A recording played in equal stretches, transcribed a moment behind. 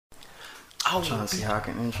I'm trying to see how I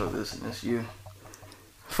can intro this, and it's you.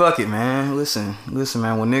 Fuck it, man. Listen,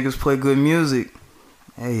 man. When niggas play good music,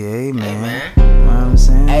 hey, man. Hey, man. You know what I'm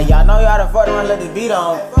saying? Hey, y'all know y'all done fucked around and let this beat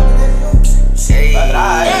on. Hey,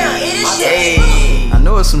 Damn, it is shit. I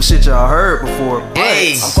know it's some shit y'all heard before, but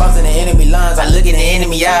Hey. I'm crossing the enemy lines. I look at the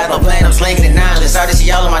enemy eyes, no plan, I'm slinging the nines. It's hard to see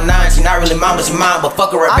y'all on my nines. She not really mama, she mine, but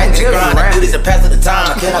fuck her right back to the grind. I do this to pass of the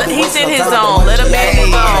time. He's in his zone. Let him be in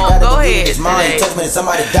his zone. Go ahead. It's mine. Touch me to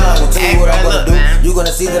somebody down and tell Hey, you what I'm bro, gonna look, do. man. You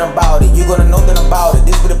gonna see that I'm about it. You gonna know that I'm about it.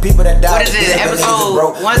 This for the people that doubt What is it. this, These episode niggas,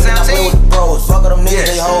 bro. 117? Bros, fuck them niggas,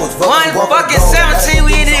 they hoes. Fuck One them, walk fucking them, bro. 17,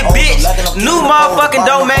 we in this bitch. New motherfucking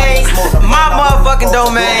domain. My motherfucking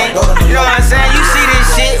domain. You know what I'm saying? You see this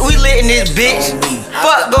shit, we lit in this bitch.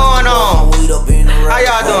 Fuck going on? How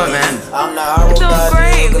y'all doing, man? We're doing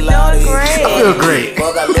great. We're doing great. I feel great.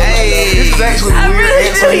 Hey, This is actually I weird really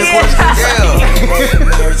answering your do, question.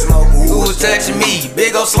 yeah. Who was touching me?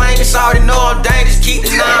 Big ol' slangin' shawty, know I'm dangerous. Keep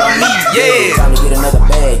the 9 on me. Yeah. Time to get another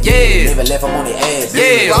bag. Yeah. Never left him on the ass.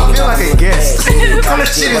 Yeah. I feel like a guest. What kind of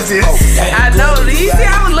shit is this? I know. You see,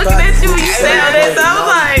 I was looking at you when you said all that, so I was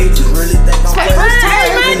like, hey,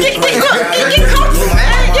 man, get comfortable, man. Get comfortable,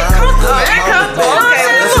 man. Get comfortable. Okay,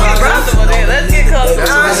 let's get comfortable then. Let's get comfortable. You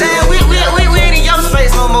know what I'm saying? We ain't in your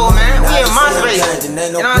space no more, man. We in my space. You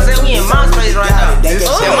know what I'm saying? We in my space right now.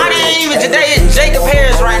 And my name ain't even today is Jacob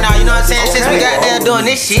Harris right now. You know what I'm saying? Since we got there doing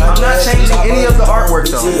this shit. I'm not changing any of the artwork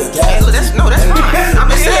though. Hey, look, that's fine. I'm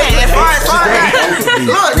just saying, as far as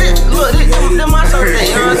look, this my birthday,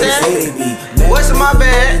 you know what I'm saying? What's in my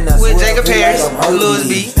bag with Jacob Harris, Louis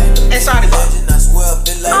B, and Sonny Bob.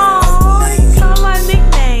 Oh, you sound like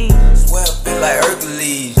nickname. Like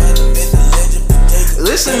Hercules.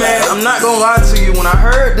 Listen, man, I'm not gonna lie to you. When I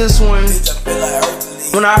heard this one,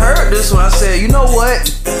 I said, you know what?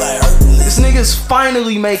 This nigga's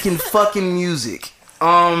finally making fucking music.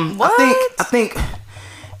 What? I think,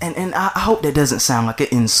 and I hope that doesn't sound like an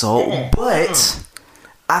insult, but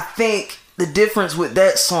I think the difference with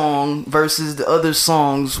that song versus the other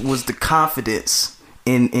songs was the confidence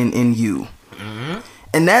in you.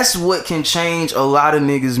 And that's what can change a lot of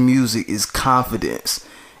niggas' music is confidence.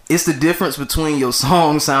 It's the difference between your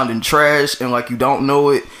song sounding trash and like you don't know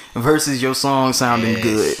it versus your song sounding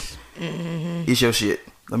good. It's your shit.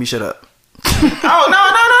 Let me shut up. Oh, no.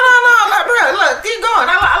 Like, bro, look, keep going.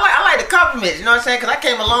 I like the compliments, you know what I'm saying? Because I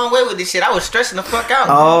came a long way with this shit. I was stressing the fuck out.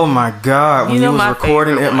 Oh my God. When You know you was my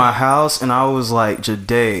recording favorite at one. my house and I was like,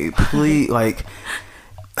 Jade, please, like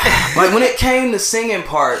when it came to singing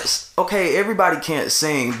parts, okay, everybody can't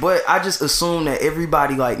sing, but I just assume that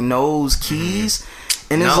everybody like knows keys.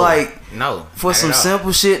 And it's like, for some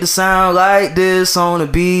simple shit to sound like this on a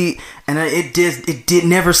beat, and it did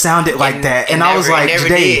never sounded like that. And I was like,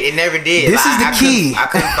 it never did. This is the key. I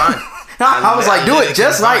couldn't find it. I was like, do it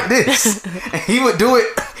just like couldn't this. And he would do it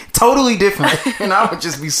totally different. And I would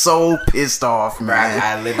just be so pissed off, man.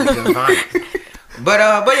 I literally couldn't find it. But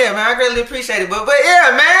yeah, man, I greatly appreciate it. But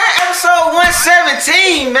yeah, man, episode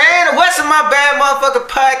 117, man. What's in my bad motherfucking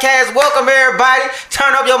podcast? Welcome everybody.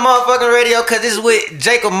 Turn up your motherfucking radio, cause this is with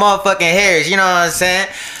Jacob motherfucking Harris. You know what I'm saying?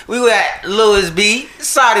 We got Louis B,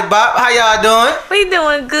 Saudi Bop. How y'all doing? We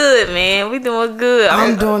doing good, man. We doing good.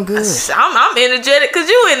 I'm doing good. I'm energetic because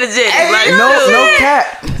you energetic. Hey, like, No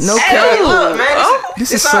cap. No Hey, cap. look, man.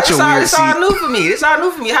 This is such a weird It's all seat. new for me. It's all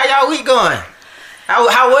new for me. How y'all week going?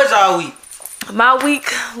 How was y'all week? My week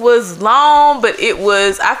was long, but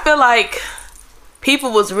I feel like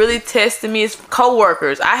people was really testing me as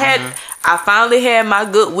coworkers. I finally had my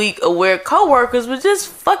good week of where coworkers were just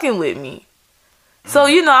fucking with me. So,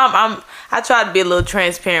 you know, I try to be a little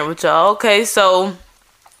transparent with y'all. Okay, so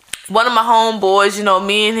one of my homeboys, you know,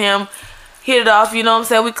 me and him hit it off, you know what I'm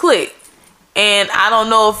saying? We clicked. And I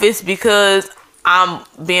don't know if it's because I'm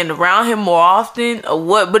being around him more often or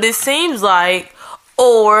what, but it seems like,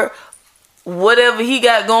 or whatever he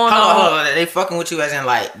got going on. Hold on. They fucking with you as in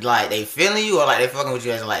like they feeling you, or like they fucking with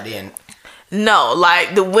you as in like they. No,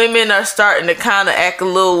 like the women are starting to kind of act a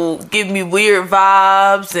little, give me weird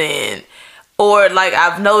vibes, or like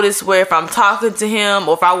I've noticed where if I'm talking to him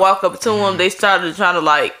or if I walk up to him, they started trying to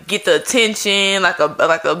like get the attention, like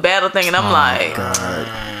a battle thing, and I'm like,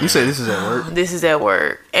 God. You say this is at work? This is at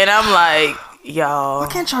work, and I'm like, y'all. Why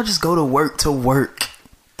can't y'all just go to work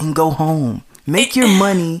and go home? Make your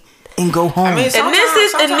money and go home. I mean, And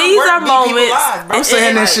these are moments. I'm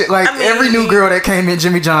saying that shit like every new girl that came in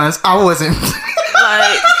Jimmy John's, I wasn't.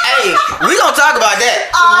 Like, hey, we gonna talk about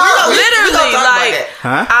that. Literally, we gonna talk like,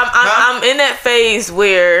 about that. I'm in that phase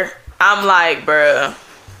where I'm like, bruh,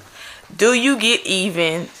 do you get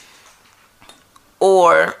even,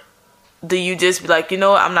 or do you just be like, you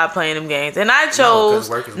know what, I'm not playing them games? And I 'cause chose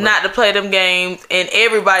work is work. not to play them games, and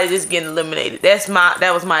everybody just getting eliminated.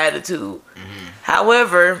 That was my attitude.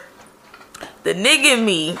 However, the nigga in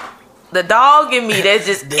me, the dog in me, that's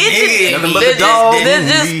just The nigga in me.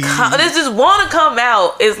 that just want to come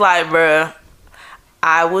out. It's like, bruh,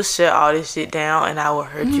 I will shut all this shit down, and I will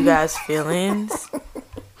hurt you guys' feelings.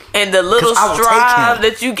 And the little 'Cause I will take strive him.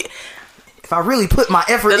 that you get, If I really put my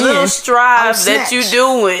effort the in, little I'll strive that snatch. you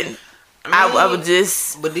doing, I mean, would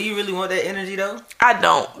just. But do you really want that energy though? I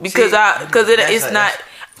don't, because See, it's not not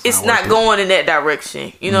not worth it. going in that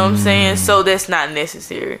direction. You know what I'm saying? So that's not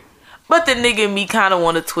necessary. But the nigga in me kind of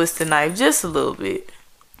want to twist the knife just a little bit.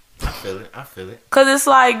 I feel it. Cause it's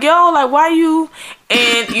like, yo, like why you,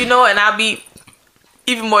 and you know, and I'll be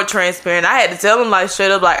even more transparent. I had to tell him like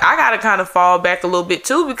straight up, like I gotta kind of fall back a little bit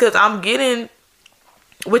too, because I'm getting,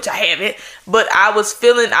 which I haven't, but I was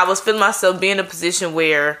feeling myself being in a position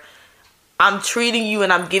where I'm treating you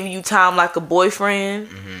and I'm giving you time like a boyfriend,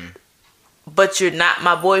 but you're not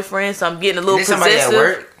my boyfriend, so I'm getting a little Is this somebody possessive. at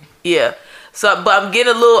work? Yeah. So, but I'm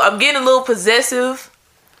getting a little possessive.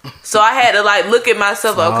 So I had to like look at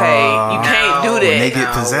myself. Okay, you can't do No, When they that. get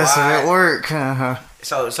Now, possessive why? at work. Uh-huh.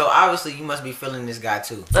 So obviously you must be feeling this guy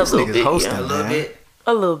too. A little nigga's bit, hosting. yeah. A little Man. bit.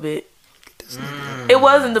 A little bit. It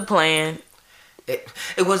wasn't the plan.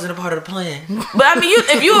 It wasn't a part of the plan. But I mean,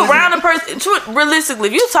 if you around a person, realistically,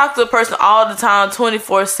 if you talk to a person all the time,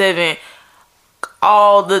 24/7,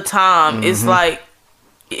 all the time, it's like,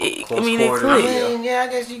 I mean, it I click. mean, yeah, I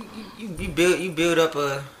guess you build up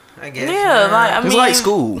a, I guess. Yeah, like I mean, It's like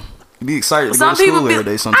school. You be excited to go some to school people be. every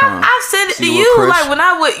day sometimes. I said it See to a you, little crush. like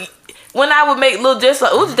when I would make little just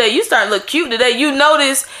like, ooh, today you starting to look cute today. You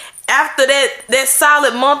notice after that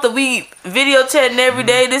solid month of we video chatting every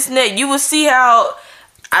day, this and that, you will see how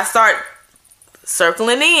I start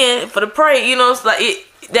circling in for the parade. You know, it's like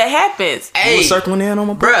that happens. You Hey, was circling in on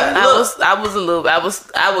my bruh,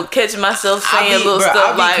 I would catch myself I saying be- little bruh, I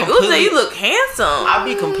stuff be like, "Ooh, completely- you look handsome." I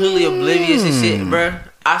be completely oblivious to shit, bruh.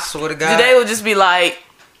 I swear to God. Today would just be like,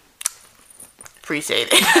 "Appreciate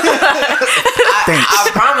it." Thanks. I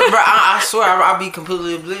promise, bro. I swear, I'll be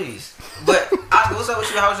completely oblivious. But Oscar, what's up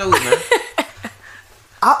with you? How's your week, man?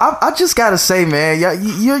 I just gotta say, man,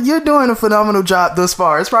 you're doing a phenomenal job thus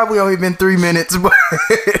far. It's probably only been 3 minutes, but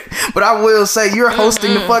I will say you're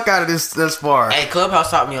hosting the fuck out of this thus far. Hey,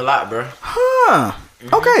 Clubhouse taught me a lot, bro. Huh?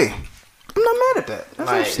 Okay, I'm not mad at that. That's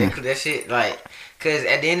Like interesting. that shit, like, cause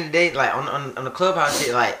at the end of the day, like on the Clubhouse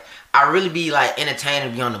shit, like I really be like entertained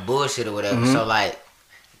and be on the bullshit or whatever. So like,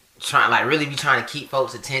 really be trying to keep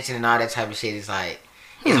folks' attention and all that type of shit. It's like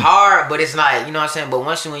it's hard, but it's like, you know what I'm saying. But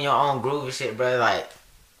once you in your own groove and shit, bro, like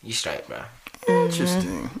you straight, bro.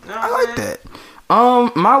 Interesting. know I what like I'm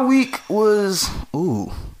that. My week was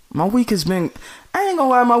my week has been. I ain't gonna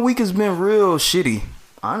lie, my week has been real shitty.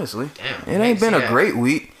 Honestly, Damn, it ain't been a great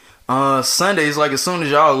week. Sundays, like as soon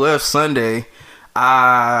as y'all left Sunday,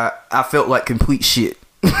 I felt like complete shit.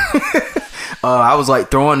 I was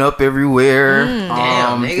like throwing up everywhere.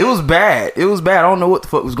 Damn, nigga. It was bad. I don't know what the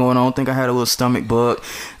fuck was going on. I think I had a little stomach bug.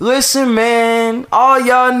 Listen, man, all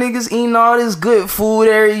y'all niggas eating all this good food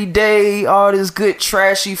every day, all this good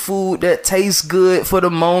trashy food that tastes good for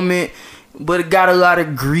the moment, but it got a lot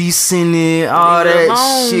of grease in it, all Leave it that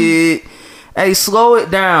alone. shit. Hey, slow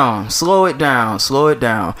it down. Thought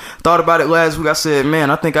about it last week. I said,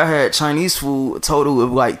 man, I think I had Chinese food a total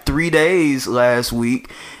of like 3 days last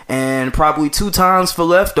week, and probably 2 times for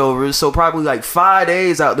leftovers. So probably like 5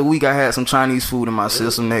 days out the week I had some Chinese food in my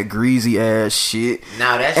system, that greasy ass shit.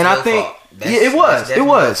 Now that's And your I think fault. it was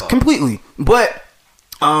definitely your fault. completely. But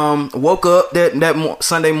woke up that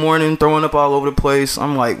Sunday morning throwing up all over the place.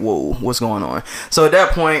 I'm like, whoa, what's going on? So at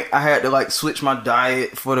that point, I had to like switch my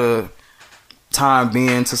diet for the time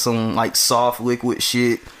being to some like soft liquid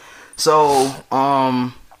shit. So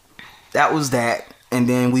that was that. And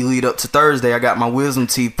then we lead up to Thursday. I got my wisdom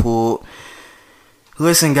teeth pulled.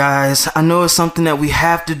 Listen, guys, I know it's something that we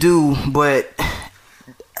have to do, but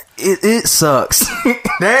it sucks.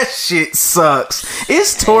 That shit sucks.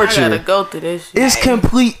 It's I torture. gotta go through this shit. It's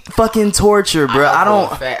complete fucking torture, bro. I know for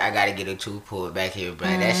don't. a fact I gotta get a tooth pulled back here, bro.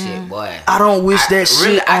 That shit, boy. I don't wish that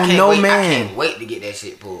shit I on can't no wait, I man. can't wait to get that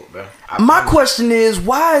shit pulled, bro. My question is,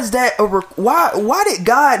 why is that why did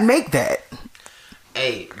God make that?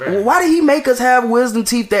 Hey, bro. Why did he make us have wisdom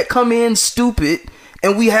teeth that come in stupid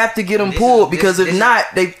and we have to get them This pulled? is- Because this- if this- not,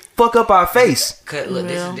 they fuck up our face. Cause look,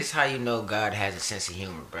 Yeah. this is how you know God has a sense of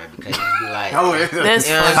humor, bro. Because you be like, That's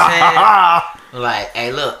you know what funny. I'm saying? Like,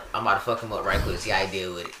 hey, look, I'm about to fuck him up right quick. See how he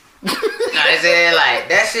deal with it. You know what I'm saying? Like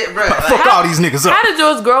that shit, bro. Like, Fuck all these niggas up. How did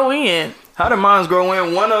yours grow in? How did mine grow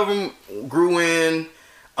in? One of them grew in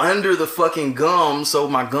under the fucking gum, so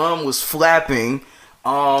my gum was flapping.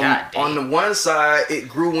 On the one side, it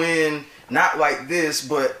grew in not like this,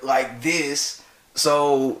 but like this.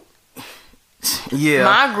 So, yeah.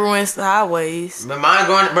 Mine grew in sideways. But mine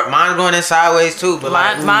going in sideways too. But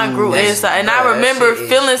mine grew inside, and I remember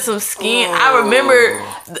feeling some skin. I remember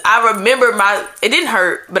it didn't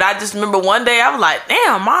hurt, but I just remember one day I was like,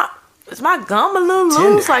 "Damn, is my gum a little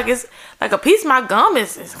loose? Like it's like a piece of my gum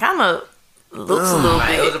is kind of loose a little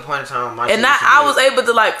bit." It was a point in time, and I was able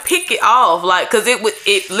to like pick it off, like because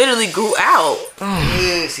it literally grew out.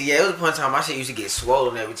 Yeah, it was a point in time my shit used to get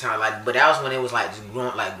swollen every time, like, but that was when it was like just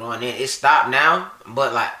growing in. It stopped now,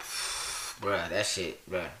 but like, bruh, that shit,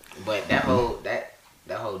 bruh. But that whole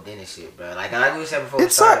dentist shit, bro. Like we said before,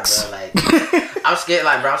 it sucks. Bro. Like I'm scared,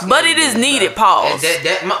 like bro. But it is needed, pause.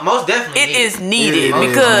 Most definitely, it is needed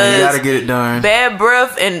because you gotta get it done. Bad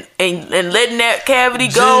breath and letting that cavity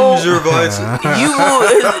go. You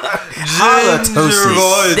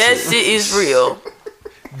halitosis. That shit is real.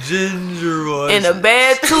 Gingivitis. And a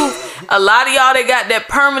bad tooth. A lot of y'all that got that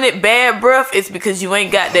permanent bad breath, it's because you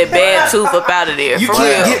ain't got that bad tooth up out of there. You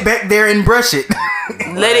can't get back there and brush it.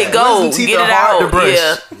 Let it go. Wisdom teeth Get are it hard out. to brush.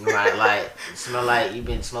 Right, Yeah. like smell like you've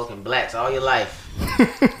been smoking blacks all your life. God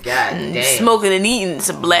damn. Smoking and eating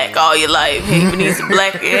some black all your life. You been eating some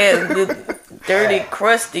black ass, dirty,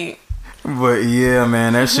 crusty. But yeah,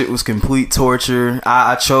 man, that shit was complete torture.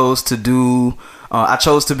 I chose to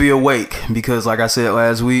be awake because, like I said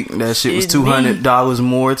last week, that shit was $200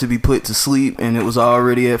 more to be put to sleep, and it was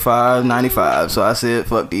already at $5.95. So I said,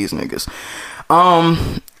 "Fuck these niggas."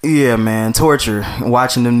 Yeah, man, torture.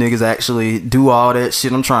 Watching them niggas actually do all that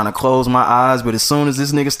shit. I'm trying to close my eyes, but as soon as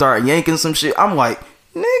this nigga start yanking some shit, I'm like,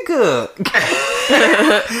 nigga.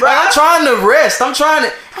 Like, I'm trying to rest. I'm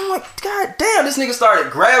like, God damn, this nigga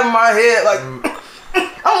started grabbing my head like.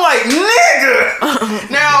 I'm like, nigga.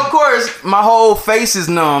 Now, of course, my whole face is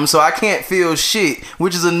numb, so I can't feel shit,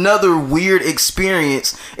 which is another weird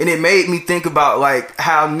experience. And it made me think about like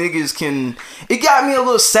how niggas can. It got me a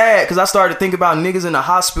little sad because I started thinking about niggas in the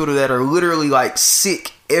hospital that are literally like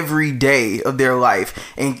sick every day of their life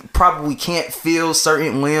and probably can't feel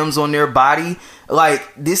certain limbs on their body. Like,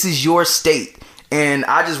 this is your state, and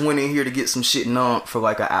I just went in here to get some shit numb for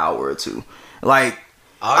like an hour or two. Like,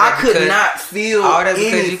 I could not feel all that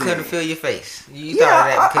because anything. you couldn't feel your face.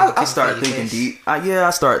 I started thinking deep.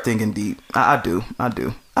 I started thinking deep. I do. I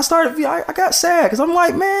got sad because I'm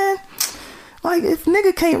like, man, like if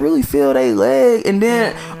nigga can't really feel they leg, and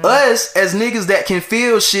then us as niggas that can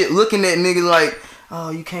feel shit looking at niggas like,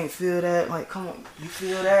 oh, you can't feel that? Like, come on, you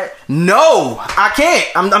feel that? No, I can't.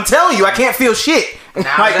 I'm telling you, I can't feel shit.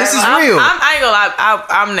 Like, this is real. I ain't gonna lie,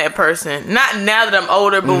 I'm that person. Not now that I'm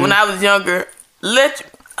older, but when I was younger,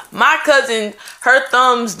 my cousin, her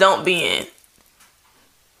thumbs don't bend.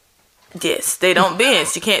 Yes, they don't bend.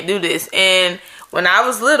 She can't do this. And when I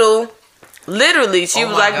was little, literally, she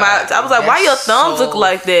was like, I was like, why your thumbs look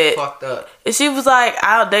like that? Fucked up. And she was like,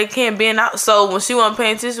 they can't bend out. So when she wasn't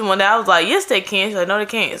paying attention one day, I was like, yes, they can. She's like, no, they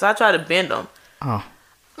can't. So I tried to bend them. Oh.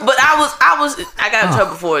 But I got in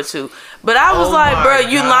trouble for it too. But I was like, bro,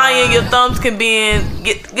 you lying, your thumbs can bend.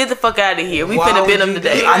 Get the fuck out of here. We finna bend them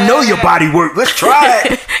today. I know your body work. Let's try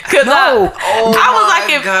it. Cause I was like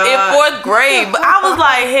in 4th grade, but I was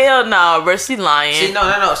like, hell no, bro, she lying. See,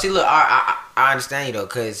 no. See, look, I understand you though,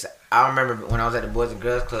 cause I remember when I was at the Boys and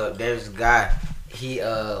Girls Club, there was a guy, he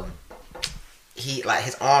like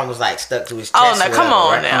his arm was like stuck to his chest. Oh, now come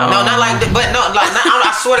on, right? Now. No, not like that. But no, like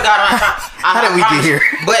I swear to God, how did we get here?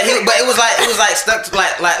 But it was like stuck to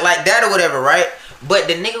like that or whatever, right? But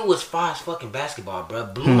the nigga was far as fucking basketball, bro.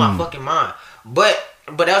 Blew my fucking mind. But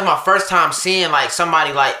that was my first time seeing like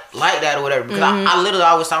somebody like that or whatever. Because I literally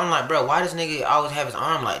always thought, I'm like, bro, why does nigga always have his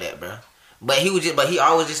arm like that, bro? But he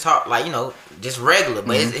always just talk like, you know, just regular.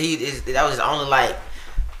 But that was his only like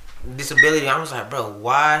disability. I was like, bro,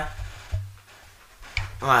 why?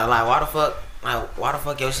 Like why the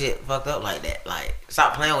fuck your shit fucked up like that? Like,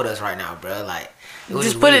 stop playing with us right now, bro. Like,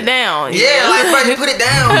 just put it down. Yeah, like, bro, just put it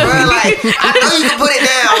down, bro. Like, I know you can put it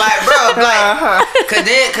down, like, bro, like,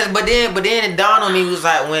 but then it dawned on me, was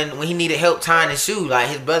like when he needed help tying his shoe, like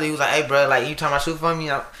his brother, he was like, hey, bro, like, you tie my shoe for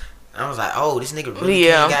me? I was like, oh, this nigga really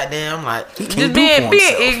can't goddamn, like, he just being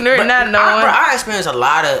ignorant, not knowing. I experienced a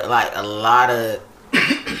lot of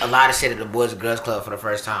shit at the Boys and Girls Club for the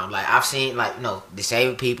first time. Like, I've seen, like, you know,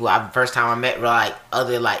 disabled people. First time I met, like,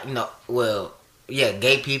 other, like, you know, well, yeah,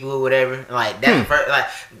 gay people or whatever. Like, that's the first, like,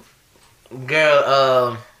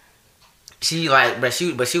 girl, she, like, but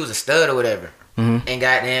she was a stud or whatever. And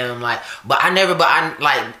goddamn, like, but I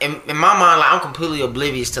like, in my mind, like, I'm completely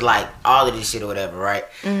oblivious to, like, all of this shit or whatever, right?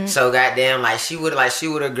 So, goddamn, like, she with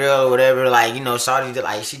a girl or whatever, like, you know, shawty,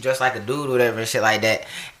 like, she dressed like a dude or whatever and shit like that.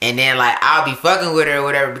 And then, like, I'll be fucking with her or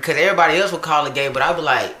whatever because everybody else would call it gay, but I'll be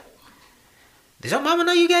like, does your mama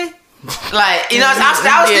know you gay? Like, you know,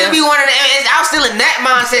 I was still be one of the, I was still in that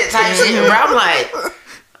mindset type shit, bro. I'm like,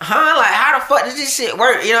 like, how the fuck does this shit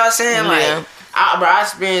work? You know what I'm saying? Like, I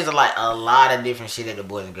experienced like a lot of different shit at the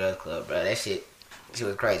Boys and Girls Club, bro. That shit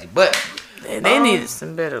was crazy. But they needed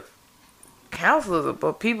some better counselors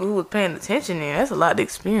or people who was paying attention there. That's a lot to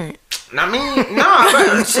experience. I mean,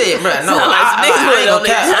 bro, shit, bro. No, I ain't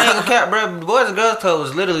gonna cap, bro. The Boys and Girls Club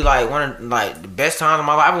was literally like one of like the best times of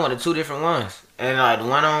my life. I went to 2 different ones. And like the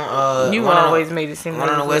one on you always made it seem one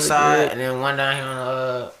like on the west really side, good. and then one down here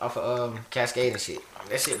on off of Cascade and shit.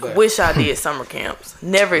 That shit, bro. Wish I did summer camps.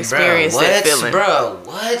 Never experienced that feeling, bro.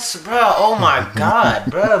 Oh my god,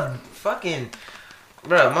 bro. Fucking,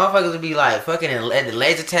 bro. Motherfuckers would be like fucking at the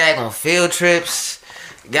laser tag on field trips.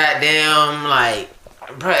 Goddamn, like,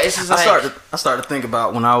 bro. It's just like I started to think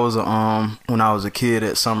about when I was a kid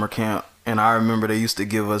at summer camp, and I remember they used to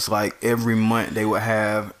give us like every month they would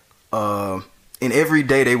have and every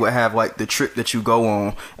day they would have like the trip that you go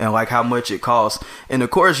on and like how much it costs. And of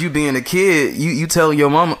course, you being a kid, you tell your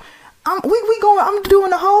mama, I'm doing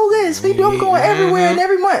the whole list. I'm going everywhere and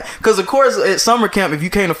every month. Because of course, at summer camp, if you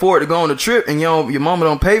can't afford to go on a trip and your mama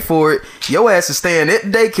don't pay for it, your ass is staying at the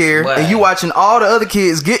daycare and you watching all the other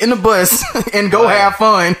kids get in the bus and go have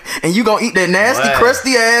fun, and you gonna eat that nasty,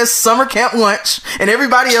 crusty ass summer camp lunch, and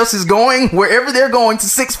everybody else is going wherever they're going to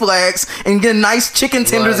Six Flags and getting nice chicken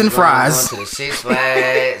tenders and fries. Going to the Six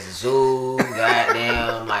Flags, zoo,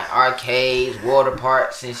 goddamn, like arcades, water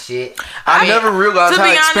parks and shit. I never realized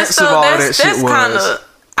how expensive all that shit was.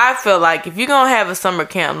 I feel like if you're gonna have a summer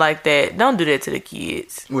camp like that, don't do that to the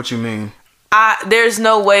kids. What you mean? There's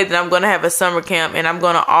no way that I'm gonna have a summer camp and I'm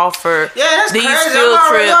gonna offer that's these crazy. field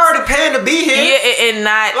trips. I'm already paying to be here. Yeah, and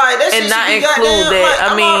not like, that and not include that.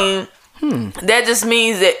 Like, I mean, that just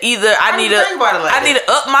means that either I need to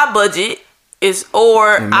up my budget,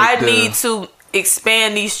 or I need to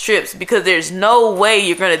expand these trips, because there's no way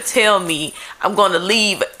you're gonna tell me I'm gonna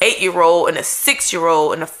leave an 8-year-old and a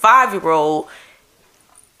 6-year-old and a 5-year-old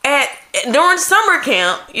during summer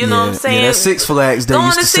camp. You know what I'm saying? Yeah, that Six Flags, they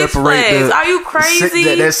used to separate. Are you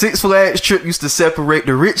crazy? That Six Flags trip used to separate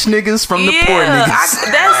the rich niggas from the poor niggas. That's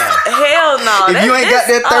hell no. If you ain't got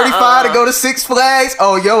that 35 to go to Six Flags,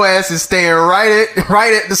 oh, your ass is staying right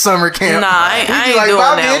at the summer camp. Nah, I ain't doing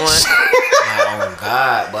that one. Oh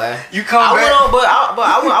God, boy! You come back.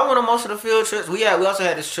 I went on most of the field trips. We also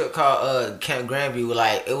had this trip called Camp Grandview.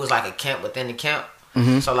 Like, it was like a camp within the camp.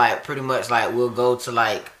 So like pretty much like we'll go to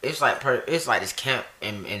like it's like this camp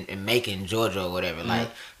in Macon, Georgia or whatever. Like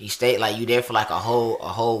you stay like you there for like a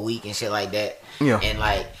whole week and shit like that. Yeah. And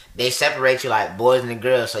like they separate you like boys and the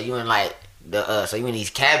girls. So you in like so you in these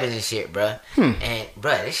cabins and shit, bruh. And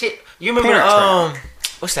bruh, this shit. You remember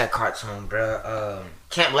what's that cartoon, bruh?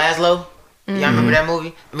 Camp Lazlo. Y'all remember that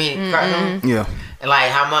movie? I mean, cartoon. Yeah. And like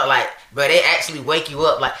how much like, bruh, they actually wake you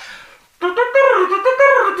up like. I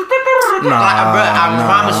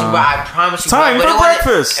promise you. Time for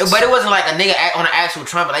breakfast. But it wasn't like a nigga on an actual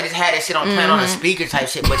trumpet. Like, they just had that shit on playing on a speaker type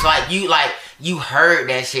shit. But you heard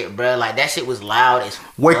that shit, bro. Like, that shit was loud as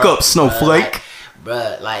fuck. Wake up, snowflake.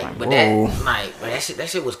 That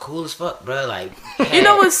shit was cool as fuck, bro. Like, you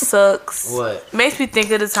know what sucks? What? Makes me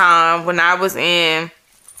think of the time when I was in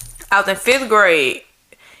 5th grade.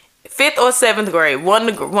 5th or 7th grade, one.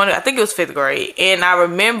 I think it was 5th grade, and I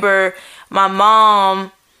remember my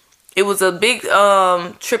mom. It was a big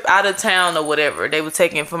trip out of town or whatever. They were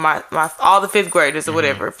taking for my all the 5th graders or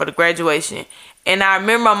whatever for the graduation. And I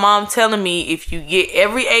remember my mom telling me, if you get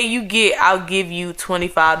every A you get, I'll give you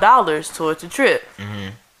 $25 towards the trip.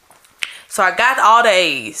 So I got all the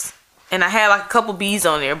A's, and I had like a couple B's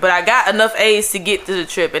on there, but I got enough A's to get to the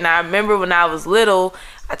trip. And I remember when I was little,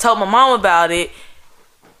 I told my mom about it.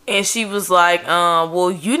 And she was like,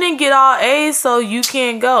 well, you didn't get all A's, so you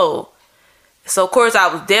can't go. So, of course, I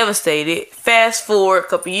was devastated. Fast forward a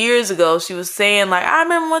couple years ago, she was saying, like, I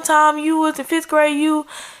remember one time you was in 5th grade, you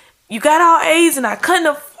got all A's and I couldn't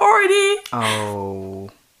afford it. Oh.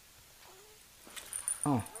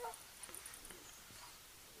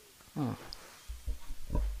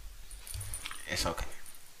 It's okay.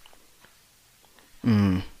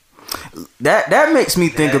 That makes me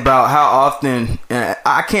think about how often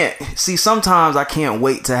I can't see. Sometimes I can't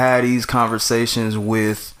wait to have these conversations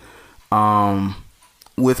with my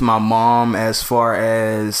mom as far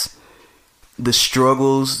as the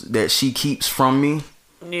struggles that she keeps from me.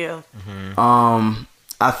 Yeah.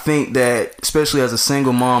 I think that especially as a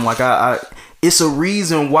single mom, like I it's a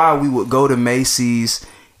reason why we would go to Macy's,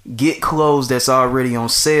 get clothes that's already on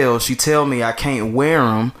sale. She tell me I can't wear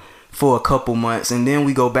them for a couple months, and then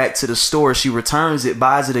we go back to the store. She returns it,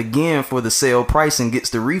 buys it again for the sale price, and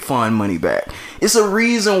gets the refund money back. It's a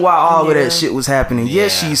reason why all of that shit was happening. Yeah.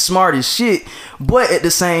 Yes, she's smart as shit, but at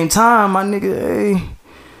the same time, my nigga, hey,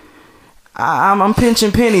 I'm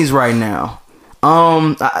pinching pennies right now.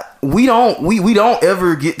 We don't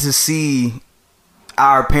ever get to see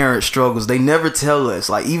our parents' struggles. They never tell us.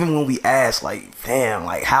 Like, even when we ask, like, damn,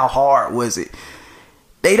 like, how hard was it?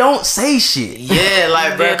 They don't say shit. Yeah,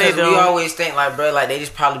 like, bro, Yeah, they because we don't. always think, like, bro, like, they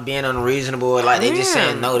just probably being unreasonable, or, like, they just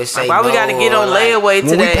saying no to say Why no. we gotta get or, on like, layaway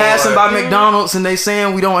When today? we passing by McDonald's and they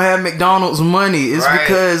saying we don't have McDonald's money, it's Right.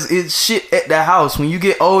 because it's shit at the house. When you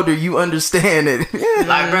get older, you understand it.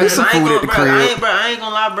 Like, bro, there's 'cause some I ain't food at gonna, the bro, crib. I ain't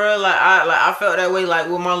gonna lie, bro. Like, I felt that way, like,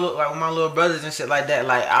 with my little brothers and shit like that.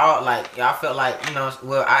 Like, I felt like, you know,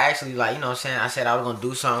 well, I actually, like, you know what I'm saying, I said I was gonna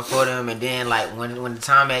do something for them, and then, like, when the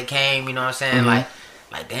time that came, you know what I'm saying, like,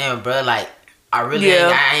 damn, bro, like, I really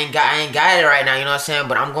I ain't got it right now, you know what I'm saying,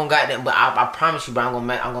 but I'm gonna got that, but I promise you, bro, I'm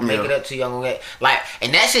gonna make it up to you. I'm gonna get, like,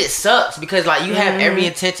 and that shit sucks because, like, you have every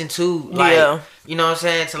intention to, like, you know what I'm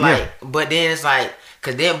saying, to, like, but then it's like,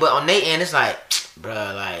 but on their end, it's like, bro,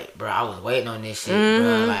 I was waiting on this shit,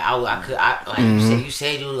 bro, like, you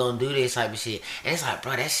said you was gonna do this type of shit, and it's like,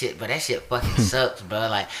 bro, that shit fucking sucks, bro,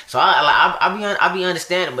 like, so I be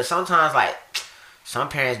understanding, but sometimes, like, some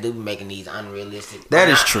parents do be making these unrealistic. That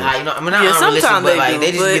is true. Like, you know, I mean, not Yeah, unrealistic, sometimes but they like do,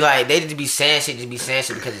 they just but- be like they just be saying shit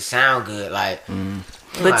because it sound good. Like,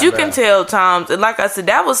 But like, you bro. can tell times, and like I said,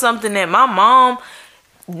 that was something that my mom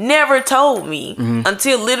never told me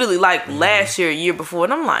until literally like last year before,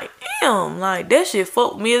 and I'm like, damn, like that shit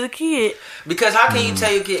fucked me as a kid. Because how can you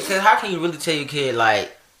tell your kid? Because how can you really tell your kid,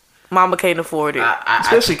 like, Mama can't afford it.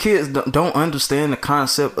 Especially kids don't understand the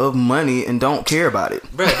concept of money and don't care about it.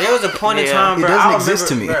 bro, there was a point in Yeah. time, It bro. doesn't I exist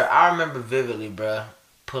to remember, me. Bro, I remember vividly, bro,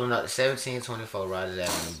 pulling up the 1724 Rogers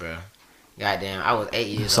Avenue, bro. Goddamn, I was 8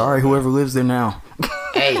 years Sorry, old. whoever lives there now.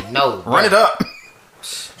 Hey, no, Run it up.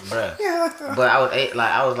 bro. But I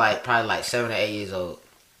was probably like 7 or 8 years old.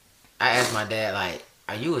 I asked my dad, like,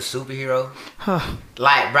 "Are you a superhero?"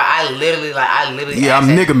 Like, bro, I literally Yeah, asked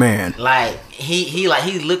I'm that. nigga man. Like, he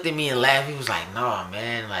looked at me and laughed. He was like, "No,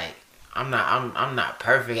 man, like, I'm not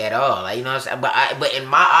perfect at all." Like, you know what I'm saying? But in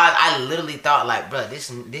my eyes, I literally thought, like, bro, this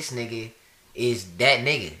nigga is that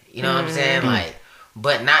nigga. You know what I'm saying? Like,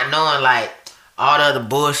 but not knowing, like, all the other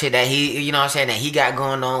bullshit that he, you know what I'm saying, that he got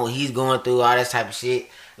going on, what he's going through, all this type of shit.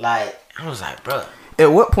 Like, I was like, bro.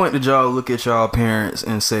 At what point did y'all look at y'all parents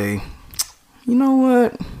and say, you know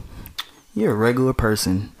what? You're a regular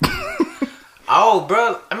person. Oh,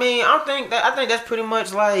 bro. I mean, I think that's pretty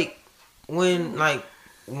much like whenever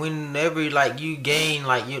like you gain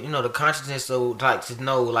like you know the consciousness of like to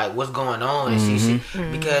know like what's going on and shit.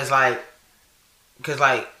 Because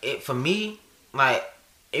it for me like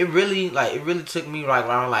it really took me like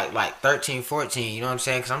around like 13, 14. You know what I'm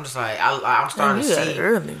saying? Because I'm just like I'm starting to see.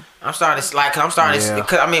 early. I'm starting to like. I'm starting Yeah. to.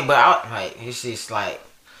 Cause, I mean, but I like it's just like.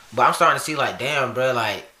 But I'm starting to see like, damn, bro,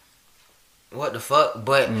 like, what the fuck?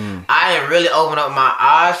 But I didn't really open up my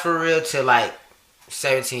eyes for real till like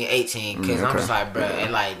 17, 18. Cause I'm just like, bro,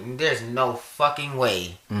 and like, there's no fucking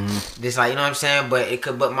way. This like, you know what I'm saying? But it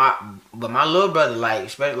could. But my little brother, like,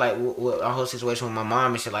 especially like with our whole situation with my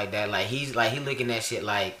mom and shit like that. Like he's like he looking at shit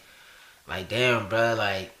like damn, bro,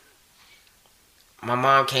 like. My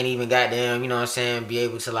mom can't even goddamn, you know what I'm saying, be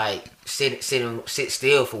able to like sit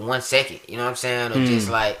still for 1 second, you know what I'm saying, or just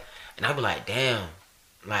like, and I be like, damn,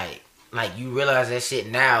 like you realize that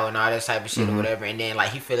shit now and all that type of shit or whatever, and then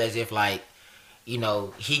like he feel as if like, you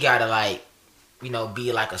know, he gotta like, you know,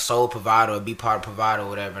 be like a sole provider or be part of provider or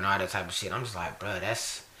whatever and all that type of shit. I'm just like, bro,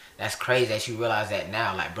 that's crazy that you realize that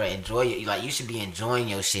now, like, bro, enjoy it, like you should be enjoying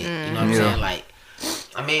your shit, you know what I'm saying, like.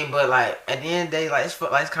 I mean, but like at the end of the day, like it's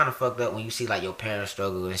kind of fucked up when you see like your parents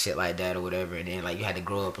struggle and shit like that or whatever, and then like you had to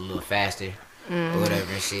grow up a little faster or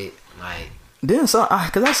whatever and shit. Like Then some,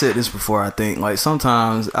 cause I said this before. I think like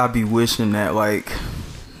sometimes I be wishing that like,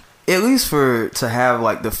 at least to have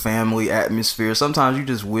like the family atmosphere. Sometimes you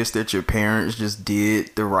just wish that your parents just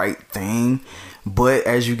did the right thing. But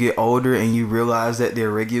as you get older and you realize that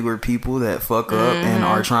they're regular people that fuck up and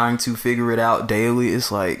are trying to figure it out daily,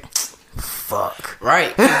 it's like, fuck.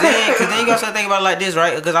 right, cause then you gotta think about it like this,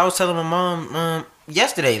 right? Because I was telling my mom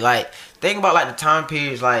yesterday, like think about like the time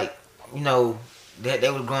periods, like you know they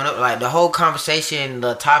was growing up, like the whole conversation,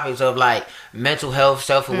 the topics of like mental health,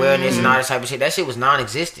 self-awareness, and all that type of shit, that shit was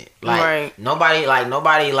non-existent. Like nobody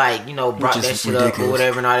you know brought that shit ridiculous. Up or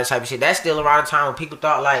whatever and all that type of shit. That's still around the time when people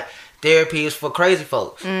thought like therapy is for crazy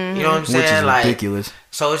folks. You know what I'm saying? Which is like ridiculous.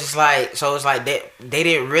 So it's just like they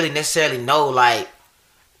didn't really necessarily know like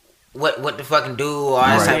what to fucking do or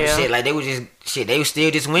all that type of shit. Like they was just shit. They was still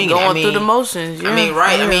just winging going it. through the motions. Yeah. I mean,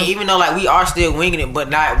 right? Yeah. I mean, even though like we are still winging it, but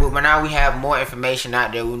now we have more information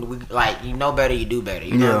out there. We like you know better, you do better.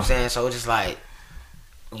 You know what I'm saying? So it's just like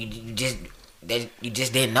you just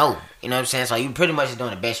didn't know. You know what I'm saying? So you pretty much just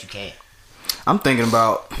doing the best you can. I'm thinking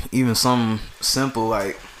about even something simple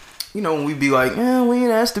like, you know, when we be like, we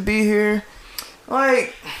ain't asked to be here.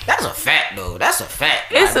 Like, that's a fact, though. That's a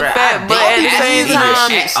fact. It's like, a fact, but at the same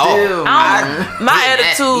time, still, my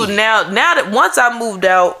attitude now that once I moved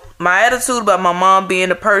out, my attitude about my mom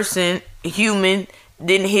being a person, human,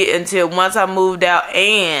 didn't hit until once I moved out,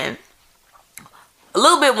 and a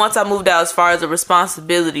little bit once I moved out as far as the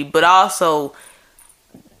responsibility, but also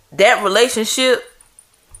that relationship,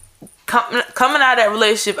 coming out of that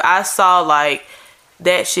relationship, I saw like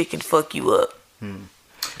that shit can fuck you up.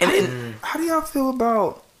 And how do y'all feel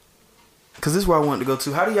about? Because this is where I wanted to go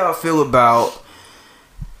to. How do y'all feel about?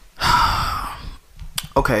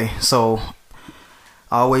 Okay, so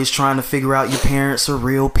always trying to figure out your parents are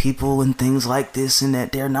real people and things like this, and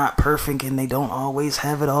that they're not perfect and they don't always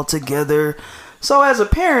have it all together. So as a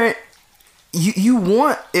parent, you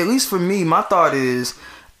want, at least for me, my thought is,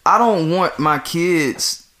 I don't want my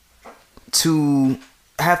kids to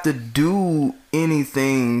have to do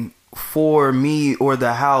anything for me or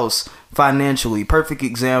the house financially. Perfect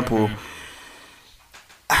example.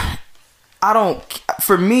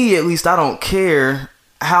 For me at least, I don't care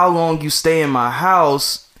how long you stay in my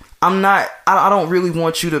house. I don't really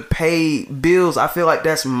want you to pay bills. I feel like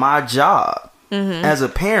that's my job. As a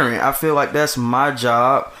parent, I feel like that's my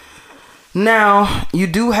job. Now, you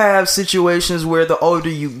do have situations where the older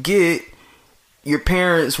you get, your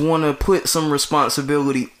parents want to put some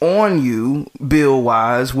responsibility on you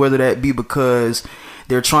bill-wise, whether that be because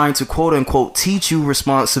they're trying to quote-unquote teach you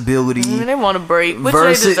responsibility. They want a break, which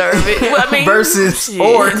they deserve it. Well, I mean,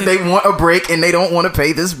 or they want a break and they don't want to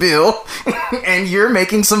pay this bill and you're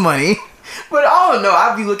making some money. But I don't know,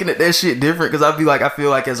 I'd be looking at that shit different because I'd be like, I feel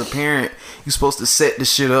like as a parent, you're supposed to set the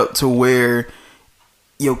shit up to where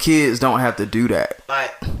your kids don't have to do that.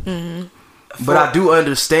 Like... But I do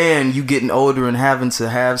understand you getting older and having to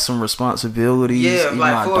have some responsibilities. Yeah,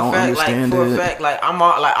 like for a fact, like I'm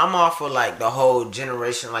all for like the whole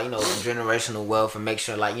generation, like, you know, generational wealth, and make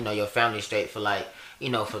sure like, you know, your family's straight for like, you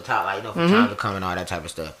know, for top, like, you know, for time to come and all that type of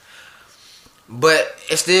stuff. But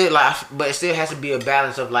it still has to be a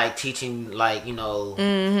balance of like teaching, like, you know,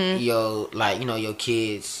 your, like, you know, your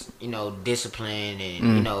kids, you know, discipline and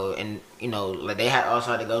you know, like they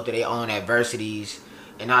also have to go through their own adversities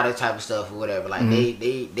and all that type of stuff or whatever. Like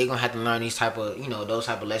they gonna have to learn these type of, you know, those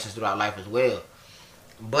type of lessons throughout life as well.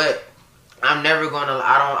 But I'm never gonna,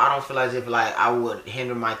 I don't feel as if like I would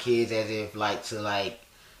hinder my kids as if like to like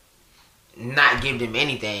not give them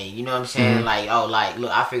anything, you know what I'm saying? Like, oh, like,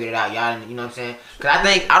 look, I figured it out, y'all, you know what I'm saying? Cause I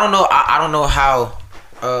think, I don't know how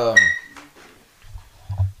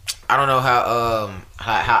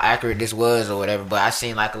how accurate this was or whatever, but I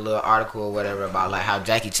seen like a little article or whatever about like how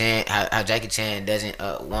Jackie Chan doesn't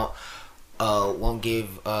won't give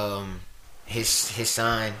his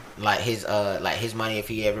son like his money if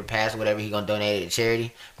he ever passed or whatever, he gonna donate it to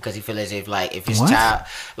charity because he feel as if like if his child,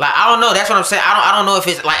 like, I don't know, that's what I'm saying, I don't know if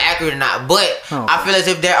it's like accurate or not, but I feel as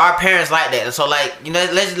if there are parents like that. So like, you know,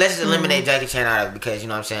 let's just eliminate Jackie Chan out of it because, you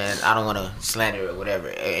know what I'm saying, I don't want to slander or whatever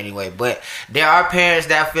anyway, but there are parents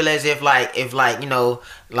that feel as if like, you know,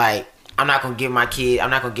 like, I'm not gonna give my kids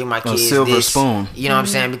a silver spoon. You know what I'm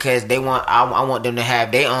saying? Because I want them to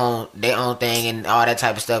have their own thing and all that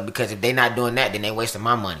type of stuff. Because if they not doing that, then they wasting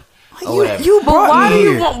my money or whatever. Why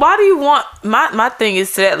do you want? My thing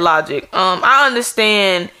is that logic. I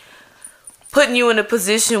understand putting you in a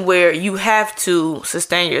position where you have to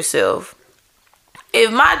sustain yourself.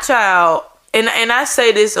 If my child, and I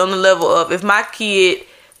say this on the level of, if my kid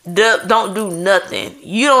don't do nothing,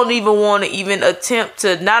 you don't even want to even attempt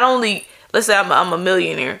to, not only, let's say I'm a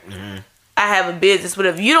millionaire, I have a business, but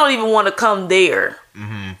if you don't even want to come there,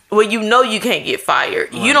 where you know you can't get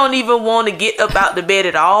fired, you don't even want to get up out the bed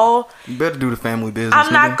at all, you better do the family business.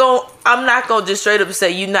 I'm not gonna just straight up say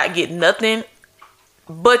you not getting nothing,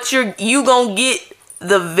 but you gonna get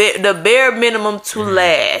the bare minimum to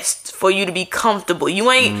last for you to be comfortable. You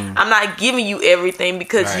ain't, I'm not giving you everything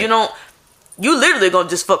because you don't. you literally gonna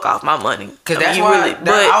just fuck off my money. Cause that's you why.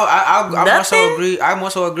 but I nothing? also agree. I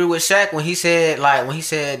also agree with Shaq when he said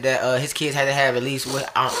that his kids had to have at least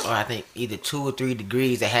I think either 2 or 3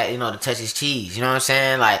 degrees that had to touch his cheese. You know what I'm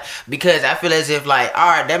saying? Like, because I feel as if like, all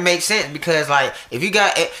right, that makes sense because like if you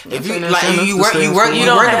working for something. You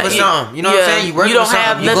know what I'm saying? You working for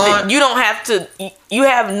something. You don't have to. You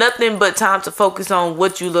have nothing but time to focus on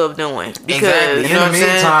what you love doing. Because exactly. in the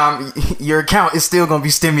meantime, your account is still gonna be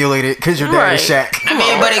stimulated because your dad is Shaq. I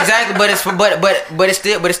mean, but exactly, but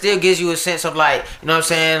it still gives you a sense of like, you know what I'm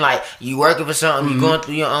saying? Like you working for something, you going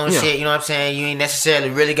through your own shit. You know what I'm saying? You ain't necessarily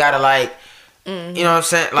really gotta like. You know what I'm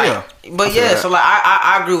saying? Like, but yeah, so like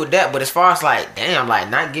I agree with that. But as far as like, damn, like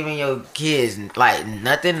not giving your kids like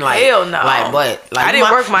nothing, like hell no. Like, but like I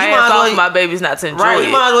didn't work my ass off for my babies not to enjoy it.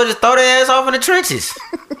 You might as well just throw their ass off in the trenches.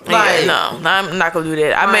 Like, no, I'm not gonna do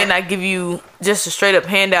that. I may not give you just a straight up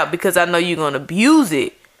handout because I know you're gonna abuse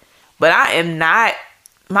it, but I am not.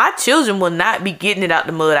 My children will not be getting it out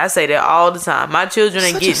the mud. I say that all the time. My children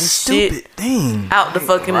ain't getting shit out the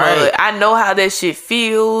fucking mud. I know how that shit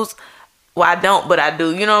feels. Well, I don't, but I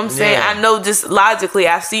do. You know what I'm saying? I know just logically,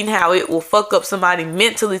 I've seen how it will fuck up somebody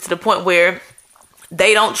mentally to the point where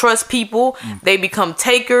they don't trust people. They become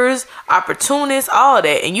takers, opportunists, all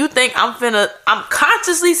that. And you think I'm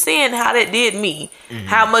consciously seeing how that did me.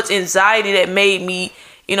 How much anxiety that made me,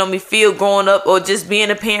 me feel growing up or just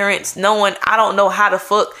being a parent, knowing I don't know how the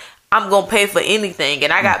fuck I'm going to pay for anything.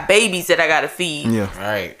 And I got babies that I got to feed. Yeah,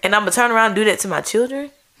 right. And I'm going to turn around and do that to my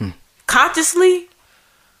children? Consciously?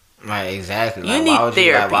 Like, exactly. You need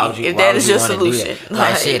therapy if that is your solution.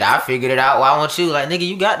 Like, shit, I figured it out. Why won't you? Like, nigga,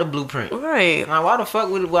 you got the blueprint. Right. Like, why the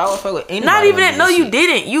fuck with anybody? Not even that. No, you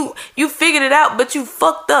didn't. You figured it out, but you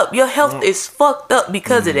fucked up. Your health is fucked up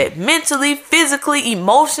because of that. Mentally, physically,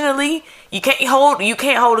 emotionally. You can't hold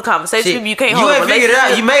a conversation. Shit, you can't hold a relationship. You ain't figured it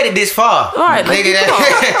out. You made it this far. Right.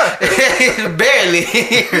 Nigga, barely.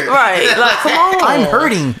 Right. Like, come on. I'm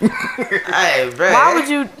hurting. Hey, bro. Why would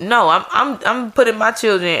you? No, I'm putting my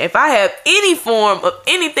children. If I have any form of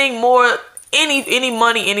anything more, any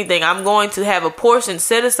money, anything, I'm going to have a portion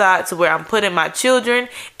set aside to where I'm putting my children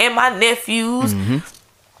and my nephews and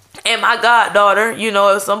my goddaughter.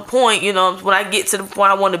 At some point, when I get to the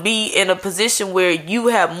point I want to be in a position where you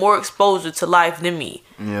have more exposure to life than me.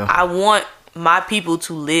 Yeah. I want my people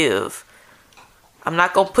to live. I'm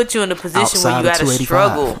not gonna put you in a position where you gotta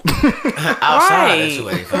struggle. Outside of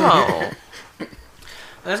 285. Come on.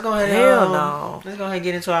 Let's go ahead. Let's go ahead and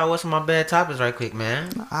get into our what's on my bad topics right quick, man.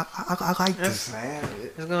 I like this, man.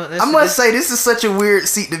 I must say this is such a weird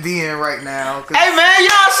seat to be in right now. Hey, man, you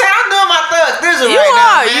know what I'm saying? I'm doing my thug thizzle right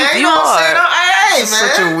now, man. You know what I'm saying? Hey,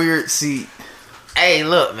 man. Such a weird seat. Hey,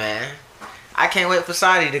 look, man. I can't wait for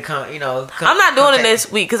Saudi to come. I'm not doing it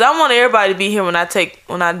this week because I want everybody to be here when I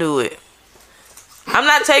do it. I'm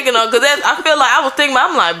not taking on because I feel like I was thinking.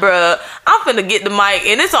 I'm like, bruh, I'm finna get the mic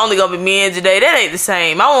and it's only gonna be me and Jade. That ain't the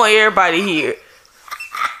same. I want everybody here.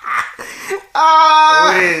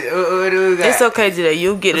 What do we got? It's okay, Jade.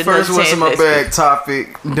 You'll get it. First, what's in my bag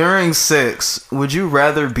topic? During sex, would you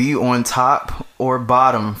rather be on top or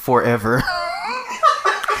bottom forever?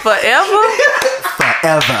 Forever?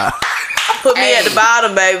 Forever. Put me at the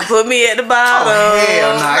bottom, baby. Put me at the bottom. Oh,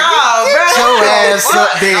 hell nah. No, bro. Get your ass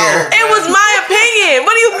up there. It was my opinion.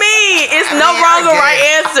 What do you mean? It's no wrong or right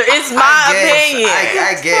answer. It's my opinion.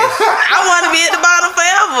 I guess. I want to be at the bottom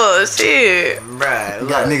forever. Shit. Bruh.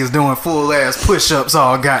 Got niggas doing full ass push-ups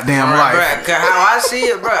all goddamn life. Bruh, cause how I see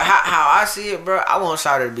it, bro. How I see it, bro. I want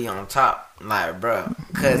Shawty to be on top. Like, bro,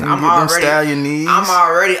 cause I'm already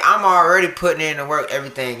putting in the work.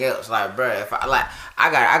 Everything else, like, bro, if I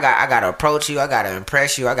gotta approach you. I gotta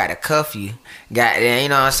impress you. I gotta cuff you. You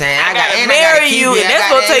know what I'm saying? I gotta marry you, and that's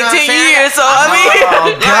gonna take 10 years. So I mean,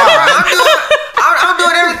 I'm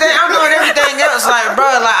doing everything. I'm doing everything else, like, bro.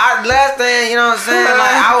 Like, last thing, you know what I'm saying?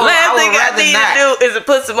 Like, last thing I need to do is to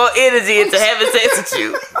put some more energy into having sex with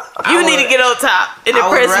you. You need to get on top and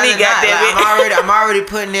impress me, goddammit. Like, I'm already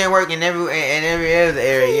putting in work in every other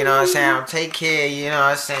area. You know what I'm saying? I'm take care. You know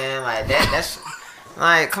what I'm saying? Like that's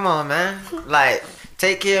like, come on, man. Like,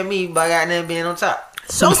 take care of me by goddamn being on top.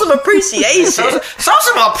 Show some appreciation. Show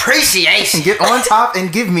some appreciation. Get on top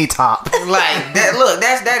and give me top. Like that. Look,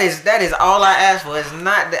 that is all I ask for. It's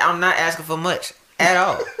not. I'm not asking for much at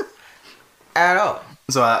all. At all.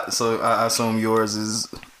 So I assume yours is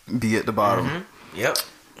be at the bottom. Mm-hmm. Yep.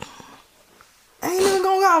 I ain't even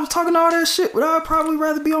gonna lie. I was talking all that shit, but I'd probably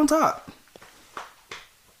rather be on top.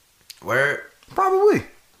 Word. Probably.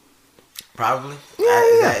 Probably.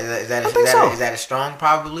 Yeah. Is that a strong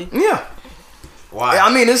probably? Yeah. Why?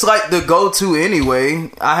 I mean, it's like the go-to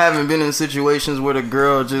anyway. I haven't been in situations where the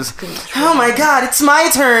girl just, oh my god, it's my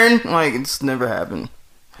turn. Like, it's never happened.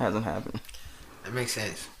 Hasn't happened. That makes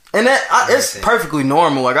sense. And it's perfectly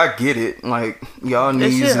normal. Like, I get it. Like, y'all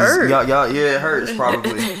knees shit is hurt. y'all it hurts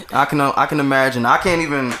probably. I can imagine. I can't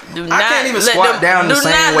even let squat down the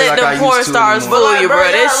same way like I used to. Do not let them porn stars anymore. fool you, bro.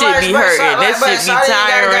 That shit be hurting. That shit be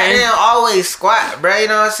tiring. Goddamn, always squat, bro. You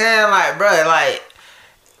know what I'm saying? Like,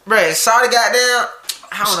 bro, sorry, goddamn.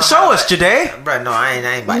 I don't know Show us, Jade. Bro, no, I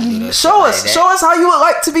ain't about to do this. Show us how you would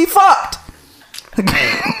like to be fucked.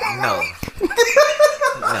 No.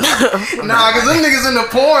 Nah, cause them niggas in the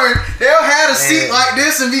porn, they'll have a seat like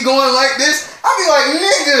this and be going like this. I'll be like,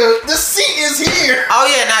 nigga, the seat is here. Oh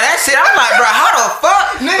yeah, now that shit, I'm like, bro, how the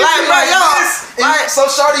fuck? Nigga, Like, bro, yo, like, so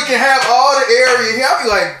shorty can have all the area here. I'll be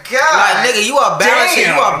like, God, like, nigga, you are balancing.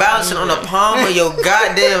 damn. You are balancing on the palm of your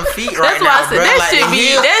goddamn feet right That's why now, I said bro. that Like, should the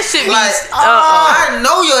be heel- that should be like, I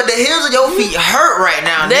know the heels of your feet hurt right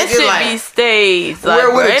now, that nigga. should Like, be staged. Where Like,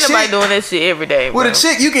 bro, with a ain't nobody chick- doing that shit every day. with Bro. a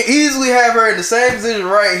chick, you can easily have her in the same position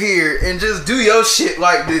right here and just do your shit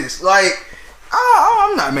like this. Like,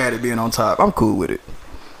 I'm not mad at being on top. I'm cool with it.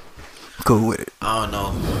 Cool with it. I don't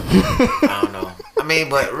know.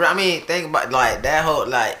 I mean, think about like that whole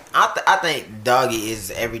like. I think doggy is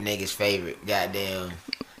every nigga's favorite. Goddamn,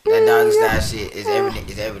 that doggy style shit is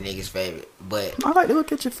every nigga's favorite. But I like to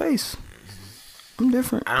look at your face. I'm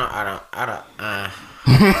different. I don't. I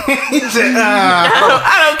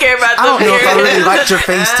don't care about I don't them know if I here. really liked your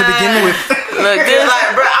face to begin with. Look, this,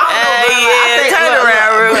 Like, bro, I don't know, bro. Like, I think, turn look,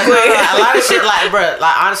 around real bro, quick. A lot of shit, like, bro,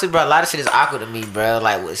 like honestly, bro, a lot of shit is awkward to me, bro.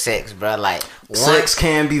 Like with sex, bro. Like Sex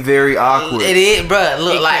can be very awkward. It is, bro.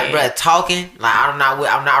 Look, It like, can. bro, talking. Like,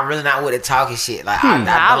 I'm really not with the talking shit. Like, I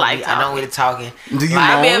don't with the talking. Do you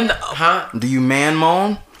like, moan? Huh? Do you man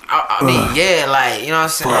moan? I mean, yeah, like, you know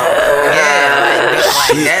what I'm saying? Yeah,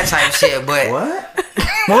 like that type of shit. But What?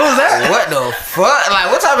 What was that? what the fuck?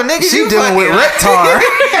 Like, what type of nigga She you dealing with fucking? Reptar.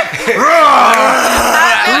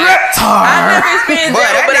 Reptar. I've never experienced Boy,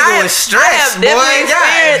 that, that but nigga I have was stressed, boy. I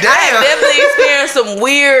have Goddamn. definitely experienced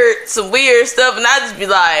some weird stuff, and I just be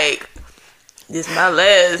like, "This my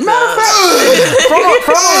last." From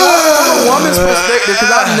a woman's perspective,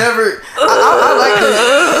 because I've never, I like to.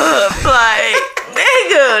 Like,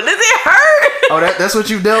 nigga, does it hurt? Oh, that's what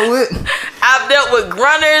you've dealt with? I've dealt with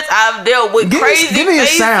grunters. I've dealt with crazy give me a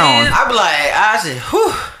faces. sound. I be like, I said,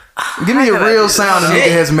 whew. Give me a could I real do sound a shit?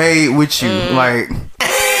 nigga has made with you. Like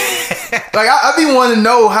I be wanting to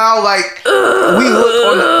know how, like, we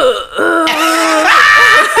look on the...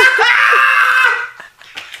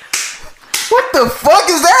 What the fuck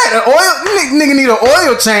is that? An oil... Nigga need an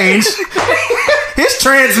oil change. His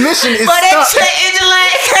transmission is But that stuck. check engine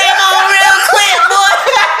light came on real quick, boy.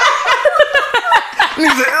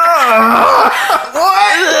 He's like, ugh.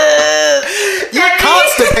 What? You're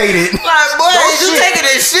constipated. Like, boy, Don't you shit. taking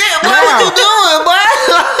this shit, boy? Now. What you doing, boy?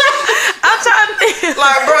 I'm trying to think.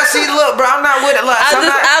 Like, bro, see, look, bro, I'm not with it. Like,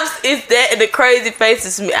 It's that and the crazy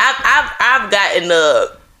faces to me. I've gotten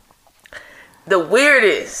the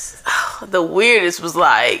weirdest. The weirdest was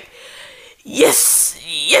like, yes,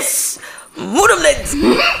 move them legs,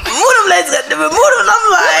 goddamn it, move them.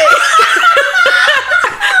 I'm like,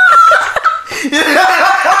 and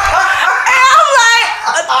I'm like,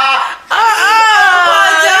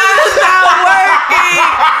 it's not working.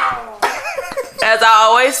 As I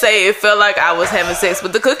always say, it felt like I was having sex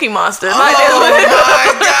with the Cookie Monster. Like, oh my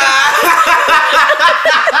god.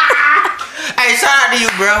 Hey, shout out to you,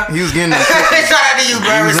 bro. He was getting... Shout out to you,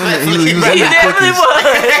 bro. He was in it. Respectfully, He was bro. in he it. definitely cookies. was.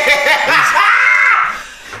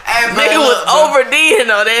 Hey, bro, Nigga was look, bro. over D'ing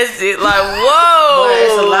on that shit. Like, whoa. But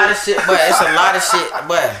it's a lot of shit. But it's a lot of shit.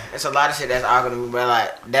 But it's a lot of shit that's awkward to me, bro.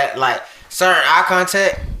 Like that, like certain eye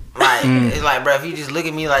contact. Like it's like, bro, if you just look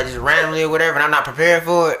at me like just randomly or whatever, and I'm not prepared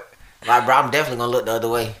for it, like, bro, I'm definitely gonna look the other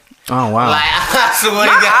way. Oh, wow. Like, I swear to My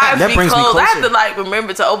God. eyes That be brings me closed. I have closer. to like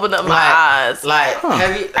remember to open up my Like, eyes. like,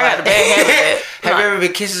 have you? I got the bad habit of that. Have you ever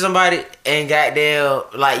been kissing somebody and goddamn,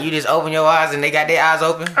 like, you just open your eyes and they got their eyes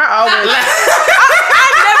open?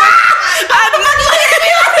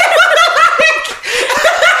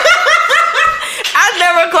 I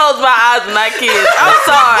never close my eyes when I kiss. I'm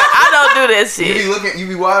sorry. I don't do that shit. You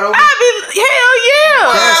be wide open? I be hell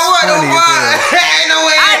yeah. That's what the funny as fuck? hell. Ain't no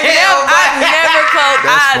way in hell, I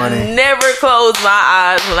That's funny. never close my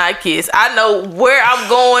eyes when I kiss. I know where I'm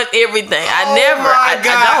going, everything. I I don't.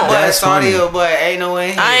 But That's sorry, funny. but ain't no way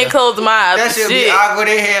in hell. I ain't closing my eyes. That for should be shit. awkward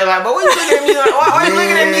in hell. Like, but what you looking at me like? Why you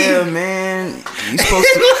looking at me? Yeah, man. You supposed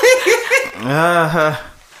to...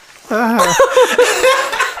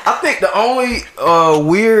 I think the only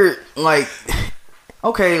weird, like,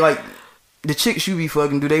 okay, like, the chicks you be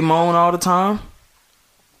fucking, do they moan all the time?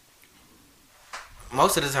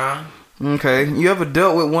 Most of the time. Okay. You ever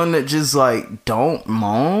dealt with one that just like don't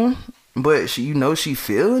moan, but she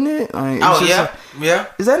feeling it? Like, it's Oh just yeah, like- yeah.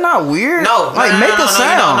 Is that not weird? No, like no, make no, a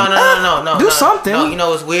sound. No. Do something. No, you know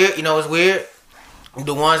what's weird?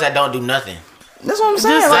 The ones that don't do nothing. That's what I'm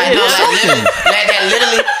saying. Just Like, say do that. something.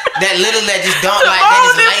 that just don't like Timon that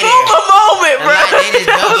just and lay there. Pumbaa moment, bro. Like, they just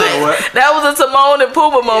don't like. That was a Timon and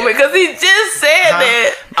Pumbaa moment because he just said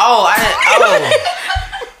that. Oh,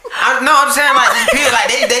 I'm saying like these people like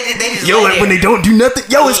they just Yo, lay like when there. they don't do nothing.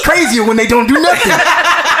 Yo, it's crazier when they don't do nothing.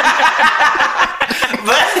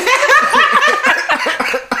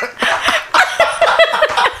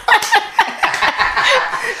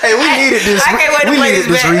 Hey, we needed this. I can't wait to we play needed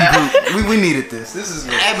this this back. reboot. We needed this. This is.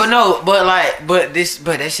 Hey, but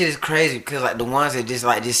that shit is crazy because like the ones that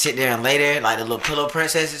just sit there and lay there, like the little pillow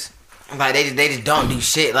princesses, like they just don't do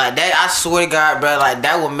shit like that. I swear to God, bro, like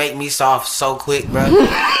that will make me soft so quick, bro.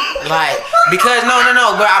 Like because no,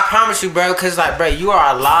 bro, I promise you, bro, because like, bro, you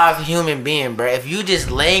are a live human being, bro. If you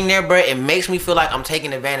just laying there, bro, it makes me feel like I'm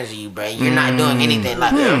taking advantage of you, bro. You're not doing anything.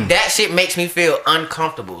 Like that shit makes me feel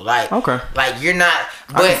uncomfortable. Like Okay. like you're not.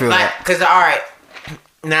 I But can feel like, that. because all right.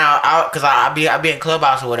 Now, I be in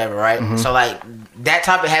Clubhouse or whatever, right? Mm-hmm. So like that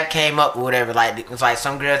topic have came up or whatever. Like it's like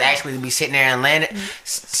some girls actually be sitting there and landing.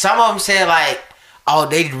 Some of them said like, oh,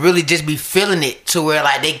 they really just be feeling it to where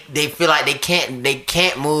like they feel like they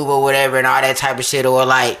can't move or whatever and all that type of shit, or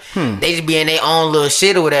like they just be in their own little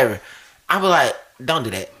shit or whatever. I be like, don't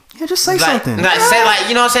do that. Yeah, just say Like, something. like say like,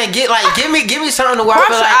 you know what I'm saying? Give me something to where I Cross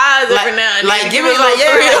feel your like eyes like, every now and like then. give Give me me a like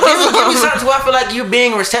little give me thrill. something to where I feel like you're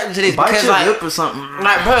being receptive to this Bite because your like lip or something.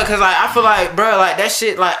 like bro, because like I feel like bro, like that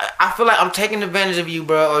shit, like I feel like I'm taking advantage of you,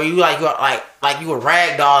 bro, or you like you a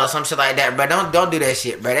rag doll or some shit like that, bro. Don't do that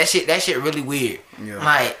shit, bro. That shit really weird. Yeah.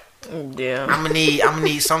 Like Yeah. I'm gonna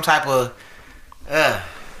need some type of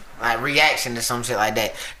like reaction to some shit like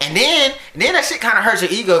that, and then that shit kind of hurts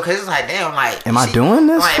your ego because it's like, damn, like Am I shit, doing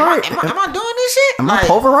this like, right? Am I doing this shit? Am like, I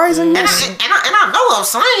pulverizing and this? I know what I'm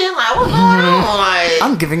saying. Like, what's going on? Like,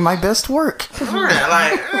 I'm giving my best work. what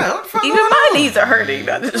the fuck Even going my on? knees are hurting.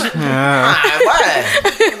 Yeah. Like,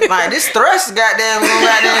 what? Like, this thrust, goddamn,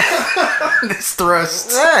 This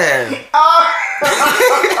thrust. yeah.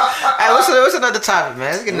 Hey, what's another topic,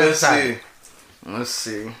 man? Let's get another topic. Let's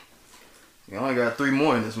see. You only got 3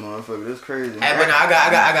 more in this motherfucker. That's crazy. Hey, but no,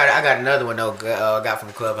 I got another one though. I got from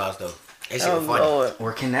the Clubhouse though. That shit was funny. Lord.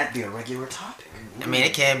 Or can that be a regular topic? I mean,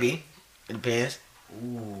 it can be. It depends.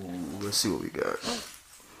 Ooh, let's see what we got.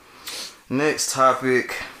 Next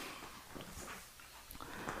topic.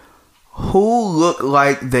 Who look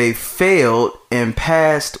like they failed and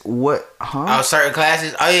passed what? Huh? Oh, certain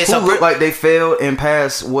classes. Oh yeah. Who So look like they failed and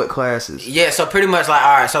passed what classes? yeah. So pretty much like,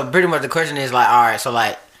 all right. So pretty much the question is like, all right. So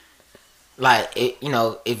like it, you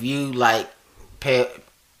know, if you like pay.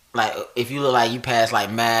 Like if you look like you passed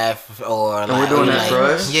like math or like, we're doing like, that for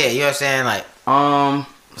us? Yeah, you know what I'm saying? Like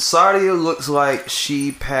Sadia looks like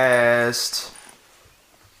she passed.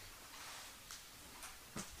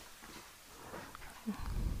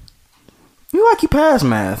 You like you passed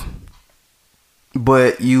math,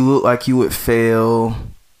 but you look like you would fail.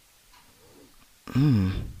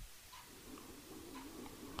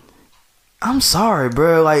 I'm sorry,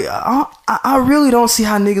 bro. Like I really don't see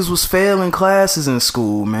how niggas was failing classes in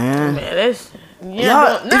school, man. Man, that's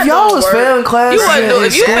Y'all, if y'all was failing classes, you wasn't doing.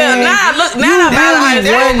 If you failed, now I'm out of high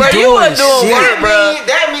school, bro. You wasn't doing work, bro.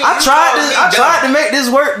 That means I tried to make this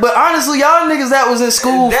work, but honestly, y'all niggas that was in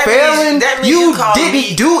school That failing, means you you calling me-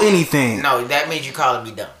 didn't do anything. No, that means you calling me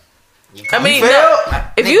dumb. I mean, failed?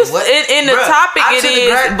 if Nigga, you what? in the Bruh, topic I it took the is,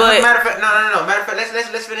 grad- but matter of fact, no. Matter of fact,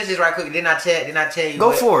 let's finish this right quick. Didn't I tell you? Go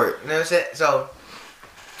what- for it. You know what I'm saying? So,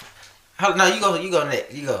 no, you go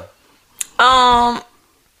next. You go.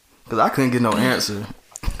 Because I couldn't get no answer.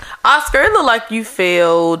 Oscar, it looked like you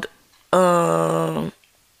failed. That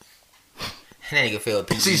nigga failed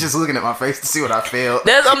PE. She's just looking at my face to see what I failed.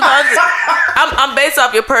 That's I'm based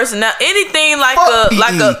off your personality. Anything like Fuck PE. PE.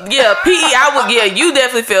 I would you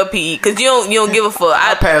definitely failed PE because you don't give a fuck.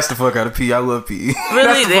 I passed the fuck out of PE. I love PE. Really,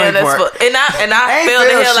 That's the funny that's part. fuck. And I ain't failed the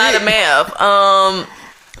failed hell out of shit.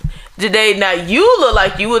 math. Jade, now you look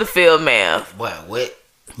like you would have failed math. What?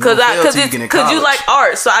 You don't fail till you get in Cause you college. like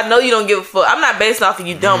art, so I know you don't give a fuck. I'm not basing off of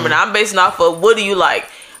you dumb, but I'm basing off of what do you like.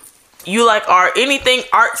 You like art, anything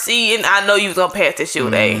artsy, and I know you was gonna pass this shit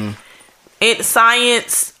with A. In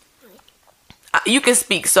science, you can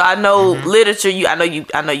speak, so I know literature. I know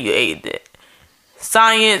you aided it.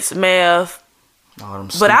 Science, math, All them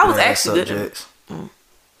but I was stupid ass actually good. subjects.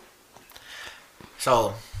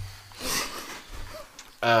 So,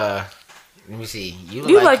 Let me see.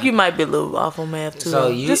 You might be a little off on math too. So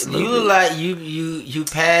you look like you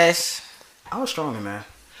pass. I was strong in math.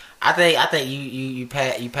 I think you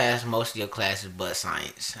pass most of your classes but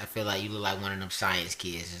science. I feel like you look like one of them science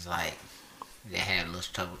kids. It's like they had a little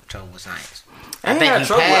trouble with science. I think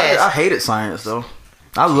you passed. I hated science though.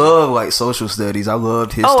 I love like social studies. I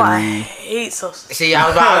loved history. Oh, I hate social studies. See, I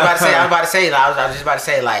was about to say. I was just about to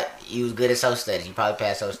say like you was good at social studies. You probably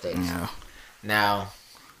passed social studies. Yeah. Now,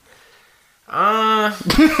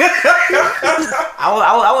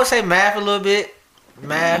 I would say math a little bit.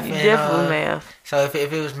 Math and definitely math. So if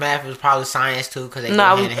it was math, it was probably science too, because they go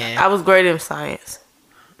hand in hand. I was great in science.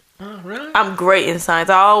 Oh, really? I'm great in science.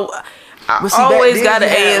 I But see, always got an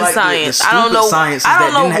back then A you in had, like, science. the I don't know. sciences I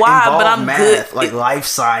don't that know didn't why, involve but I'm math, good. like life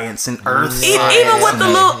science and earth Yeah. science. Even with the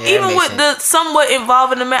little, Yeah, even that with makes the somewhat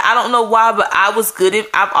involving the math, I don't know why, but I was good in.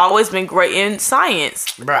 I've always been great in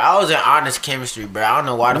science. Bro, I was in honors chemistry, bro. I don't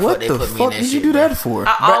know why the What fuck they the put me in fuck that did shit. you do bro. that for?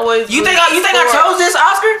 I always. You think I chose this,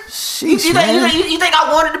 Oscar? Sheesh, You man. think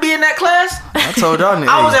I wanted to be in that class? I told y'all niggas.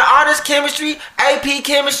 I was in honors chemistry, AP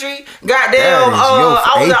chemistry, goddamn. That is,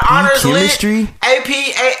 I was in AP honors chemistry? lit,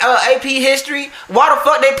 AP history. Why the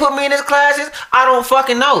fuck they put me in these classes? I don't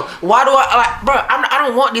fucking know. Why do I like, bro? I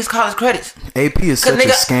don't want these college credits. AP is such Nigga,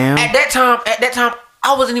 a scam. At that time,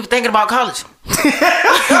 I wasn't even thinking about college.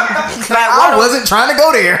 I wasn't trying to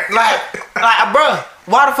go there. Like, bro,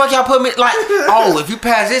 why the fuck y'all put me like? Oh, if you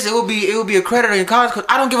pass this, it will be a credit in college.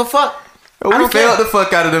 I don't give a fuck. We don't failed care. the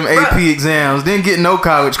fuck out of them AP exams. Didn't get no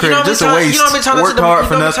college credit. Just a waste. You know how many times Worked hard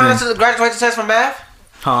for nothing. to the graduation test for math?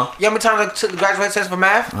 Huh? You know how many times I took the graduation test for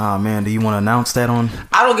math? Oh man, do you want to announce that on?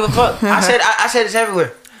 I don't give a fuck. I said it's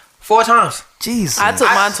everywhere. 4 times. Jesus. I took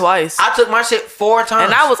mine twice, I took my shit 4 times.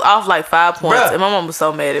 and I was off like 5 points, Bruh. and my mom was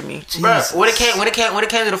so mad at me. Bro, Jesus. when it came to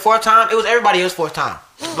the 4th time, it was everybody else's 4th time.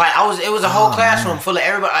 Like it was a whole classroom full of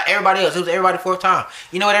everybody else. It was everybody's 4th time.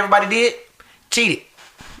 You know what everybody did? Cheated.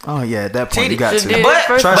 Oh yeah, at that point you Cheated. got Just to. did. But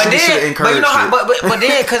First Trust but me, should've then but you know how encouraged but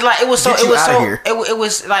then because like it was so Get you outta here.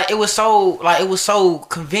 it was so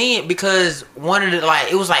convenient because one of the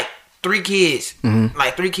it was like 3 kids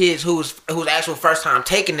like 3 kids whose actual first time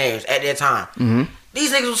taking theirs at their time. Mm-hmm.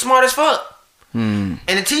 These niggas was smart as fuck. And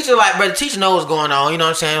the teacher the teacher knows what's going on. You know what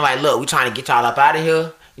I'm saying? Like, look, we trying to get y'all up out of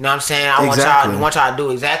here. You know what I'm saying? I want y'all to do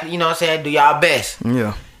exactly. You know what I'm saying? Do y'all best.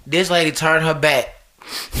 Yeah. This lady turned her back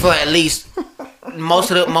for at least most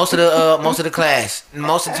of the class.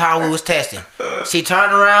 Most of the time we was testing. She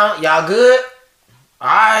turned around. Y'all good? All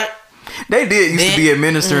right. They did used to be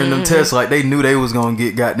administering them tests like they knew they was gonna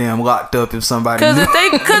get goddamn locked up if somebody Because knew.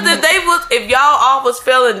 if y'all all was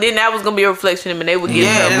failing, then that was gonna be a reflection of them, and they would get in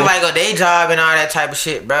Yeah, it's trouble. like a day job and all that type of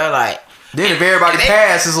shit, bro. Like. Then if everybody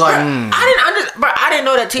passed, it's like, I didn't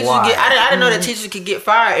know that teachers Why? I didn't know that teachers could get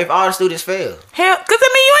fired if all the students failed. Hell, because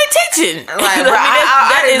you ain't teaching. Like, bro,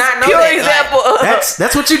 I did not know pure that. example of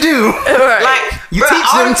that's what you do. right. Like You bro, teach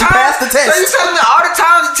all them the to time- pass the test. So you telling me all the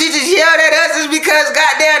times the teachers yelled at us is because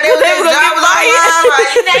goddamn They their was gonna job get was online? fired.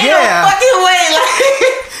 Like, ain't Yeah. no fucking way.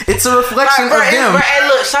 Like, It's a reflection bro, of them. bro, hey,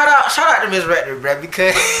 look, shout out to Miss Rector, bro,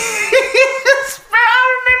 because bro, I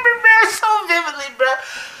remember, bro, so vividly, bro.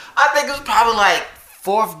 I think it was probably like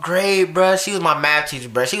 4th grade, bro. She was my math teacher,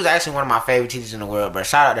 bro. She was actually one of my favorite teachers in the world, bro.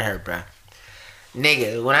 Shout out to her, bro.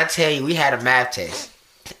 Nigga, when I tell you we had a math test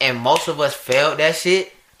and most of us failed that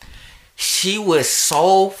shit, she was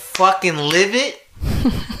so fucking livid.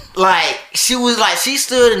 Like, she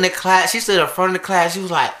stood in the class, she stood in front of the class, she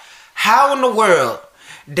was like, how in the world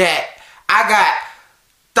that I got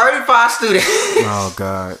 35 students Oh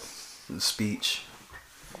God, the speech.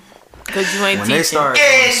 Because you ain't When teaching. they start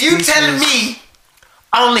and you speeches, telling me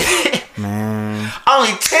only man,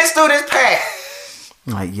 only 10 students passed?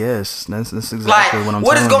 like yes, that's exactly Like, what I'm.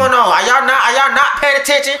 what is telling going you. on? Are y'all not paying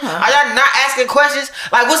attention? Are y'all not asking questions?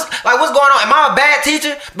 Like what's going on? Am I a bad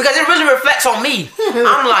teacher? Because it really reflects on me.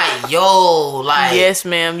 I'm like, yo, like Yes,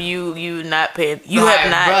 ma'am. You not paying. You like, have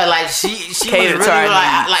not. bro, like she was catered really to our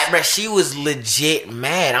like, needs. bro, she was legit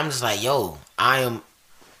mad. I'm just like, yo, I'm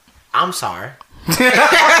sorry. I'm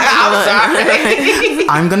sorry.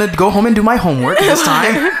 I'm gonna go home and do my homework this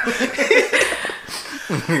time.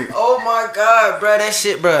 Oh my god, bro, that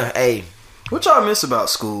shit, bro. Hey, What y'all miss about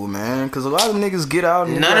school, man? Because a lot of niggas get out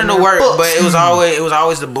and none of the work, but it was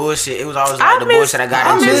always the bullshit. It was always like I the miss- bullshit I got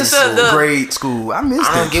I into. miss the- grade school. I miss I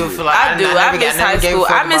that don't give a shit. fuck. Like, I do. I miss high school.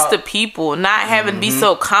 I miss the the. people, not having to be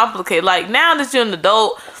so complicated. Like now that you're an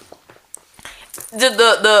adult,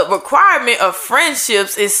 the requirement of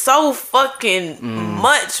friendships is so fucking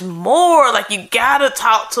much more. Like you gotta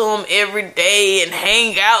talk to them every day and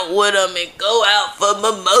hang out with them and go out for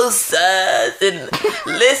mimosas and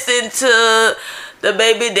listen to the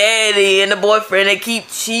baby daddy and the boyfriend that keep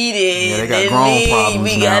cheating. Yeah, they got and grown me, problems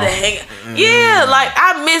we now. gotta hang. Yeah, like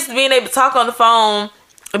I miss being able to talk on the phone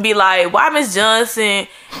and be like, why Miss Johnson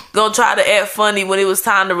gonna try to act funny when it was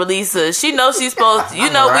time to release her? She knows she's supposed to, we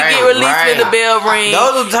get released when the bell rings.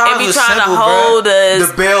 Those times and be are trying simple, to hold us.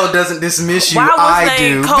 The bell doesn't dismiss you. Why was I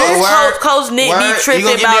do. Coach Nick Word. be You tripping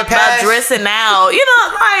gonna give me a about pass? dressing out? You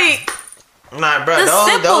know, like Nah, bro. The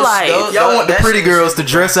simple life. Y'all want the that pretty shit girls is to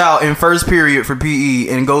dress out in first period for PE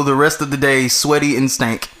and go the rest of the day sweaty and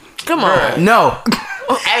stank. come on. No.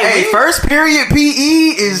 Hey, we- first period PE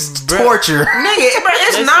is torture. Nigga, bro,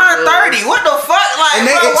 it's 9:30. What the fuck? Like, And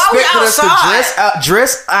they bro, why we expected us outside? to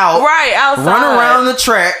dress out, Right, outside. run around the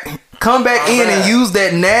track, come back in and bruh. use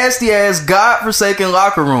that nasty ass godforsaken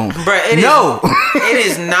locker room. Bruh, it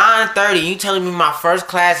is 9:30. You telling me my first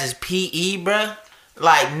class is PE, bruh?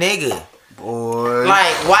 Like, nigga. Boy.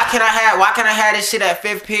 Like, why can I have this shit at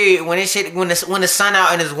fifth period when the sun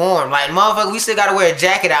out and it's warm? Like, motherfucker, we still gotta wear a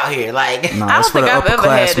jacket out here. Like, Nah, I that's don't for think the I've ever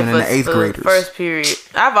had it upperclassmen and the eighth for graders. first period.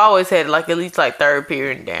 I've always had like at least like third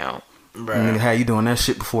period and down. Nigga, bruh. how you doing that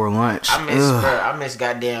shit before lunch? I miss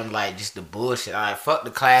goddamn like just the bullshit. Like, fuck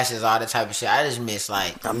the classes, all that type of shit. I just miss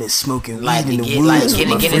like I miss smoking like weed to in the get woods like with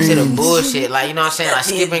my get into the friends. bullshit, like, you know what I'm saying, like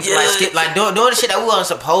skipping, like doing the shit that we wasn't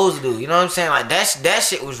supposed to do. You know what I'm saying? Like that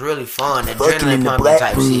shit was really fun. The Fucking in adrenaline the pumping black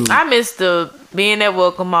type room. shit. I miss the being at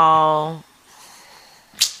Welcome Mall.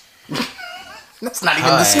 That's not even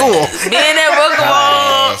the Her school. Being at Welcome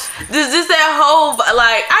Mall. Just that whole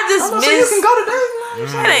like I just So miss. you can go today.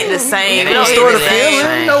 It ain't the same. It It ain't don't Store hit the the same.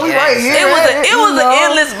 feeling. You know, we right here. It was an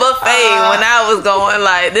endless buffet when I was going.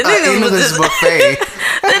 Like the niggas was endless just buffet.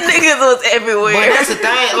 the niggas was But everywhere. that's the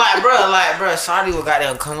thing, like, bro, Saudi will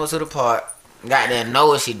goddamn come up to the park. Goddamn know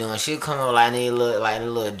what she doing. She'll come up like in a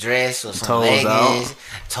little dress or some Toes leggings,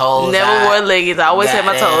 toes Never out. wore leggings. I always had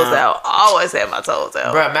my toes Goddamn. out. Always had my toes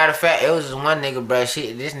out. Bro, matter of fact, it was this one nigga, bro. This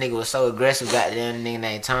nigga was so aggressive. Goddamn, nigga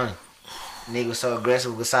named Tony. Nigga was so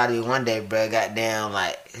aggressive with Saudi one day, bro. Goddamn,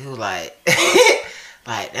 like he was like,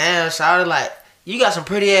 like, damn, Saudi, like, you got some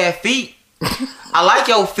pretty ass feet. I like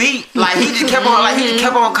your feet. Like he just kept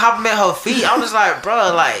on complimenting her feet. I was just like,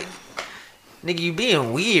 bro, like, nigga, you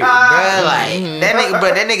being weird, bro. Like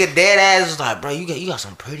that nigga dead ass was like, bro, you got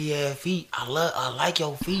some pretty ass feet. I like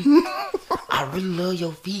your feet. I really love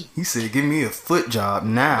your feet. He said, "Give me a foot job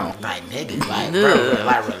now." Like, nigga, like, bro,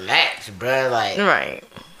 like, relax, bro. Like, Right.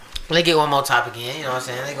 let's get one more topic in. You know what I'm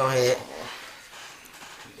saying? Let's go ahead.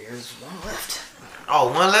 There's one left. Oh,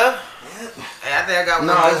 one left? Yep. Hey, I think I got one.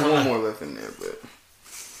 No, left. there's one more left in there, but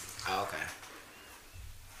Oh, okay.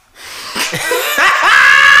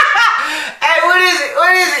 Hey, what is it?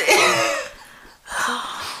 What is it?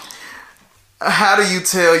 how do you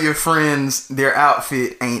tell your friends their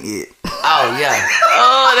outfit ain't it? Oh, yeah.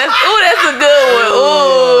 That's a good one.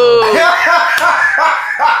 Ooh.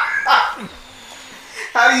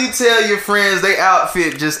 How do you tell your friends they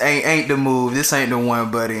outfit just ain't the move? This ain't the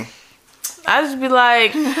one, buddy. I just be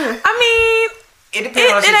like, I mean, It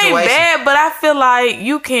depends on the it ain't situation. bad, but I feel like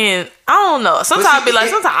you can. I don't know. Sometimes I be like,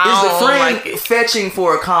 sometimes I is the don't friend like it. fetching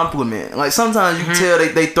for a compliment? Like sometimes you can tell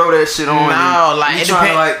they throw that shit on. No, and like, you it trying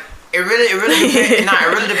to depend- like. It really depends. Nah,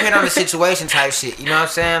 it really depends on the situation type shit. You know what I'm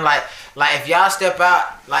saying? Like if y'all step out,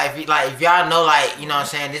 if y'all know, like, you know what I'm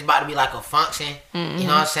saying, this about to be like a function. Mm-hmm. You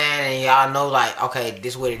know what I'm saying? And y'all know, like, okay,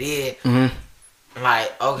 this what it is.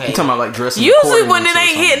 Like, okay. You talking about like dressing? Usually when it accordingly to ain't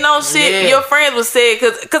something. hitting on shit, Yeah. your friends would say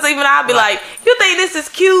it, cause even I'd be like, you think this is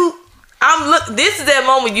cute? This is that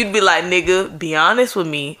moment you'd be like, nigga, be honest with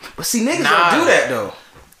me. But see, niggas Nah. don't do that though.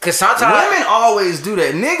 Cause sometimes Women always do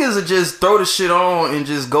that. Niggas will just throw the shit on and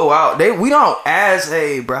just go out. We don't ask,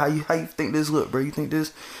 hey, bro, how you think this look, bro? You think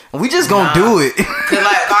this? And we just gonna do it. Cause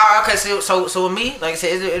like, alright, okay, so with me, like I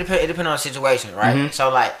said, it depends on the situation, right? So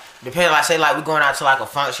like, say like we going out to like a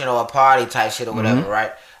function or a party type shit or whatever,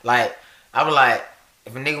 right? Like, I be like,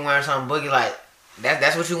 if a nigga wearing something boogie, like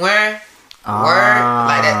that's what you wearing. Word,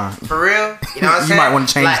 like that for real. You know what I'm You saying? might wanna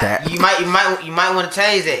change Like, that. You might want to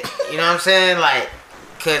change that. You know what I'm saying? Like,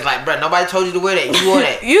 cause like, bro, nobody told you to wear that. You wore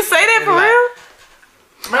that. You say that for Like, real?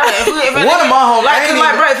 Bro, if One of my homies, like, I cause ain't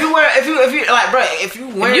like, even- bro, if you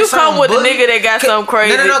wearing You come with a nigga that got something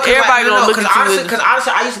crazy. Everybody gonna look at you honestly, with- cause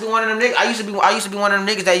honestly, I used to be one of them niggas. I used to be one of them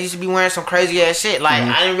niggas that used to be wearing some crazy ass shit. Like,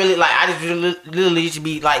 I didn't really like. I just literally used to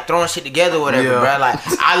be like throwing shit together or whatever, Yeah. bro. Like,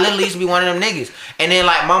 I literally used to be one of them niggas. And then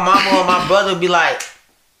like my mama or my brother would be like,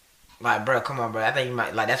 bro, come on, bro. I think you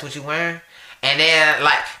might like that's what you wearing. And then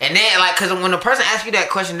cause when the person asks you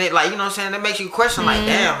that question, they, like, you know what I'm saying, that makes you question, like,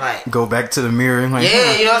 damn, like, Go back to the mirror and like,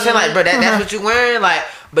 yeah, you know what I'm saying, like, bro, that's what you wearing, like,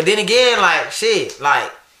 but then again, like, shit,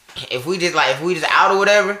 like, if we just out or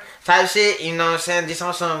whatever type shit, you know what I'm saying? Just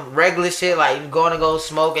on some regular shit, like going to go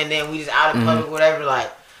smoke and then we just out in public, whatever.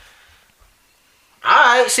 Like, all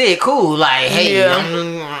right, shit, cool. Like, hey,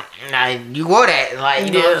 like, you wore that, like,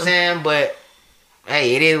 you know what I'm saying? But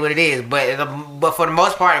hey, it is what it is. But for the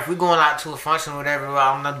most part, if we going out to a function or whatever,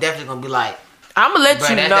 I'm definitely gonna be like, I'm gonna let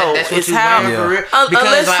you know. That's what it's you how for real.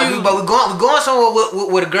 Because like, we're going somewhere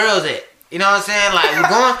where the girls at. You know what I'm saying? Like, we're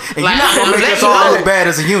going. And like, you're not gonna make us all look bad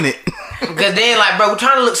as a unit. Because then, like, bro, we're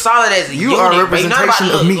trying to look solid as a unit. You are a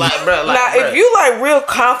representation of me. Like, bro, like, now, if you like real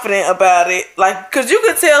confident about it, like, cause you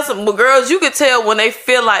can tell some girls, you can tell when they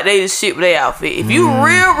feel like they just shit with their outfit. If you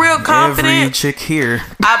real confident, every chick here,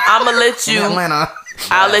 I'm gonna let you. Atlanta.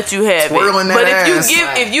 I'll let you have Twirling it. that But ass.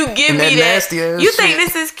 if you give And me that that, nasty ass you think shit.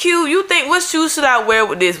 this is cute. You think what shoes should I wear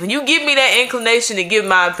with this? When you give me that inclination to give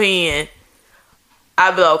my opinion,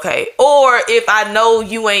 I'll be like, okay. Or if I know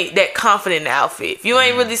you ain't that confident in the outfit, if you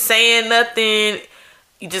ain't really saying nothing,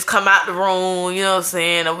 you just come out the room. You know what I'm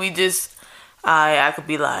saying? Or we just, I could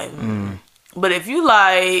be like, But if you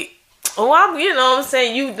like, oh, I'm, you know what I'm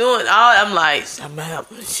saying, you doing all, I'm like, I'm gonna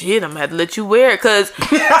have to let you wear it, cause to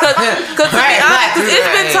be honest, cause it's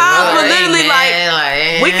been times where literally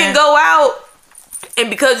like we can go out and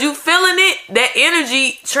because you feeling it, that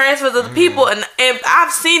energy transfers to the people, and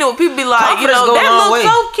I've seen it when people be like, Confidence you know, go a that long looks way.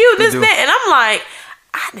 so cute, this do. that, and I'm like,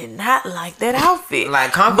 I did not like that outfit.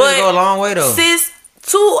 Like, confidence go a long way though. Sis,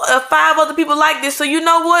 2 or 5 other people like this, so you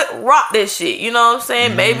know what? Rock that shit. You know what I'm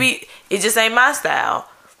saying? Maybe it just ain't my style.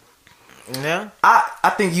 Yeah.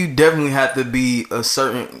 I think you definitely have to be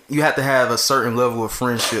you have to have a certain level of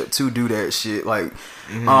friendship to do that shit. Like,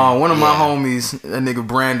 one of my homies, a nigga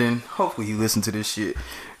Brandon, hopefully he listen to this shit.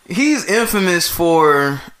 He's infamous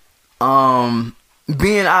for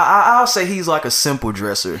being, I'll say he's like a simple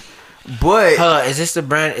dresser. But Hold on, is this the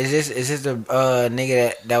brand? Is this the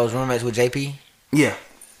nigga that was roommates with JP? yeah.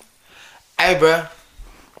 Hey, bro.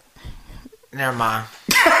 Never mind.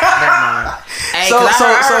 Hey, So- 'cause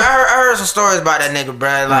I so- heard some stories about that nigga,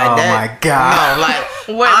 bro. Like Oh that. my God. No, like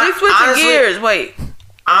Wait, we switching honestly- gears. Wait,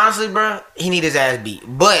 Honestly, bro, he need his ass beat.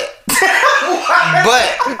 But we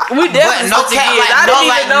definitely no switching cap, gears. like I no, didn't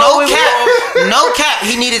like even know no we were cap, no cap.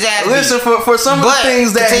 He need his ass Listen, beat. for some of the But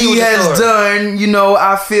things that continue he with the has story. done, you know,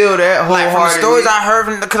 I feel that Like from the wholeheartedly. stories I heard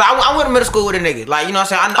from, because I went to middle school with a nigga. Like, you know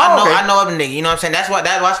what I'm saying? I know of a nigga. You know what I'm saying? That's why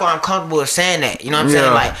I'm comfortable with saying that. You know what I'm saying?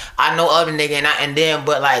 Yeah. Like, I know of a nigga, and then,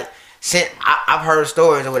 but like, since I've heard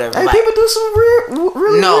stories or whatever. Hey, like, people do some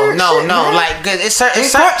really no, weird shit, man. like, cause it's certain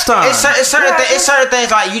crunch time. it's certain things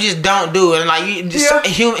like you just don't do, and like you just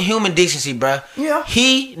human decency, bro. Yeah.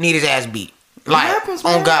 He need his ass beat, like happens,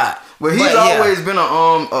 on man. God. But he's always been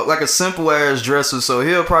like a simple ass dresser, so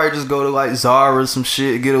he'll probably just go to like Zara or some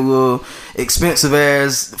shit, get a little expensive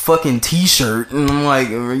ass fucking t-shirt, and I'm like,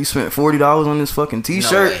 you spent $40 on this fucking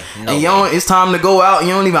t-shirt, No and way. it's time to go out, and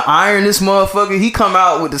you don't even iron this motherfucker. He come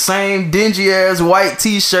out with the same dingy ass white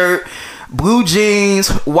t-shirt, blue jeans,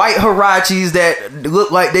 white Hirachis that look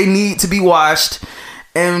like they need to be washed,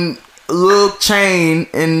 and a little chain,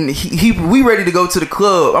 and we ready to go to the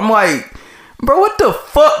club. I'm like, bro, what the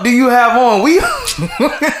fuck do you have on?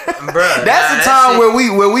 That's the time where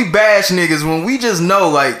we bash niggas, when we just know,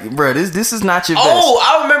 like, bro, this is not your best. Oh,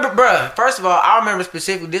 I remember, bro. First of all, I remember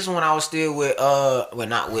specifically this one I was still with, well,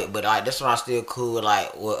 not with, but like this one I was still cool with,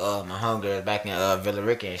 like with my homegirls back in Villa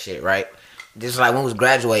Rica and shit, right? This was like when we was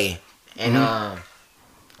graduating, and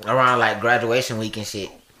around like graduation week and shit.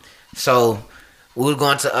 So we was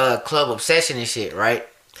going to Club Obsession and shit, right?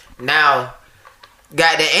 Now,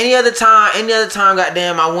 goddamn, any other time,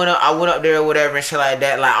 goddamn, I went up there or whatever and shit like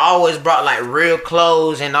that. Like, I always brought like real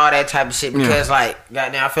clothes and all that type of shit because like,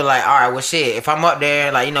 goddamn, I feel like, all right, well, shit, if I'm up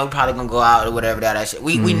there, like, you know, we probably gonna go out or whatever that shit.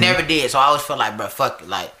 We never did, so I always felt like, bro, fuck it,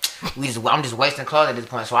 like, I'm just wasting clothes at this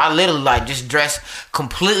point. So I literally like just dressed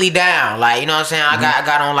completely down, like, you know what I'm saying? I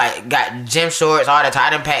got on like gym shorts, all that time. I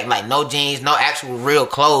didn't pack like no jeans, no actual real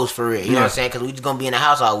clothes for real. You know what I'm saying? Because we just gonna be in the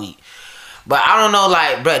house all week. But I don't know,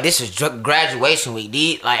 like, bruh, this is graduation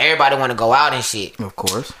week. Like, everybody want to go out and shit. Of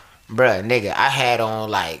course. Bruh, nigga, I had on,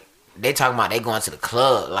 like, they talking about they going to the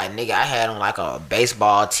club. Like, nigga, I had on, like, a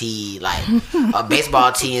baseball tee, like, a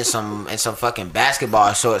baseball tee and some fucking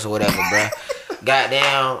basketball shorts or whatever, bruh.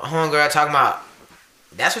 Goddamn, homegirl talking about,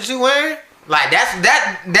 that's what you wearing? Like, that's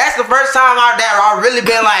the first time I really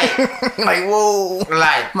been like, like, whoa,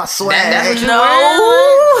 like, my swag. That's what you no.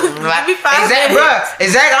 wearing? Like, Give me 5 exactly, minutes. bro.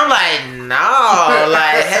 Exactly. I'm like, no,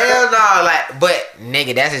 like, hell no, like, but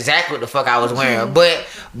nigga, that's exactly what the fuck I was wearing. But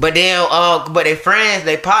then, but their friends,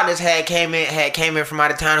 their partners came in from out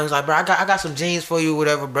of town. And was like, bro, I got some jeans for you,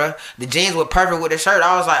 whatever, bro. The jeans were perfect with the shirt.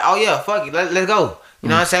 I was like, oh yeah, fuck it, let's go. You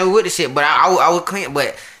know what I'm saying? We with the shit, but I would clean.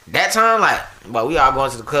 But that time, like, but we all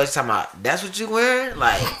going to the club. She talking about, that's what you wearing?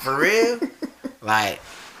 Like, for real? Like,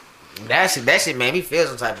 that shit made me feel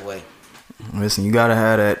some type of way. Listen, you gotta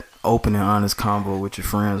have that open and honest convo with your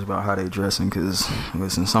friends about how they dressing. Cause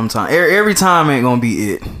listen, sometimes every time ain't gonna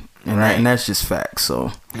be it. And that's just facts.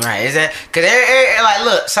 So right, is that because like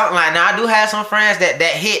look, something like now I do have some friends that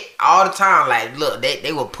hit all the time. Like look,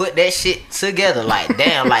 they will put that shit together. Like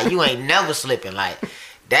damn, like you ain't never slipping. Like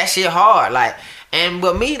that shit hard. Like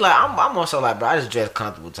but me like I'm also like bro, I just dress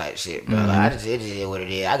comfortable type shit, bro. Like it just is what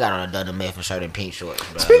it is. I got on a Dunder Mifflin shirt and pink shorts.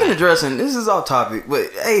 Bro. Speaking of dressing, this is off topic, but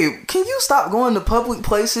hey, can you stop going to public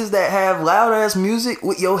places that have loud ass music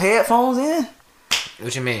with your headphones in?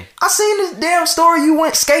 What you mean? I seen this damn story. You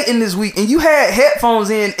went skating this week and you had headphones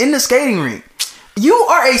in the skating rink. You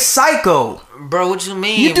are a psycho, bro. What you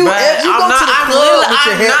mean? You do. Bro? You go to the club with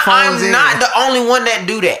your headphones in. I'm not the only one that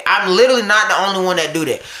do that. I'm literally not the only one that do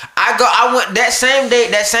that. I went that same day.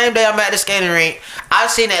 That same day I'm at the skating rink. I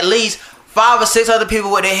seen at least 5 or 6 other people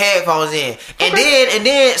with their headphones in, and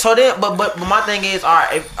then but my thing is, all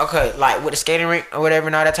right, okay, like with the skating rink or whatever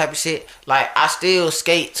and all that type of shit, like I still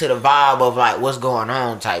skate to the vibe of like what's going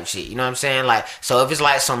on type shit. You know what I'm saying? Like so if it's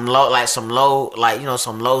like some low skate,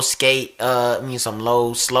 some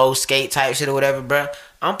low slow skate type shit or whatever, bro.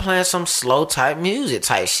 I'm playing some slow type music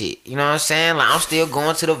type shit. You know what I'm saying? Like I'm still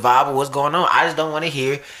going to the vibe of what's going on. I just don't want to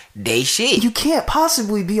hear they shit. You can't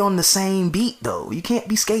possibly be on the same beat though. You can't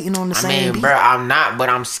be skating on the same beat. Bro, I'm not. But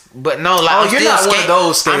no, like oh, I'm you're still not one of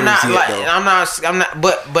those skaters I'm not yet, like though. I'm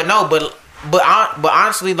not. But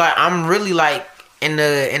honestly, like I'm really like in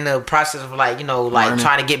the process of like like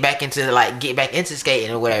trying to get back into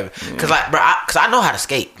skating or whatever. Cause like bro, cause I know how to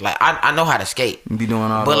skate. Like I know how to skate. You be doing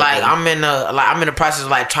all but that. Like I'm in the process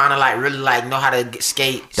of like trying to like really like know how to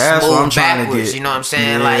skate That's smooth what I'm trying backwards. to get. You know what I'm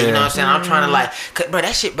saying? Yeah. Like you know what I'm saying? I'm trying to like, bro,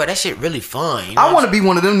 that shit really fun. You know I want to be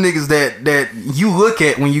one of them niggas that you look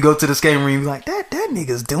at when you go to the skating ring. You be like that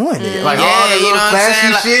nigga's doing it. Like all the little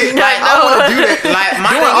flashy shit. Like, I want to do that. Like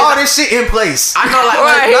my doing all this shit in place. I know,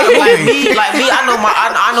 like me.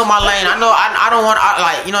 I know my lane. I don't want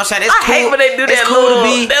like you know what I'm saying. It's cool. I hate when they do that little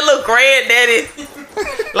granddaddy.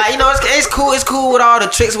 Like you know, it's cool. It's cool with all the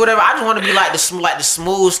tricks, whatever. I just want to be like the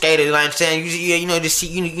smooth skater. You know what I'm saying? You know, just see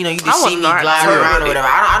you just see me gliding around or whatever.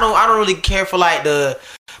 I don't really care for like the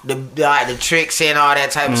tricks and all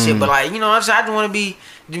that type of shit. But like you know what I'm saying, I just want to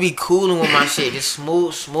be cooling with my shit, just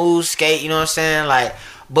smooth skate. You know what I'm saying? Like,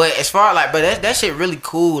 but as far like, but that shit really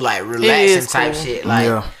cool, like relaxing type shit. Like.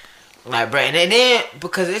 Yeah. Like, bro, and then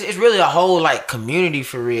because it's really a whole like community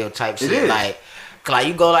for real type shit. Like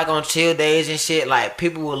you go like on chill days and shit. Like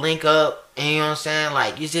people will link up, and you know what I'm saying.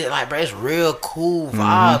 Like you just like, bro, it's real cool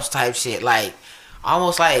vibes type shit. Like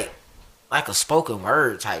almost like a spoken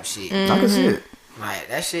word type shit. I can see it. Like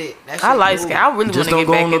that shit. I like skate. I really want to get back. Just don't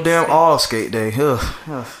go on no damn all skate day.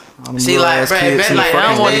 See, like, bro,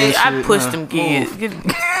 I push them kids.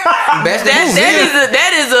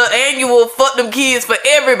 That is an annual fuck them kids for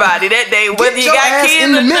everybody that day. Whether you got kids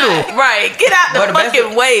in the or middle. not, right? Get out the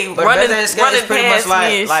fucking way, running pretty past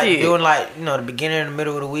much me and like shit. doing like the beginning and the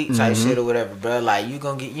middle of the week type shit or whatever, bro. Like you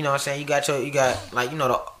gonna get, you know what I'm saying. You got like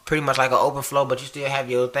pretty much like an open flow, but you still have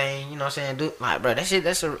your thing. You know what I'm saying? Do like, bro, that shit.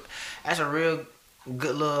 That's a real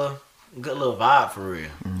good little vibe for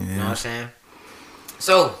real. Yeah. You know what I'm saying?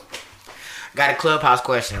 So, got a Clubhouse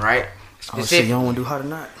question, right? Oh shit, you don't want to do hot or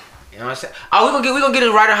not? You know what I'm saying? Oh, we gonna get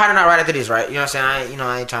it right or hot or not right after this, right? You know what I'm saying?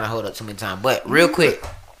 I ain't trying to hold up too many times, but real quick,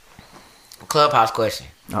 Clubhouse question.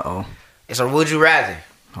 It's a would you rather.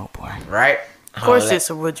 Oh boy. Right? Of course, it's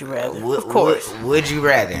a would you rather. Of course. Would you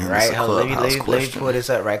rather? Right? Let me pull this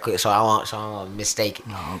up right quick, so I won't mistake it.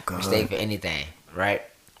 Oh god. Mistake for anything, right?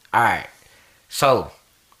 All right. So,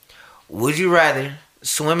 would you rather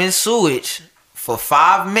swim in sewage for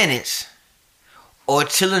 5 minutes or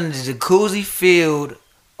chill in the jacuzzi filled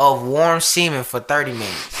of warm semen for 30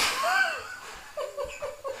 minutes?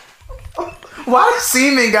 Why does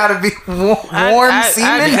semen gotta be warm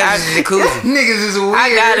semen? Niggas is weird.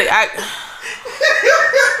 I got it.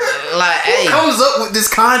 Like, hey, who comes up with this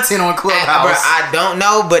content on Clubhouse? Bro, I don't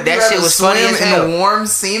know, but that shit was funny as hell. In the warm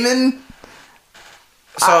semen.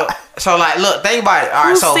 So like, look, think about it. All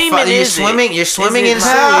right, so you're swimming in sewage. You're swimming in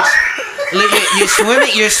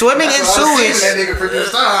sewage.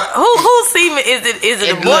 Whose semen is it? Is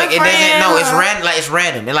it a boyfriend? Look, it doesn't. No, it's random. Like it's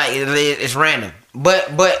random. It's random. But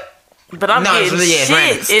I'm getting shit.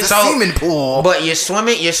 It's a semen pool. But you're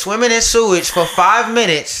swimming in sewage for 5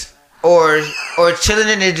 minutes, or chilling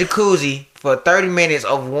in the jacuzzi for 30 minutes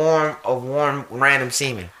of warm random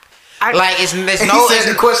semen. Like it's no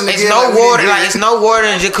said the question it's again, no like we water. didn't Like hear it's no water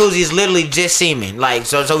in the jacuzzi. It's literally just semen. Like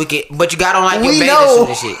so we can. But you got on like your We bathing know. suit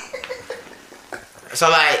and shit.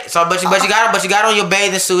 But you got on your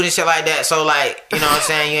bathing suit and shit like that. So like you know what I'm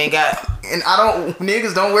saying. You ain't got. And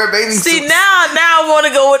niggas don't wear bathing See suits. now I want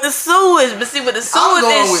to go with the sewage, but see with the I'm sewage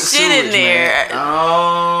going is with shit in sewage, there. man.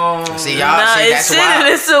 Oh, See y'all. Nah, See it's that's shit why.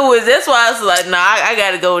 in the sewage. That's why it's like, nah, I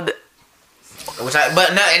gotta go. With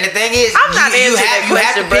But no, and the thing is, I'm not answering that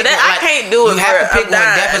question, bro. I can't do it, You have bro. to pick I'm one.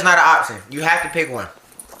 dying. Death is not an option. You have to pick one.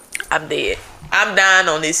 I'm dead. I'm dying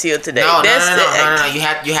on this hill today. No. That's You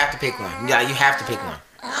have to pick one. You have to pick one.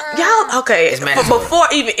 Y'all okay? It's mandatory. Before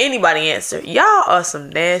even anybody answer, y'all are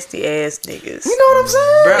some nasty ass niggas. you know what I'm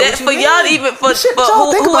saying? Bro, That, what you for mean? y'all even for, Shit, for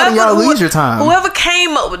y'all think about it in y'all leisure time. whoever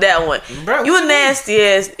came up with that one, Bro, you what a you nasty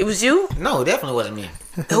ass. It was you. No, definitely wasn't me.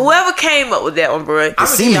 Whoever came up with that one, bro. I'm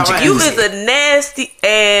semen You jacuzzi. is a nasty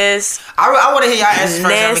ass. I want to hear y'all answers first.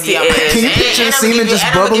 Nasty I'm gonna give ass. Can you picture the semen just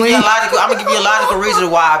I'm gonna give you a bubbling? logical. I'm gonna give you a logical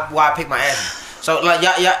reason why I pick my answer. So like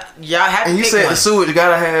y'all have to And you pick said one. the sewage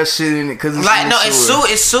gotta have shit in it because it's Like in no, the sewer.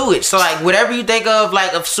 it's sewage. So like whatever you think of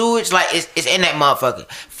like of sewage, like it's in that motherfucker.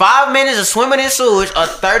 5 minutes of swimming in sewage, or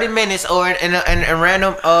 30 minutes, or in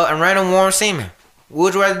random warm semen. What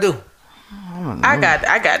would you rather do? I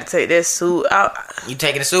got to take that suit. You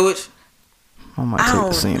taking the sewage? I might I take don't-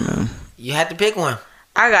 the semen. You have to pick one.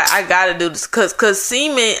 I gotta do this cause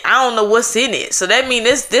semen, I don't know what's in it. So that mean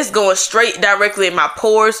this going straight directly in my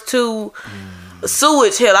pores too.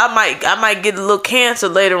 Sewage, hell, I might get a little cancer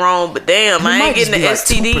later on, but damn, I ain't getting the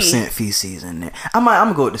STD. 2% feces in there. I'm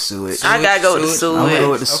gonna go with the sewage. I gotta go with the Sewage? I'm gonna go sewage.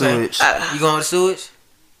 with the sewage. You going with sewage?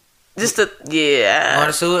 Just the On yeah.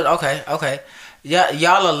 the sewage? Okay.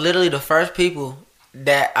 Y'all are literally the first people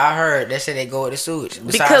that I heard that said they go with the sewage.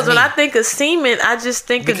 Besides Because when me. I think of semen, I just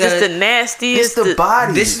think of Because just the nastiest. It's the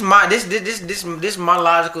body. This is my this my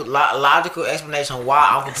logical explanation why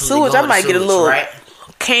I'm completely Sewage, going I with might the get a sewage, little right?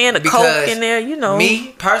 can of Because Coke in there, you know.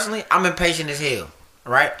 Me personally, I'm impatient as hell,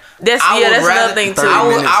 right? That's I would that's rather- another thing too. 30 I would,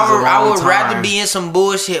 minutes is a I long would rather time. be in some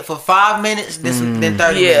bullshit for 5 minutes than 30 Yeah,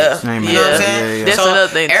 minutes. Amen. You know what I'm yeah. saying? Yeah. That's So another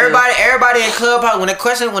thing too. everybody in Clubhouse, when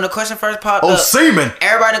the question first popped up, semen.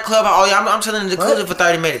 everybody in Clubhouse, oh yeah, I'm chilling in the jacuzzi for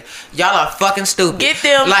 30 minutes. Y'all are fucking stupid. Get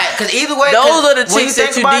them. Like, cause either way, Those 'cause are the when chicks think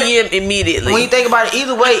that you about it- DM immediately. When you think about it,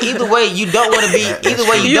 either way, you don't want to be. Either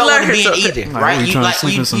way, you You don't want to learn be in something. either, Like, right? you You trying to like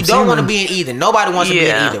sleep in some you don't want to semen. be in either. Nobody wants to be in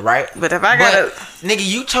Yeah. either, right? But if I gotta- nigga,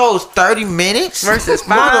 you chose 30 minutes Versus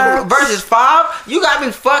 5. versus 5. You got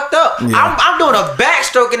me fucked up. Yeah. I'm doing a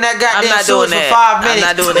backstroke in that goddamn not doing sewage for that. 5 I'm minutes.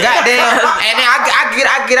 not doing that. Goddamn, and then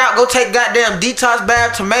I get out, go take goddamn detox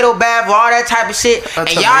bath, tomato bath, all that type of shit. A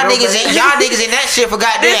And y'all tomato niggas in that shit for This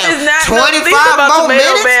goddamn is not 25 more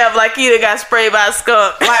minutes. Bath like he done got sprayed by a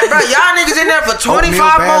skunk. Like, bro, y'all niggas in there for 25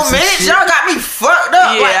 more baths and minutes. shit. Y'all got me fucked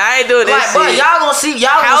up. Yeah, like, I ain't doing that like, bro, shit. y'all gonna see,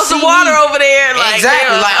 How's the water over there? Like, Exactly.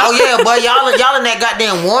 damn. Like, oh yeah, boy, y'all in that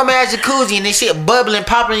goddamn warm ass jacuzzi and this shit bubbling,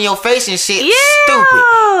 popping in your face and shit. Yeah.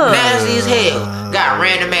 Stupid. Nasty as hell. Got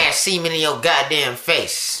random ass semen in your goddamn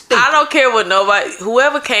face. Stupid. I don't care what nobody,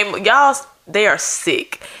 whoever came, y'all, they are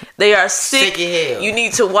sick. They are sick. Sick as hell. You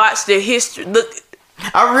need to watch their history. Look,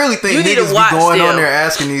 I really think You need to niggas be watch going them. on there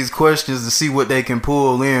asking these questions to see what they can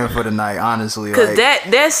pull in for the night. Honestly, cause like,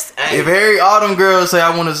 that's if all them girls say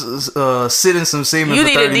I want to sit in some semen you for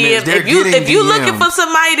need a 30 minutes, DM. they're If you getting looking DM'd. for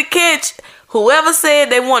somebody to catch, whoever said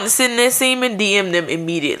they want to sit in their semen, DM them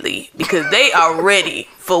immediately because they are ready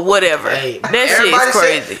for whatever. Hey, that shit everybody is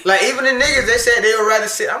crazy. Said, like, even the niggas, they said they would rather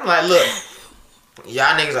sit. I'm like, look,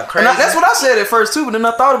 y'all niggas are crazy. And that's what I said at first too, but then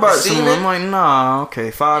I thought about it. The Some semen? I'm like, nah, okay,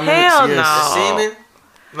 5 minutes. Hell yes. no. semen.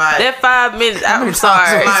 Like, That 5 minutes, I'm many times sorry.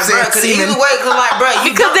 have I like, bro, cause semen. either way, cause like, bro,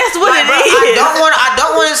 you Because don't- that's what like, it bro, is. I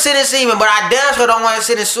don't want to sit in semen, but I damn sure don't want to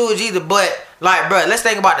sit in sewage either. But like, bro, let's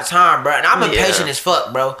think about the time, bro. And I'm Yeah. impatient as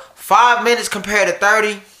fuck, bro. 5 minutes compared to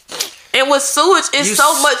 30. And with sewage, it's You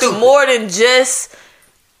so much stupid. more than just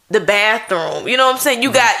the bathroom. You know what I'm saying?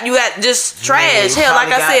 You got just trash. you Hell, like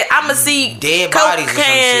probably I said, got I'ma see dead Coke bodies or some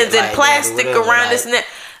cans shit and like that or plastic whatever, around like- this and that.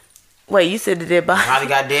 Wait, you said the dead body? Probably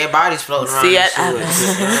got dead bodies floating around See, in I- sewage. You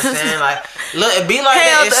know what I'm saying? Like, look, it be like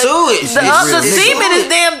Hell, that in sewage. The other It's semen sewage. is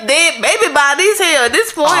damn dead baby bodies. Hell, at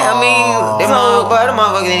this point, I mean, Them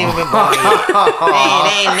motherfuckers ain't even been born yet.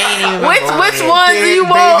 They ain't even been born which yet. one do Dead you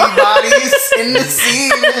want? baby bodies in the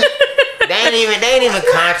semen. They ain't even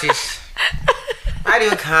conscious. Not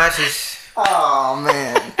even conscious. Oh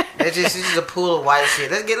man. It's just a pool of white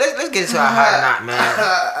shit. Let's get into a hot knot,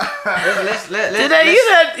 man. Let's Today,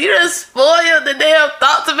 you done spoiled the damn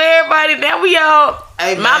thoughts of everybody. Now we all,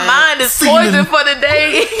 Hey, my man. mind is poisoned for the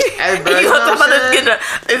day. Hey, bro, You you know gonna what talk I'm about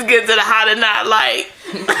let's get to the hot or not. Like,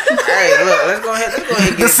 Hey, look, let's go ahead.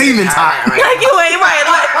 And The semen time. Like you ain't right.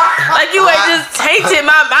 Like you ain't just tainted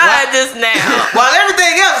my mind just now. While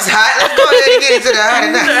everything else is hot, let's go ahead and get into the hot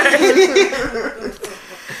and not.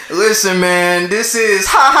 Listen, man, this is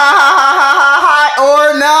hot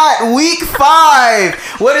or not week 5.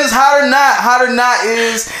 What is hot or not? Hot or not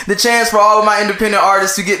is the chance for all of my independent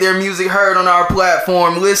artists to get their music heard on our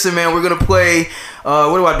platform. Listen, man, we're gonna play.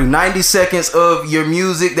 What do I do? 90 seconds of your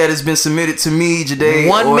music that has been submitted to me, Jade.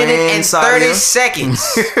 1 minute and 30 seconds.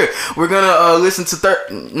 We're gonna listen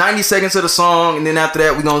to 90 seconds of the song, and then after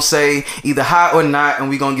that, we're gonna say either hot or not, and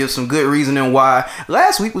we're gonna give some good reasoning why.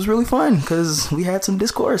 Last week was really fun because we had some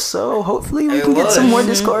discourse, so hopefully we can get some more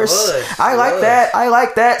discourse. I like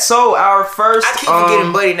that. So our first, I keep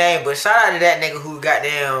forgetting Buddy name, but shout out to that nigga who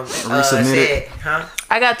goddamn said, huh?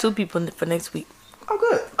 I got 2 people for next week. Oh,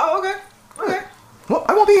 good. Oh, okay. Well,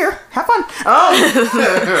 I won't be here. Have fun.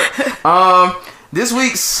 This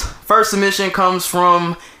week's first submission comes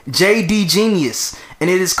from JD Genius, and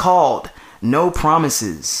it is called No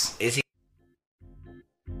Promises. Is he?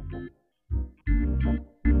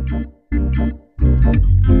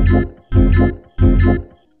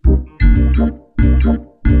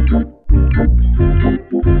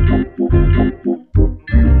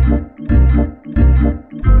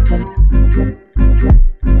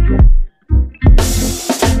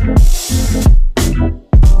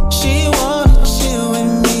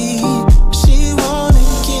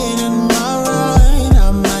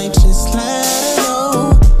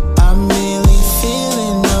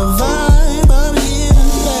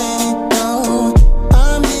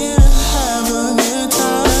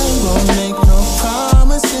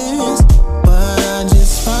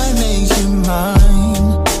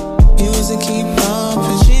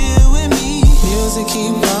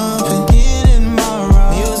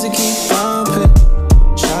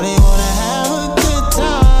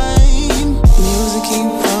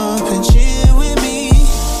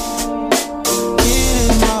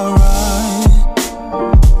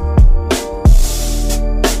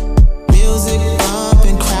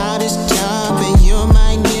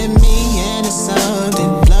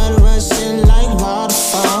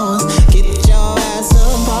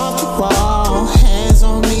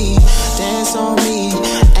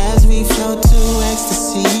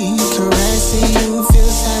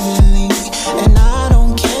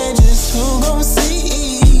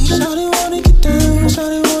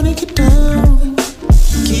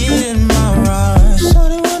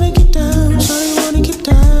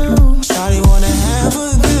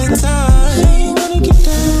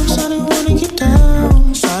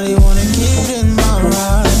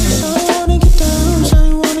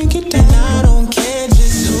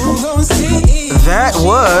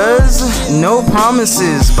 No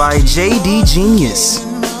Promises by JD Genius.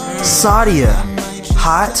 Sadia,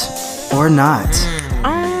 hot or not?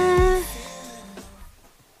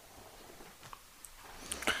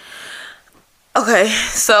 Okay,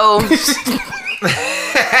 so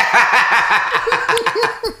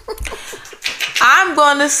I'm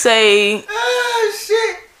gonna say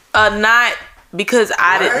not because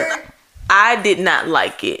I did not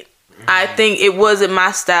like it. I think it wasn't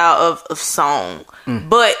my style of song,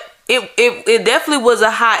 but it definitely was a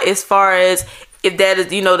hot as far as if that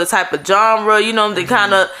is, you know, the type of genre, you know, the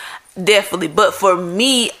kind of definitely. But for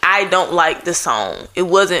me, I don't like the song. It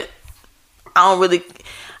wasn't. I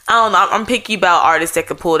don't know. I'm picky about artists that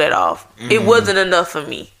can pull that off. It wasn't enough for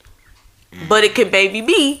me, but it could maybe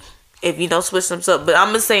be if you don't switch them up. But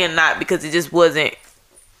I'm just saying not because it just wasn't.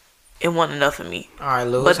 It wasn't enough for me. All right,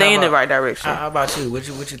 Lewis. But they in the right direction. How about you? What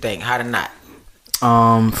you think? Hot or not?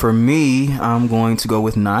 For me, I'm going to go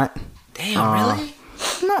with not. Damn, really?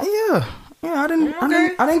 Not, yeah. I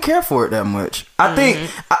didn't care for it that much. I think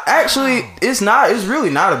actually it's really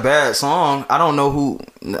not a bad song. I don't know who.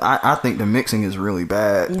 I think the mixing is really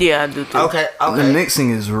bad. Yeah, I do too. Okay. The mixing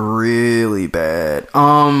is really bad.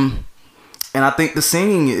 And I think the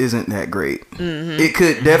singing isn't that great. It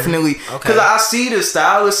could definitely, because I see the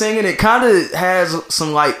style of singing. It kind of has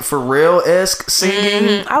some like Pharrell-esque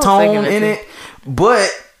singing tone in it,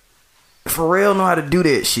 but Pharrell know how to do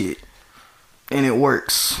that shit, and it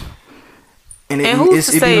works. And who's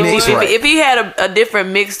to say if he had a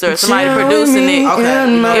different mixer, somebody producing it,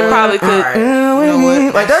 it probably could. Right. You know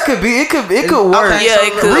what? Like that could be. It could work. Okay, yeah, so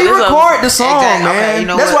it could. Re-record the song, man. Okay, you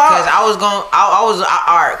know that's what? why Because I was going. I was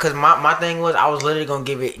all right. Because my thing was I was literally gonna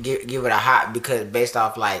give it a hot because based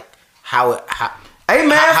off like how Hey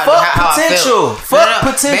man, how fuck I potential. felt.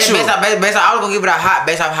 Fuck potential. Based off, I was gonna give it a hot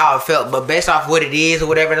based off how it felt, but based off what it is or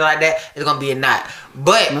whatever like that, it's gonna be a not.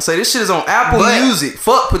 But I'm gonna say this shit is on Apple Music.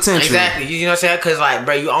 Fuck potential. Exactly. You know what I'm saying? Cause like,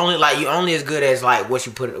 bro, you only as good as like what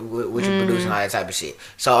you produce and all that type of shit.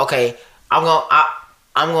 So okay, I'm gonna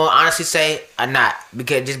honestly say a not,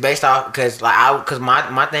 because just based off because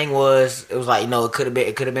my thing was, it was like, you know, it could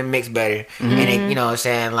have been mixed better, and it, you know what I'm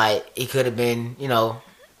saying, like it could have been, you know,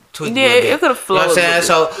 tweaked. Yeah, it could have flowed. You know what I'm saying?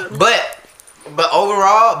 So but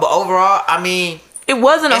overall, I mean, it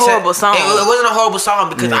wasn't a horrible song. It wasn't a horrible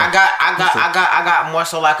song because I got more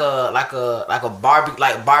so like a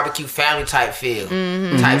barbecue family type feel,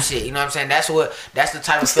 type shit. You know what I'm saying? That's the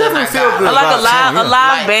type of feeling I got. Like a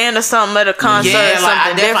live band or something at a concert. Yeah, or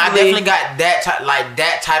something. I definitely got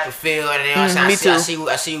that type of feel, and you know what I'm saying?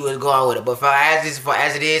 I see what's going with it. But for as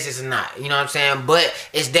it is, it's not. You know what I'm saying? But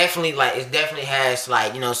it's definitely has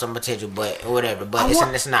like, you know, some potential, but or whatever. But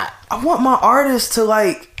it's not. I want my artists to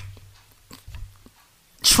like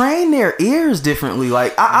train their ears differently.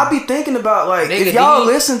 Like I be thinking about like, nigga, if y'all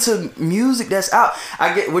listen to music that's out,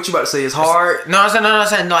 I get what you about to say is hard. No, I'm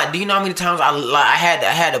saying like, do you know how many times I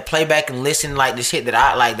had to play back and listen like the shit that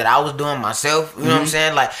I was doing myself? You know what I'm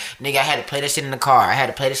saying? Like, nigga, I had to play that shit in the car. I had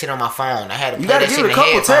to play that shit on my phone. I had to play that shit in the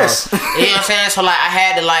headphones. You know what I'm saying? So like, I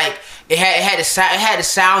had to like, it had to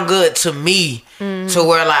sound good to me, to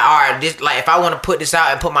where like, all right, this, like, if I want to put this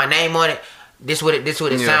out and put my name on it, this what it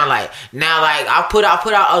sound like. Now, like, I put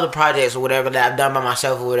out other projects or whatever that I've done by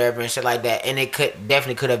myself or whatever and shit like that, and it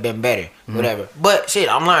definitely could have been better, whatever. But shit,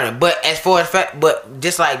 I'm learning. But as far as but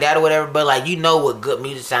just like that or whatever, but like, you know what good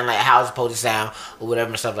music sound like, how it's supposed to sound or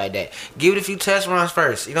whatever and stuff like that. Give it a few test runs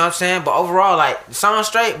first, you know what I'm saying? But overall, like, the song's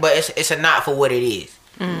straight, but it's a not for what it is.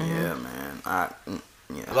 Yeah, man.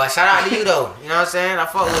 Yeah. But shout out to you though, you know what I'm saying? I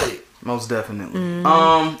fuck with it. Most definitely.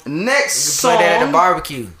 Next song. Play that at the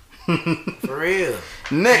barbecue. For real.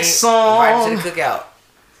 Next song to the cookout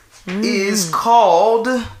is called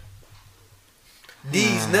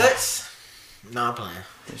These Nuts. No, I'm playing.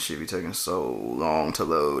 It should be taking so long to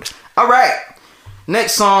load. Alright.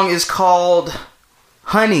 Next song is called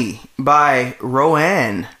Honey by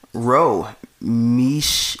Roanne. How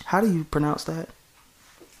do you pronounce that?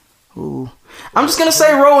 Ooh. I'm just gonna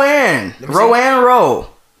say Roanne. Roanne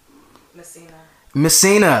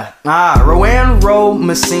Messina. Roanne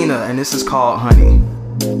Messina, and this is called Honey.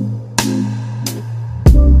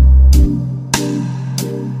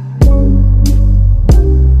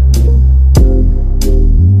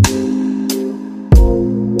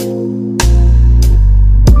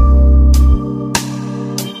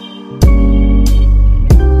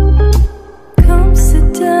 Come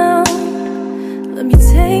sit down, let me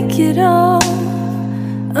take it off,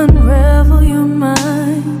 unravel your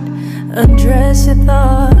mind, undress your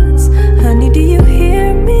thoughts. Honey, do you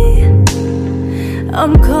hear me?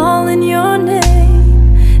 I'm calling your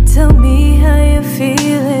name. Tell me how you're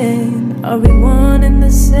feeling. Are we one and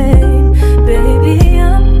the same? Baby,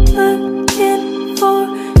 I'm looking for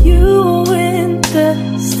you in the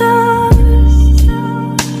stars,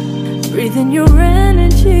 breathing your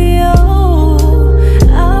energy. Oh,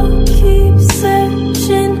 I'll keep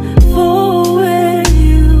searching for where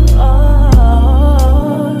you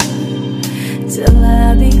are till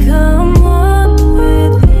I become one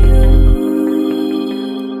with you,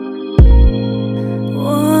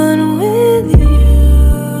 one with you,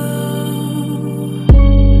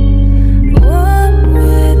 one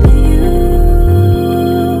with you.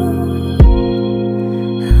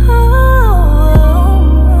 Oh,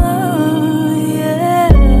 yeah.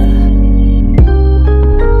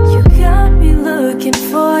 You got me looking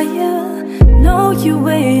for you. Know you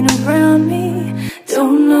ain't around me.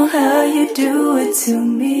 Don't know how you do it to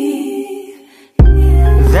me.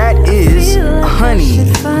 That is Honey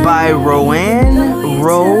by Roanne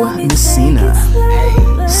Messina.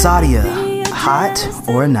 Sadia, hot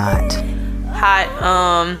or not? Hot.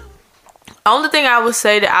 Only thing I would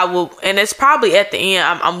say that I will, and it's probably at the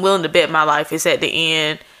end, I'm willing to bet my life it's at the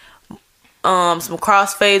end. Some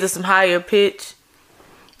crossfades or some higher pitch.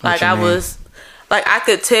 Like I was, like I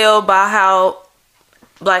could tell by how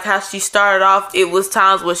she started off. It was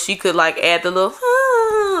times where she could like add the little.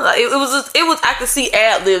 It was. I could see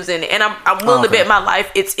ad libs in it, and I'm willing to bet my life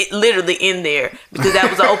it's literally in there because that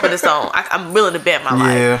was the opening song. I'm willing to bet my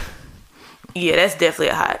life. Yeah, that's definitely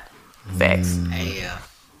a hot. Facts. Hey,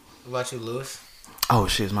 what about you, Lewis? Oh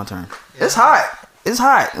shit, it's my turn. Yeah. It's hot. It's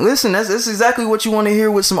hot. Listen, that's exactly what you want to hear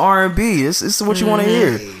with some R&B. It's what you want to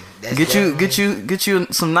hear. Get you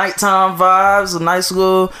some nighttime vibes, a nice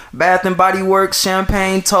little Bath and Body Works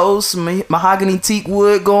champagne toast, mahogany teak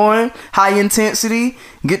wood going, high intensity.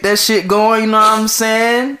 Get that shit going, you know what I'm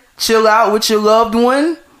saying? Chill out with your loved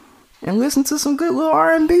one and listen to some good little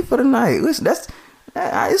R&B for the night. Listen,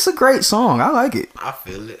 it's a great song. I like it. I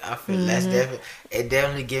feel it. That's definitely. It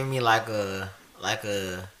definitely give me like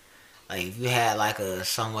if you had like a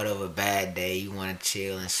somewhat of a bad day, you want to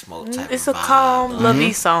chill and smoke type It's of a vibe. calm, lovey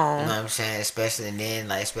You song. know what I'm saying? Especially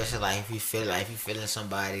if you feel like you feeling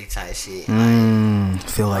somebody type shit. Feel You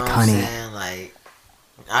know like what honey. I'm saying? Like,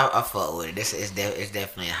 I fuck with it. It's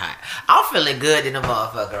definitely hot. I'm feeling good in the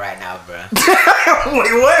motherfucker right now, bro.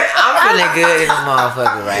 Wait, what? I'm feeling good in the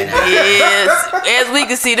motherfucker right now. Yes, as we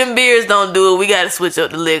can see, them beers don't do it. We gotta switch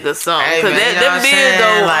up the liquor song Hey, because man, you know them what I'm beers saying?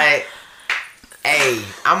 don't. Like, hey,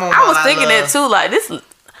 I'm on. I was my thinking love. that too. Like this,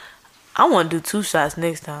 I want to do 2 shots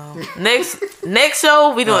next time. Next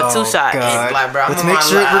show, we doing 2 shots. God. Like, bro, I'm Let's on make my,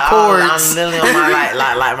 sure it like, records. I'm literally on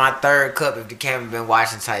my like my third cup if the camera been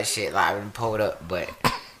watching type shit. Like, I've been pulled up, but.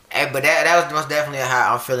 Hey, but that was most definitely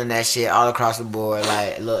how I'm feeling that shit all across the board.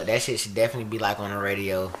 Like, look, that shit should definitely be like on the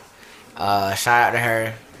radio. Shout out to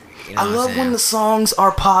her. You know I what I'm love saying? when the songs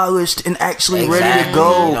are polished and actually ready to Exactly.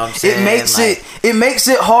 go. You know what I'm saying? It makes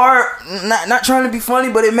it hard. Not trying to be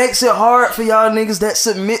funny, but it makes it hard for y'all niggas that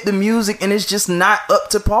submit the music and it's just not up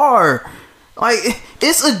to par. Like,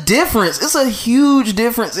 it's a difference. It's a huge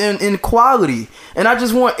difference in quality. And I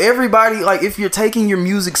just want everybody, like, if you're taking your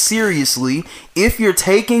music seriously, if you're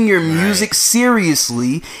taking your music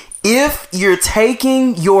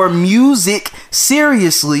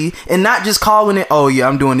seriously and not just calling it, oh yeah,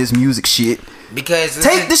 I'm doing this music shit. Because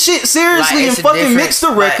Take the shit seriously and fucking mix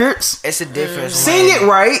the records. It's a difference. Sing it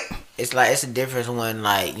right. It's a difference when,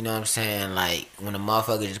 like, you know what I'm saying, like when a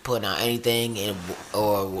motherfucker just putting out anything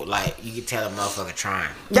or like you can tell a motherfucker trying.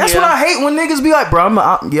 That's what I hate when niggas be like, bro,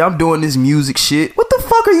 I'm doing this music shit. What the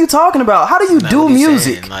fuck are you talking about? How do you do What he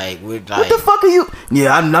music? saying, like, What the fuck are you?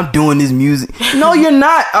 Yeah, I'm doing this music. No, you're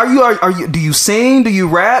not. Are you? Do you sing? Do you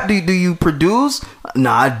rap? Do you produce?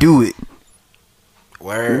 Nah, I do it.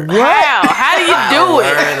 Word. How do you do it?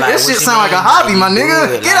 Word, like, This what shit you sound like a mean, hobby, you my do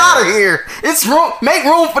nigga. it, Get like- out of here. It's room. Make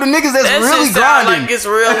room for the niggas that's That really shit sound grinding. like it's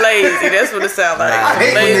real lazy. That's what it sound like. I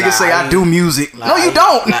hate when Lazy. niggas say I do music. No, you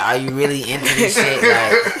don't. Like, are you really into this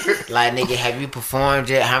shit? Like, nigga, have you performed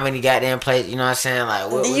yet? How many goddamn plays? You know what I'm saying? Like,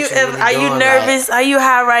 what you really Are you doing? nervous? Are you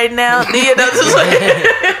high right now? Do you know this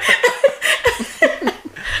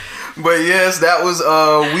But yes, that was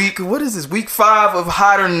week. What is this? Week 5 of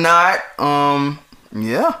Hot or Not.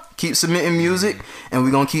 Yeah. Keep submitting music, and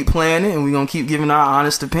we're gonna keep playing it, and we're gonna keep giving our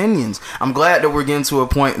honest opinions. I'm glad that we're getting to a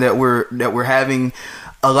point that we're having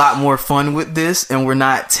a lot more fun with this, and we're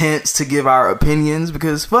not tense to give our opinions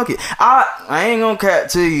because fuck it. I ain't gonna cap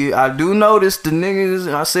to you. I do notice the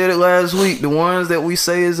niggas. I said it last week. The ones that we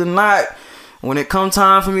say is a not. When it come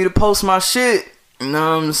time for me to post my shit, you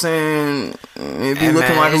know what I'm saying? It be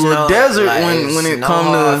looking like a little desert when it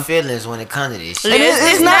come to feelings when it comes to this shit. and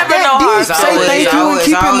it's not never no that deep. hard Say feelings. thank you and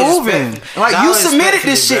keep it moving. Like, you always submitted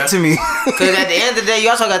this respectfully, shit to me. Because at the end of the day, you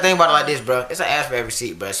also got to think about it like this, bro. It's an ass for every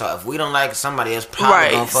seat, bro. So if we don't like it, somebody else probably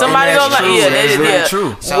Right. gonna fuck Somebody with gonna that like, shit. yeah, That's that's very yeah.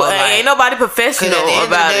 true. So, Well, like, ain't nobody Because professional at the end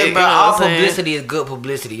about of the day, it. bro, you know all what I'm saying? publicity is good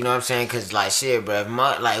publicity. You know what I'm saying? Because, like, shit, bro.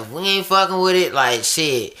 If we ain't fucking with it, like,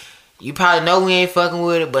 shit. You probably know we ain't fucking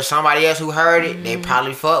with it, but somebody else who heard it, they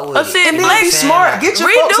probably fuck with Oh, it. shit, You know And what then I'm be saying? smart. Like, Get your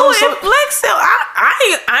Redo folks on it, flex it.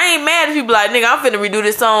 I ain't mad if you be like, nigga, I'm finna redo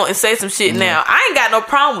this song and say some shit now. I ain't got no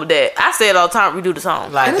problem with that. I say it all the time, redo the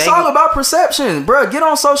song. like, And it's they- all about perception, bro. Get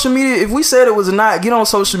on social media. If we said it was a not, get on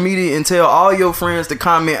social media and tell all your friends to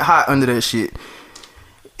comment hot under that shit.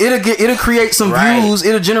 It'll create some Right. views.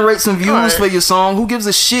 It'll generate some views Right. for your song. Who gives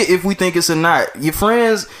a shit if we think it's a not? Your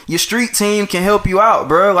friends, your street team can help you out,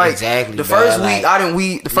 bro. Like, Exactly, the bro. first Like, week I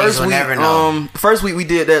didn't. The first will week, never know. the first week we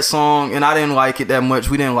did that song and I didn't like it that much.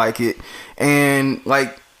 We didn't like it, and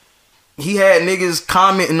like. He had niggas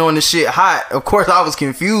commenting on the shit hot. Of course, I was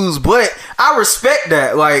confused, but I respect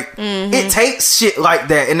that. Like, it takes shit like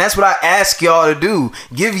that, and that's what I ask y'all to do.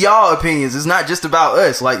 Give y'all opinions. It's not just about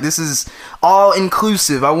us. Like, this is all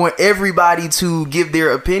inclusive. I want everybody to give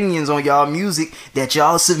their opinions on y'all music that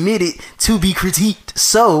y'all submitted to be critiqued.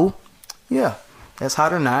 So, yeah, that's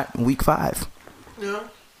Hot or Not, week 5. Yeah.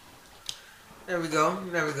 There we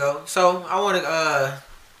go. So I want to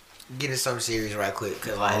get into something serious right quick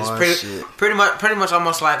because like it's pretty much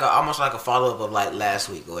almost like a follow up of like last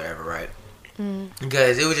week or whatever, right?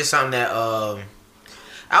 Because it was just something that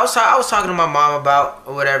I was talking to my mom about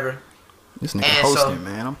or whatever. This nigga And hosting,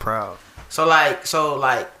 man. I'm proud. So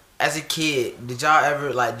like as a kid, did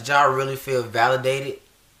y'all really feel validated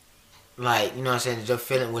like, you know what I'm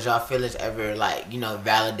saying, was y'all feelings ever, like, you know,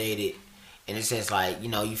 validated in a sense, like, you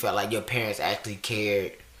know, you felt like your parents actually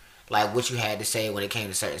cared, like, what you had to say when it came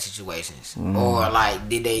to certain situations? Or, like,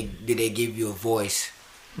 did they give you a voice,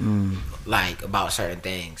 like, about certain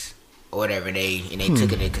things or whatever, and they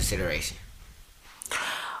took it into consideration?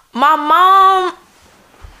 My mom,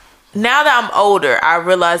 now that I'm older, I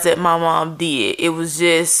realize that my mom did. It was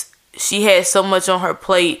just, she had so much on her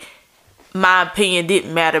plate, my opinion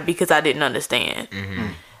didn't matter because I didn't understand.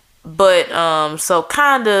 But, so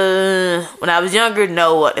kind of, when I was younger,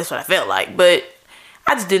 no, that's what I felt like. But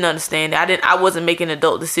I just didn't understand it. I wasn't making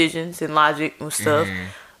adult decisions and logic and stuff.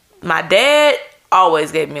 My dad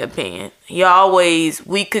always gave me an opinion.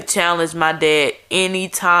 We could challenge my dad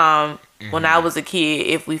anytime when I was a kid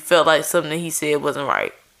if we felt like something he said wasn't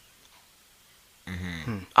right.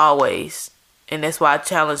 Always. And that's why I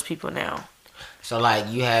challenge people now. So, like,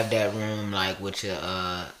 you have that room, like, with your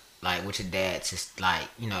dad, just, like,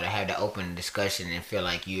 you know, to have that open discussion and feel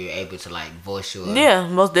like you're able to, like, voice your... Yeah,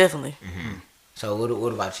 most definitely. So,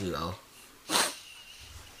 what about you, O?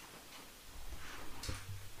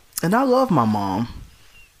 And I love my mom.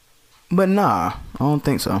 But nah, I don't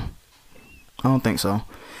think so.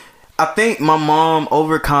 I think my mom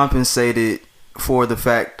overcompensated for the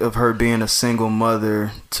fact of her being a single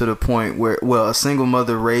mother to the point where, well, a single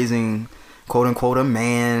mother raising, quote unquote, a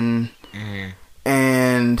man.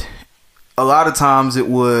 And a lot of times it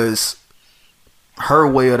was her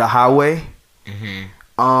way or the highway.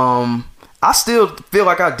 I still feel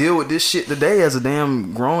like I deal with this shit today as a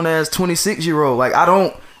damn grown ass 26-year-old. Like, I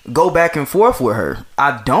don't go back and forth with her.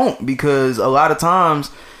 I don't, because a lot of times,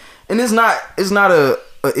 and it's not a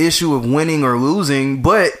issue of winning or losing,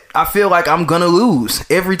 but I feel like I'm gonna lose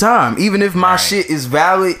every time, even if my shit is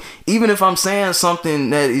valid, even if I'm saying something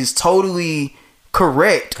that is totally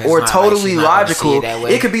correct or totally logical.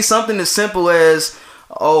 It could be something as simple as,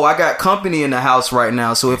 oh, I got company in the house right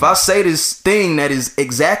now, so if I say this thing that is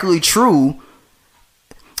exactly true,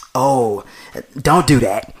 oh, don't do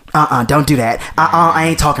that. Don't do that. I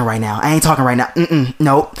ain't talking right now.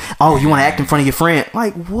 Nope. Oh, you want to act in front of your friend?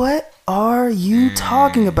 Like, what are you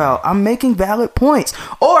talking about? I'm making valid points.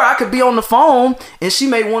 Or I could be on the phone and she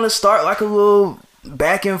may want to start like a little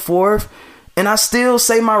back and forth, and I still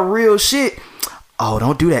say my real shit. Oh,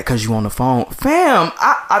 don't do that because you on the phone. Fam,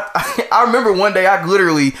 I remember one day I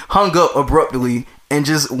literally hung up abruptly and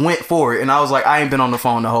just went for it. And I was like, I ain't been on the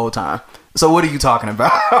phone the whole time. So what are you talking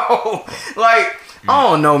about? Like, I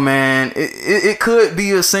don't know, man. It could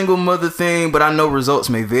be a single mother thing, but I know results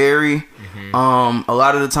may vary a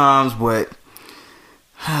lot of the times. But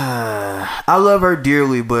I love her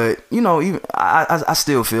dearly. But, you know, even I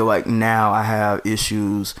still feel like now I have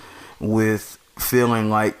issues with feeling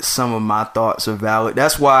like some of my thoughts are valid.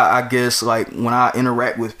 That's why I guess, like, when I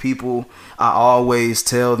interact with people, I always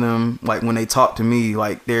tell them, like, when they talk to me,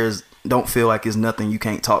 like, don't feel like it's nothing you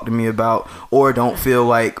can't talk to me about, or don't feel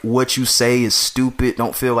like what you say is stupid.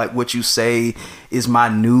 Don't feel like what you say is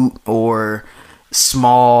minute or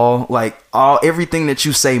small. Like, everything that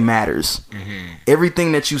you say matters.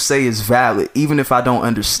 Everything that you say is valid, even if I don't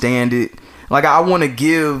understand it. Like, I want to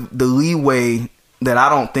give the leeway that I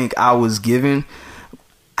don't think I was given.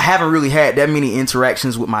 I haven't really had that many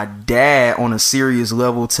interactions with my dad on a serious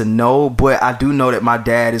level to know, but I do know that my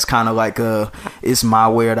dad is kind of like it's my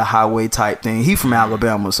way or the highway type thing. He from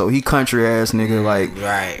Alabama, so he country ass nigga. Like,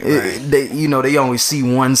 right. They only see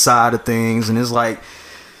one side of things, and it's like,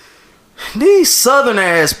 these southern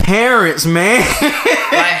ass parents, man.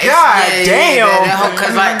 Like, God damn.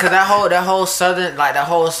 Cause that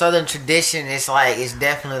whole southern tradition is like, it's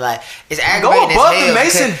definitely like, it's aggravating. Go above the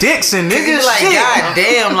Mason Dixon, nigga. Like, shit. God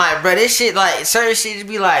damn, like, bro, this shit, like, certain shit just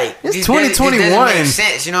be like, it's 2021. This doesn't make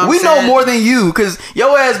sense, you know what we I'm saying? know more than you, cause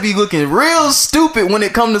your ass be looking real stupid when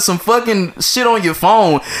it come to some fucking shit on your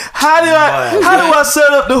phone. How do I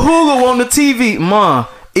set up the Hulu on the TV, Mom?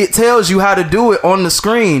 It tells you how to do it on the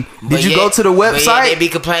screen. Did you go to the website? But they be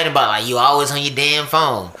complaining about, like, you always on your damn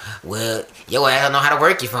phone. Well, your ass don't know how to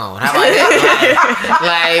work your phone. How about that?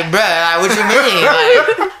 like, bruh, like, what you mean?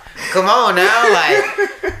 Like, come on now,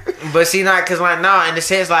 like. But see, not cause like, no, in the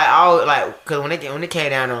sense, like, cause when it came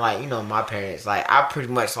down to, like, you know, my parents, like, I pretty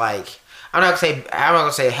much, like, I'm not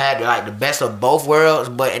gonna say had like the best of both worlds,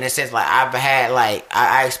 but in a sense, like, I've had, like,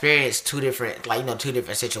 I experienced two different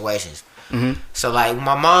situations. So, like,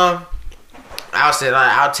 my mom, I'll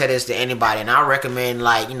tell this to anybody, and I'll recommend,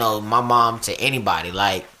 like, you know, my mom to anybody.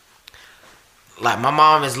 Like, my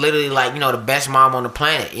mom is literally, like, you know, the best mom on the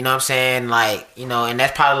planet. You know what I'm saying? Like, you know, and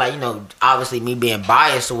that's probably, like, you know, obviously me being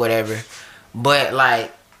biased or whatever. But,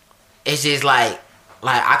 like, it's just, like,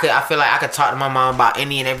 like I feel like I could talk to my mom about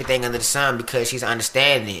any and everything under the sun because she's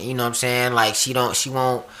understanding. You know what I'm saying? Like she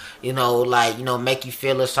won't, you know, like, you know, make you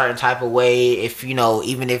feel a certain type of way if, you know,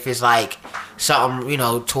 even if it's like something, you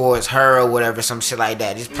know, towards her or whatever, some shit like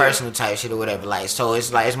that, just personal type shit or whatever. Like, so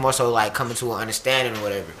it's like, it's more so like coming to an understanding or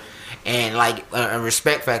whatever, and like a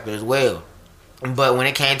respect factor as well. But when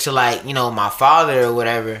it came to like, you know, my father or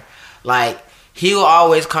whatever, like he will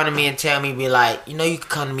always come to me and tell me, be like, you know, you can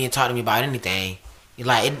come to me and talk to me about anything.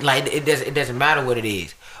 It doesn't matter what it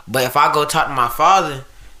is. But if I go talk to my father,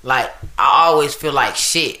 like I always feel like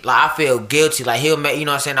shit. Like I feel guilty. Like he'll make, you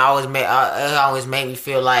know what I'm saying, it always make me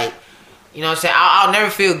feel like, you know what I'm saying, I'll never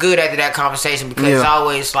feel good after that conversation because it's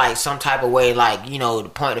always like some type of way, like, you know, to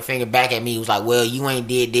point the finger back at me. It was like, well, you ain't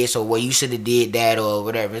did this, or well, you should have did that, or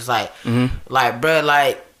whatever. It's like, like, bro,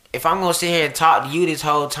 like if I'm gonna sit here and talk to you this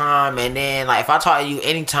whole time, and then like if I talk to you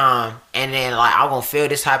anytime, and then like I'm gonna feel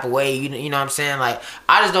this type of way, you know what I'm saying? Like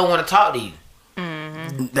I just don't want to talk to you.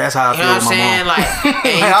 That's how I feel with my mom. Like,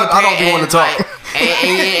 I don't want to talk. Like,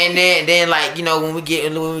 and then like, you know, when we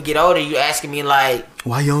get older, you asking me like,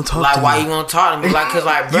 why you don't talk like, to me? why you gonna talk to me? Like, cause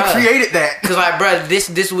like, bro, you created that. Cause like, bro, this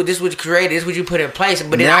what you created, this what you put in place.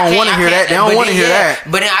 But then I don't want to hear that. They don't want to hear that.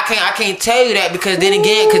 But then I can't tell you that because then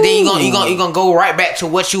again, cause then you gonna go right back to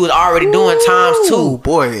what you was already doing times two.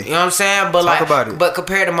 Boy, you know what I'm saying? But talk about it. But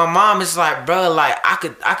compared to my mom, it's like, bro, like I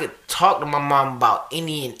could talk to my mom about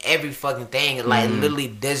any and every fucking thing. It like literally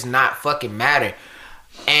does not fucking matter.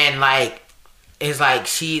 And like, it's like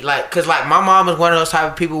she like, cause like my mom is one of those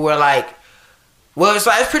type of people where like, well, it's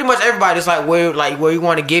like it's pretty much everybody. It's like where you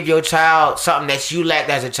want to give your child something that you lacked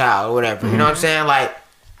as a child or whatever. You know what I'm saying? Like,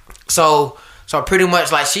 so pretty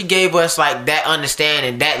much like she gave us like that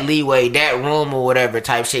understanding, that leeway, that room or whatever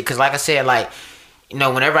type shit. Cause like I said, like, you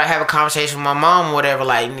know, whenever I have a conversation with my mom or whatever,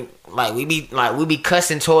 like we be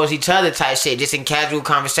cussing towards each other type shit, just in casual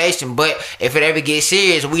conversation. But if it ever gets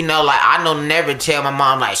serious, we know, like, I know never tell my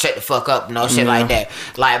mom like shut the fuck up, no shit like that.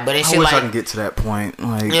 Like, but it's shit like, I can get to that point.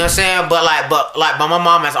 Like, you know what I'm saying? But my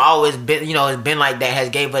mom has always been, you know, has been like that. Has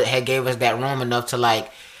gave us that room enough to like,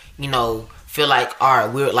 you know, feel like, all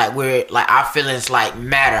right, we're like our feelings like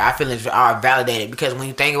matter. Our feelings are validated because when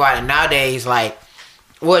you think about it nowadays, like,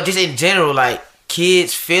 well, just in general, like,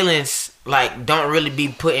 kids' feelings like don't really be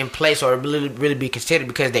put in place or really be considered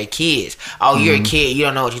because they're kids. Oh, you're a kid, you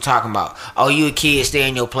don't know what you're talking about. Oh, you a kid, stay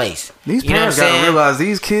in your place. These you know parents gotta realize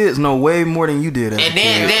these kids know way more than you did. And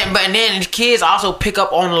then the kids also pick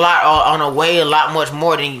up on a lot much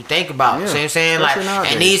more than you think about. Yeah, See what I'm saying? Like,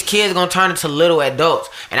 and these kids gonna turn into little adults.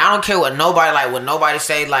 And I don't care what nobody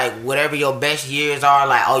say, like whatever your best years are,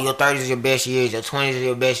 like, oh, your 30s is your best years, your 20s is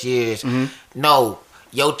your best years. No.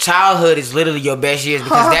 Your childhood is literally your best years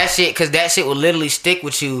because that shit will literally stick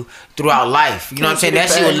with you throughout life. You know what I'm saying? That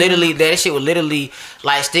shit will literally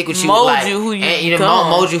like stick with you, mold like, you who you and, become.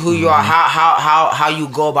 mold you who you are, how you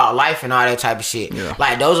go about life and all that type of shit. Yeah.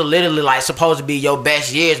 Like those are literally like supposed to be your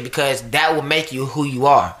best years because that will make you who you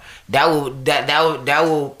are. That will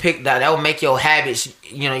make your habits,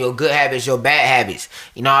 you know, your good habits, your bad habits,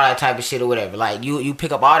 you know, all that type of shit or whatever. Like you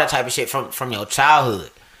pick up all that type of shit from your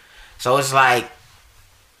childhood. So it's like,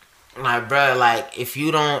 bro, like if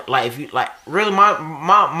you don't really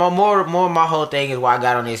my whole thing is why I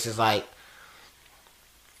got on this is like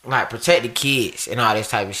protect the kids and all this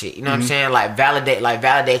type of shit. You know what I'm saying? Like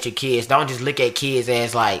validate your kids. Don't just look at kids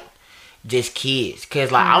as like just kids. Cause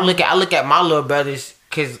like I look at my little brothers,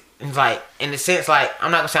 cause it's like in the sense like I'm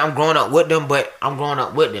not gonna say I'm growing up with them, but I'm growing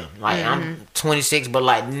up with them. Like I'm 26, but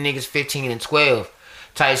like niggas 15 and 12.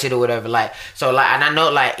 Type shit or whatever, like, so like, and I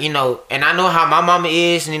know, like, you know, and I know how my mama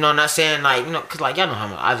is, and you know, I'm not saying like, you know, cause like y'all know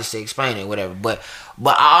how I just explain it, whatever, but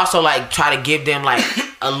I also like try to give them like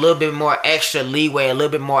a little bit more extra leeway, a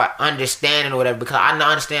little bit more understanding or whatever, because I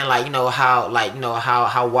understand like, you know, how like, you know,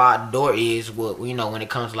 how wide the door is with, you know, when it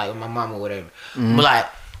comes to like my mama or whatever,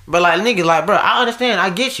 but like nigga, like, bro, I understand, I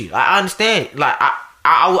get you, I understand it. Like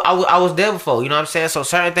I was there before, you know what I'm saying? So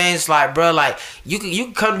certain things like, bro, like you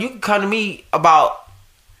can come to me about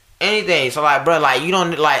anything. So like, bro, like you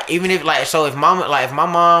don't like, even if like, so if my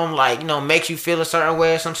mom like, you know, makes you feel a certain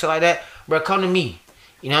way or some shit like that, bro, come to me.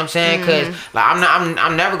 You know what I'm saying? Cause like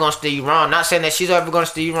I'm never gonna steer you wrong. Not saying that she's ever gonna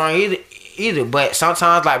steer you wrong either. But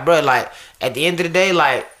sometimes like, bro, like at the end of the day,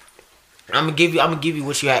 like I'm gonna give you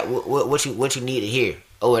what you had, what you need to hear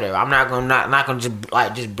or whatever. I'm not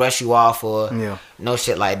gonna just brush you off or no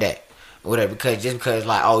shit like that, or whatever. Because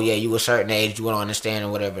like, oh yeah, you a certain age, you won't understand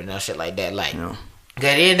or whatever, no shit like that. Like. At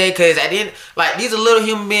the end of the day, cause at the end, like these are little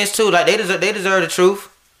human beings too. Like they deserve the truth.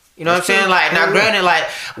 You know what I'm saying? Like now, granted, like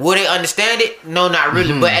will they understand it? No, not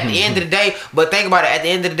really. But at the end of the day, but think about it. At the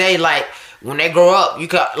end of the day, like when they grow up, you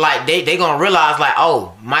could like they gonna realize like,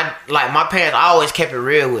 oh, my parents always kept it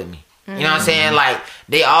real with me. You know what I'm saying? Like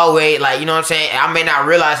they always like, you know what I'm saying? I may not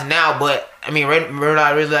realize it now, but I mean,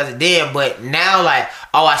 I realized it then, but now like,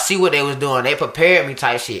 oh, I see what they was doing. They prepared me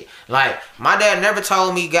type shit. Like my dad never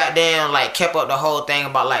told me goddamn like kept up the whole thing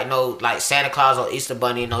about like no like Santa Claus or Easter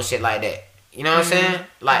Bunny and no shit like that. You know what I'm saying?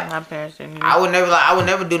 Like My parents didn't. I would never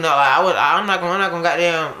do nothing. Like I'm not gonna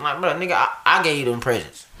goddamn like, bro, nigga, I gave you them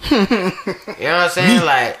presents. You know what I'm saying?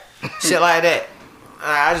 Like shit like that.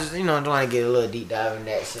 I just don't want to get a little deep dive in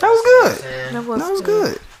that shit. That was good. That That was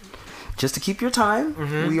good. Just to keep your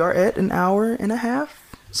time, we are at an hour and a half.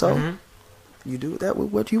 So you do that with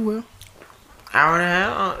what you will. Hour and a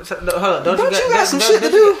half. Hold on, Don't you got some shit to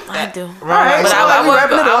do? I do. Right, But so I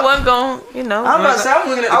wrapping it up. wasn't going, I'm about to say, I'm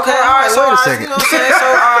looking at the Okay, clock. all right. So Wait a all right, second. you know what I'm saying? So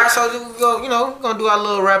all right, so we go. We're gonna do our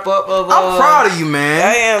little wrap up of. I'm proud of you, man.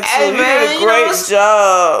 I am too. Hey, You man, did a you know, great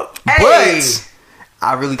job. Hey. But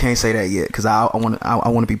I really can't say that yet because I want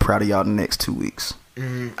to be proud of y'all the next 2 weeks.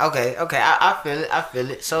 Okay. I feel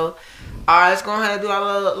it. So, all right, let's go ahead and do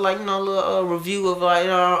our little review of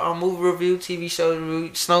our movie review, TV show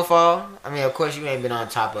review, Snowfall. I mean, of course, you ain't been on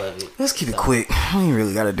top of it. Let's keep it quick. I ain't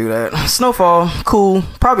really got to do that. Snowfall, cool.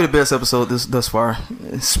 Probably the best episode thus far.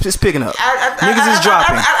 It's picking up. Niggas is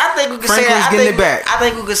dropping. I think we could say Franklin's that. getting it back. I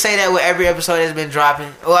think we could say that with every episode that's been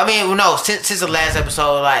dropping. Well, I mean, no, since the last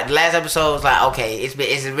episode, like the last episode was like, okay, it's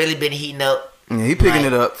really been heating up. Yeah, he picking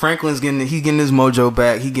it up. Franklin's getting his mojo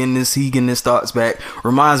back. He getting his thoughts back.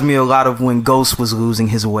 Reminds me a lot of when Ghost was losing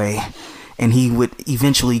his way, and he would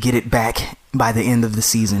eventually get it back by the end of the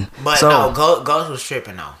season. But so, no, Ghost was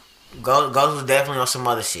tripping though. Ghost was definitely on some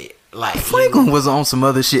other shit. Like Franklin was on some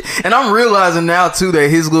other shit, and I'm realizing now too that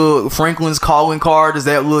his little Franklin's calling card is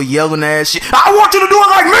that little yelling ass shit. I want you to do it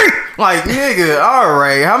like me. Like nigga, all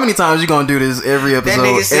right. How many times you gonna do this every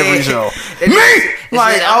episode, every show? Me.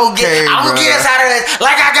 Like okay, I'm gonna get us out of this.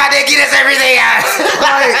 Like I got to get us everything out.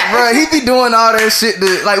 Like, bro, he be doing all that shit.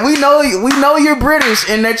 Like, we know you're British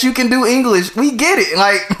and that you can do English. We get it.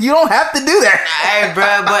 Like, you don't have to do that. Hey,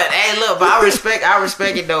 bro, but hey, look, but I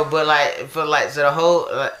respect it though. But like, so the whole,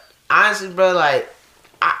 honestly, bro, like,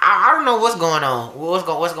 I don't know what's going on. What's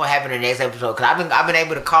gonna happen in the next episode? Cause I've been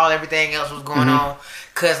able to call everything else what's going on.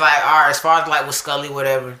 Cause like, all right, as far as like with Scully,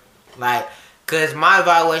 whatever, like. Cause my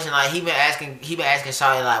evaluation, like he been asking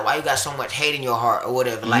Shawty like, why you got so much hate in your heart or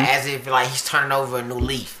whatever, like as if like he's turning over a new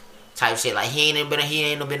leaf, type shit. Like he ain't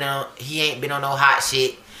been on no hot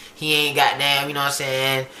shit. He ain't goddamn, you know what I'm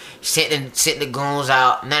saying, sitting the goons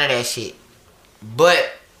out, none of that shit. But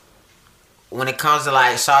when it comes to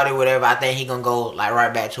like Shawty, whatever, I think he gonna go like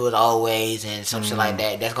right back to his old ways and some shit like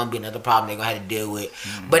that. That's gonna be another problem they gonna have to deal with.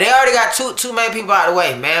 But they already got two main people out of the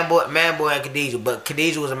way, Manboy and Khadijah. But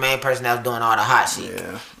Khadijah was the main person that was doing all the hot shit. Yeah.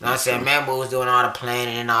 You know what I'm saying? Manboy was doing all the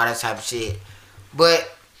planning and all that type of shit.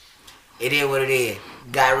 But it is what it is.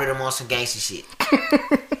 Got rid of him on some gangster shit.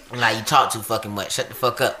 Like, you talk too fucking much. Shut the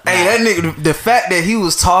fuck up. Hey, that nigga, the fact that he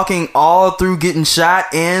was talking all through getting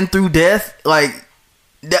shot and through death, like,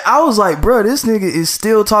 I was like, bro, this nigga is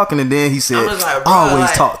still talking. And then he said, like, bro, always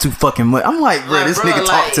like, talk too fucking much. I'm like, bro, this nigga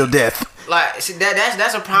talk till death. Like, see,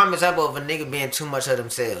 that's a prime example of a nigga being too much of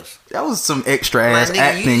themselves. That was some extra ass Like, nigga,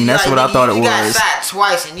 acting. That's what I thought it was. You got shot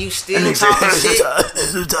twice and you still talking shit.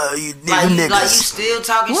 Like you still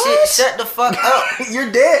talking shit. Shut the fuck up.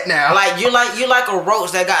 You're dead now. Like you're like a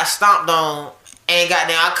roach that got stomped on and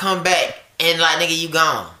goddamn I come back and like nigga you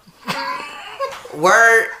gone.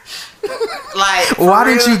 Word. Like why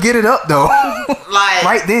didn't you get it up though? Like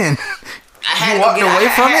right then. I had you walked away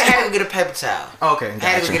from it? I had to get a paper towel. Okay, gotcha. I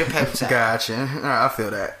had to get a paper towel. Gotcha. All right, I feel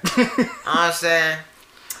that. You know what I'm saying?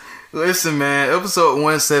 Listen, man, episode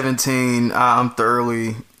 117, I'm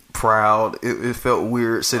thoroughly proud. It felt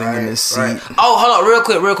weird sitting in this seat. Right. Oh, hold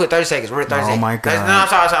on, real quick, 30 seconds. 30 seconds. My God. No, I'm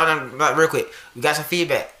sorry, real quick. We got some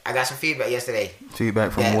feedback. I got some feedback yesterday.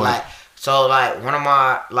 Feedback from that, what? Like, so, like, one of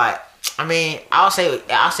my, like, I mean, I'll say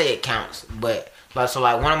it counts, but, like, so,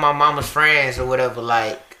 like, one of my mama's friends or whatever,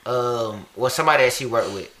 like, was somebody that she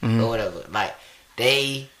worked with or whatever, like,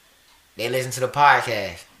 they listen to the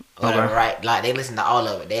podcast. Whatever, right? Like they listen to all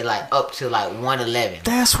of it. They like up to like 111.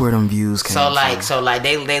 That's where them views came from. So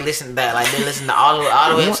they listen to that. Like they listen to all the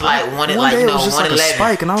way up to like one like day you it know was just 111. like a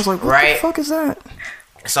spike, and I was like, what the fuck is that?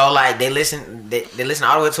 So like they listen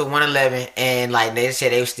all the way to 111, and like they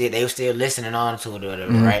said they were still listening on to it or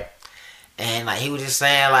whatever, right? And like he was just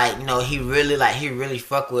saying like you know he really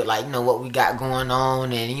fuck with like you know what we got going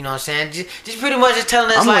on, and you know what I'm saying just pretty much just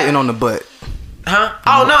telling us I'm like waiting on the butt. Huh?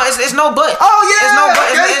 Oh no, it's no but. Oh yeah, it's no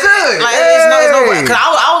but. that's good. Like it's no but. Cause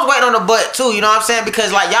I was waiting on the but too. You know what I'm saying?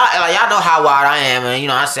 Because like y'all know how wild I am, and you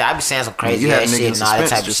know I be saying some crazy ass shit and all that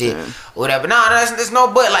type of shit, whatever. No, there's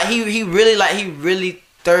no but. Like he really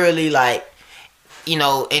thoroughly like, you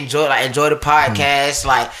know, enjoy the podcast.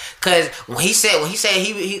 Like, cause when he said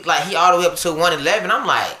he all the way up to 111, I'm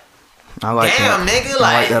like, I like damn, that. nigga,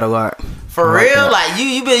 like I like that a lot. For real, like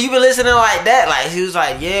you been listening like that, like he was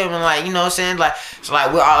like, yeah, man, like, you know what I'm saying, like, so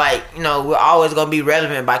like we're all like, you know, we're always gonna be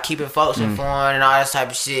relevant by keeping folks informed and all that type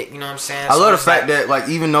of shit, you know what I'm saying? I so love the fact that like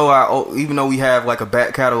even though we have like a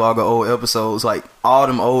back catalog of old episodes, like all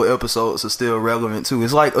them old episodes are still relevant too.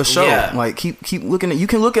 It's like a show. Yeah. Like keep looking at, you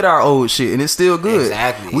can look at our old shit and it's still good.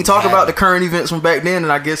 Exactly. We talk about the current events from back then,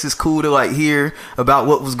 and I guess it's cool to like hear about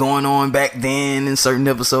what was going on back then in certain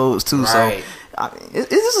episodes too. Right. So I mean,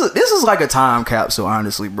 this is like a time capsule,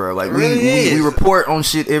 honestly, bro. Like really we report on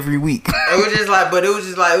shit every week. It was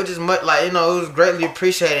just much like, you know, it was greatly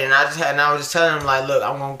appreciated, and I was just telling him like, look,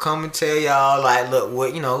 I'm gonna come and tell y'all like, look,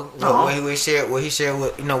 what, you know, what he shared with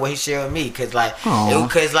me, cause like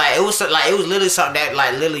it was literally something that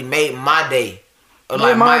like literally made my day. Or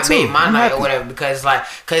like made my night or whatever, because bro,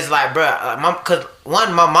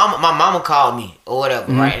 my mama called me or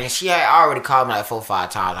whatever, right, and she had already called me like 4 or 5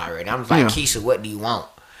 times already. I was like, Keisha, what do you want?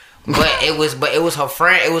 But it was her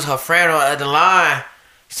friend on the other line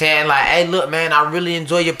saying like, hey, look, man, I really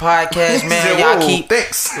enjoy your podcast, man. Y'all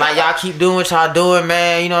keep doing what y'all doing,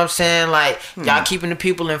 man. You know what I'm saying? Like, y'all keeping the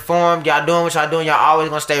people informed. Y'all doing what y'all doing. Y'all always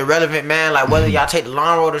gonna stay relevant, man. Like, whether y'all take the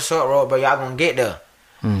long road or the short road, but y'all gonna get there.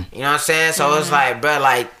 You know what I'm saying? So it's like, bro,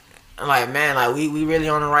 like man, like we really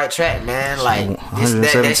on the right track, man. Like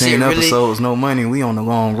 117 that episodes, no money. We on the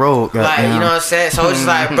long road, like, you know what I'm saying? So it's just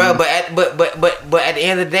like, bro, but at the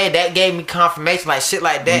end of the day, that gave me confirmation, like shit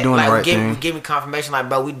like that. Like give me confirmation, like,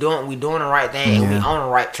 bro, we doing the right thing and we on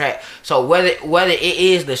the right track. So whether it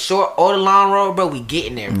is the short or the long road, bro, we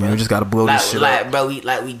getting there, bro. We just gotta blow this shit up. Bro,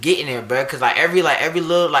 we getting there, bro. Cause every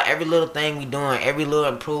little thing we doing, every little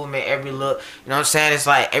improvement, every little, you know what I'm saying? It's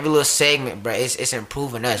like every little segment, bro. It's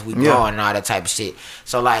improving us. We growing and all that type of shit.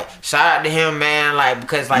 So like, shout out to him, man. Like,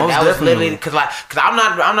 because like most that was literally because I'm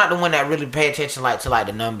not the one that really pay attention like to like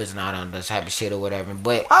the numbers and all that type of shit or whatever.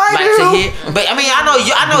 But I mean,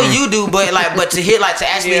 I know you do, but to hear like to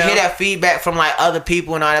actually hear that feedback from like other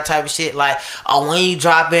people and all that type of shit, like, oh, when you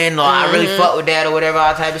drop in, or I really fuck with that or whatever,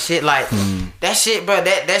 all type of shit, like that shit, bro.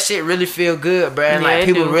 That shit really feel good, bro. And like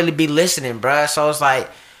people really be listening, bro. So it's like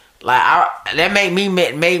that made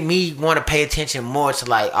me want to pay attention more to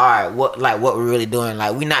like, all right, what we're really doing.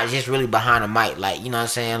 Like, we not just really behind the mic, like, you know what I'm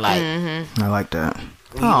saying? Like, I like that.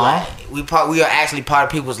 We are actually part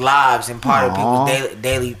of people's lives and part of people's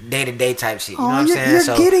day-to-day type shit. You know what I'm saying?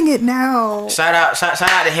 You're getting it now. Shout out to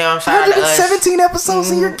him. Shout out to us. 17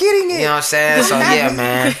 episodes and you're getting it. You know what I'm saying? So yeah,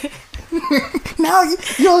 man. Now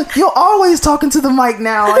you're always talking to the mic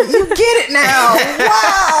now. You get it now.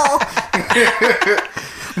 Wow.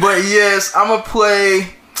 But yes, I'm gonna play.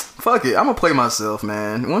 Fuck it, I'm gonna play myself,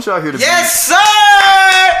 man. Once y'all hear the beat. Yes, sir.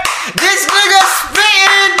 This nigga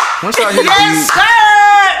spitting. Once y'all hear the beat.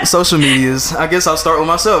 Sir. Social medias. I guess I'll start with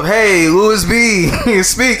myself. Hey, Louis B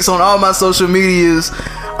speaks on all my social medias.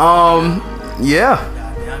 Yeah.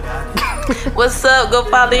 What's up? Go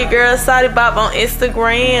follow your girl Sadi Bop on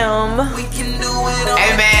Instagram.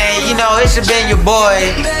 Hey man, you know, it's been your boy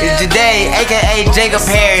today, aka Jacob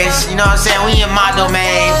Harris. You know what I'm saying? We in my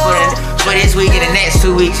domain for this week and the next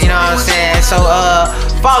 2 weeks. You know what I'm saying? So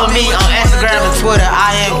follow me on Instagram and Twitter.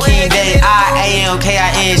 I am King Day.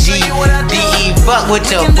 IAMKINGDE. Fuck with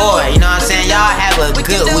your boy. You know what I'm saying? Y'all have a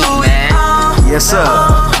good week, man. Yes sir.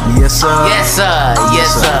 Yes sir. Yes sir.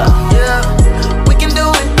 Yes sir. We can do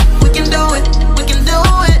it. We can do it. We can do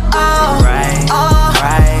it. Oh. Right.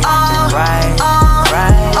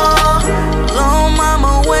 Little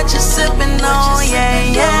mama, what you sipping on?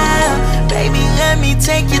 Yeah. Baby, let me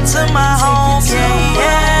take you to my home.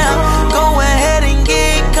 Yeah. Go ahead and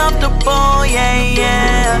get comfortable.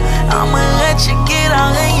 Yeah. I'ma let you get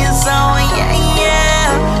all in your zone.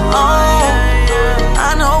 Yeah. Oh,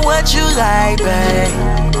 I know what you like, babe.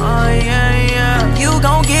 Oh yeah. You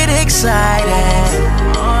gon' get excited.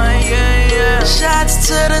 Shots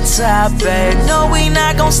to the top, babe. No, we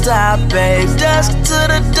not gon' stop, babe. Dusk to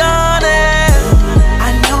the dawn.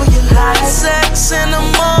 I know you like sex in the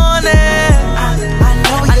morning.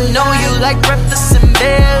 I know you like breakfast in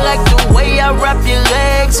bed. Like the way I wrap your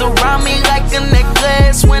legs around me like a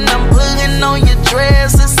necklace. When I'm pulling on your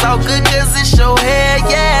dress, it's all good cause it's your hair.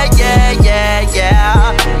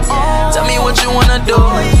 Yeah. Tell me what you wanna do.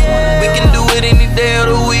 We can do it any day of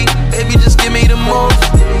the week. Baby, just give me the move.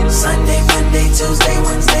 Sunday, Monday,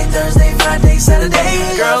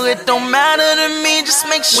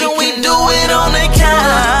 make sure we do it on the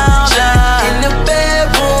couch, in the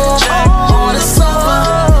bedroom, on the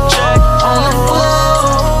sofa, on the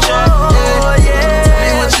floor.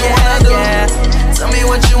 Tell me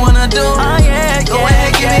what you wanna do. Go ahead,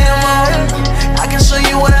 give me the moon. I can show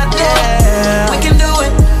you what I do. We can do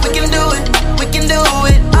it. We can do it. We can do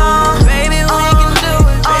it. Baby, we can do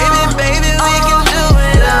it. Baby, we can do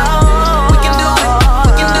it. We can do it.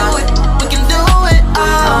 We can do it. We can do it.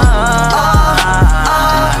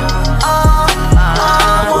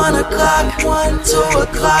 1 o'clock, 1, 2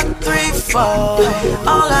 o'clock, 3, 4.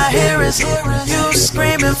 All I hear is you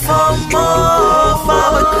screaming for more.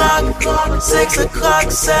 5 o'clock, 6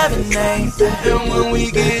 o'clock, 7, 8. And when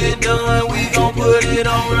we get it done, we gon' put it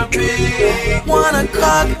on repeat. 1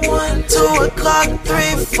 o'clock, 1, 2 o'clock,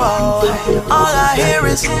 3, 4. All I hear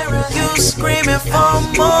is you screaming for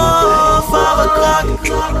more. 5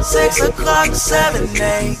 o'clock, 6 o'clock, 7,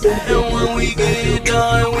 8. And when we get it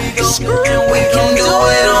done, we gon' and we can do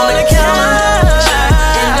it on the couch.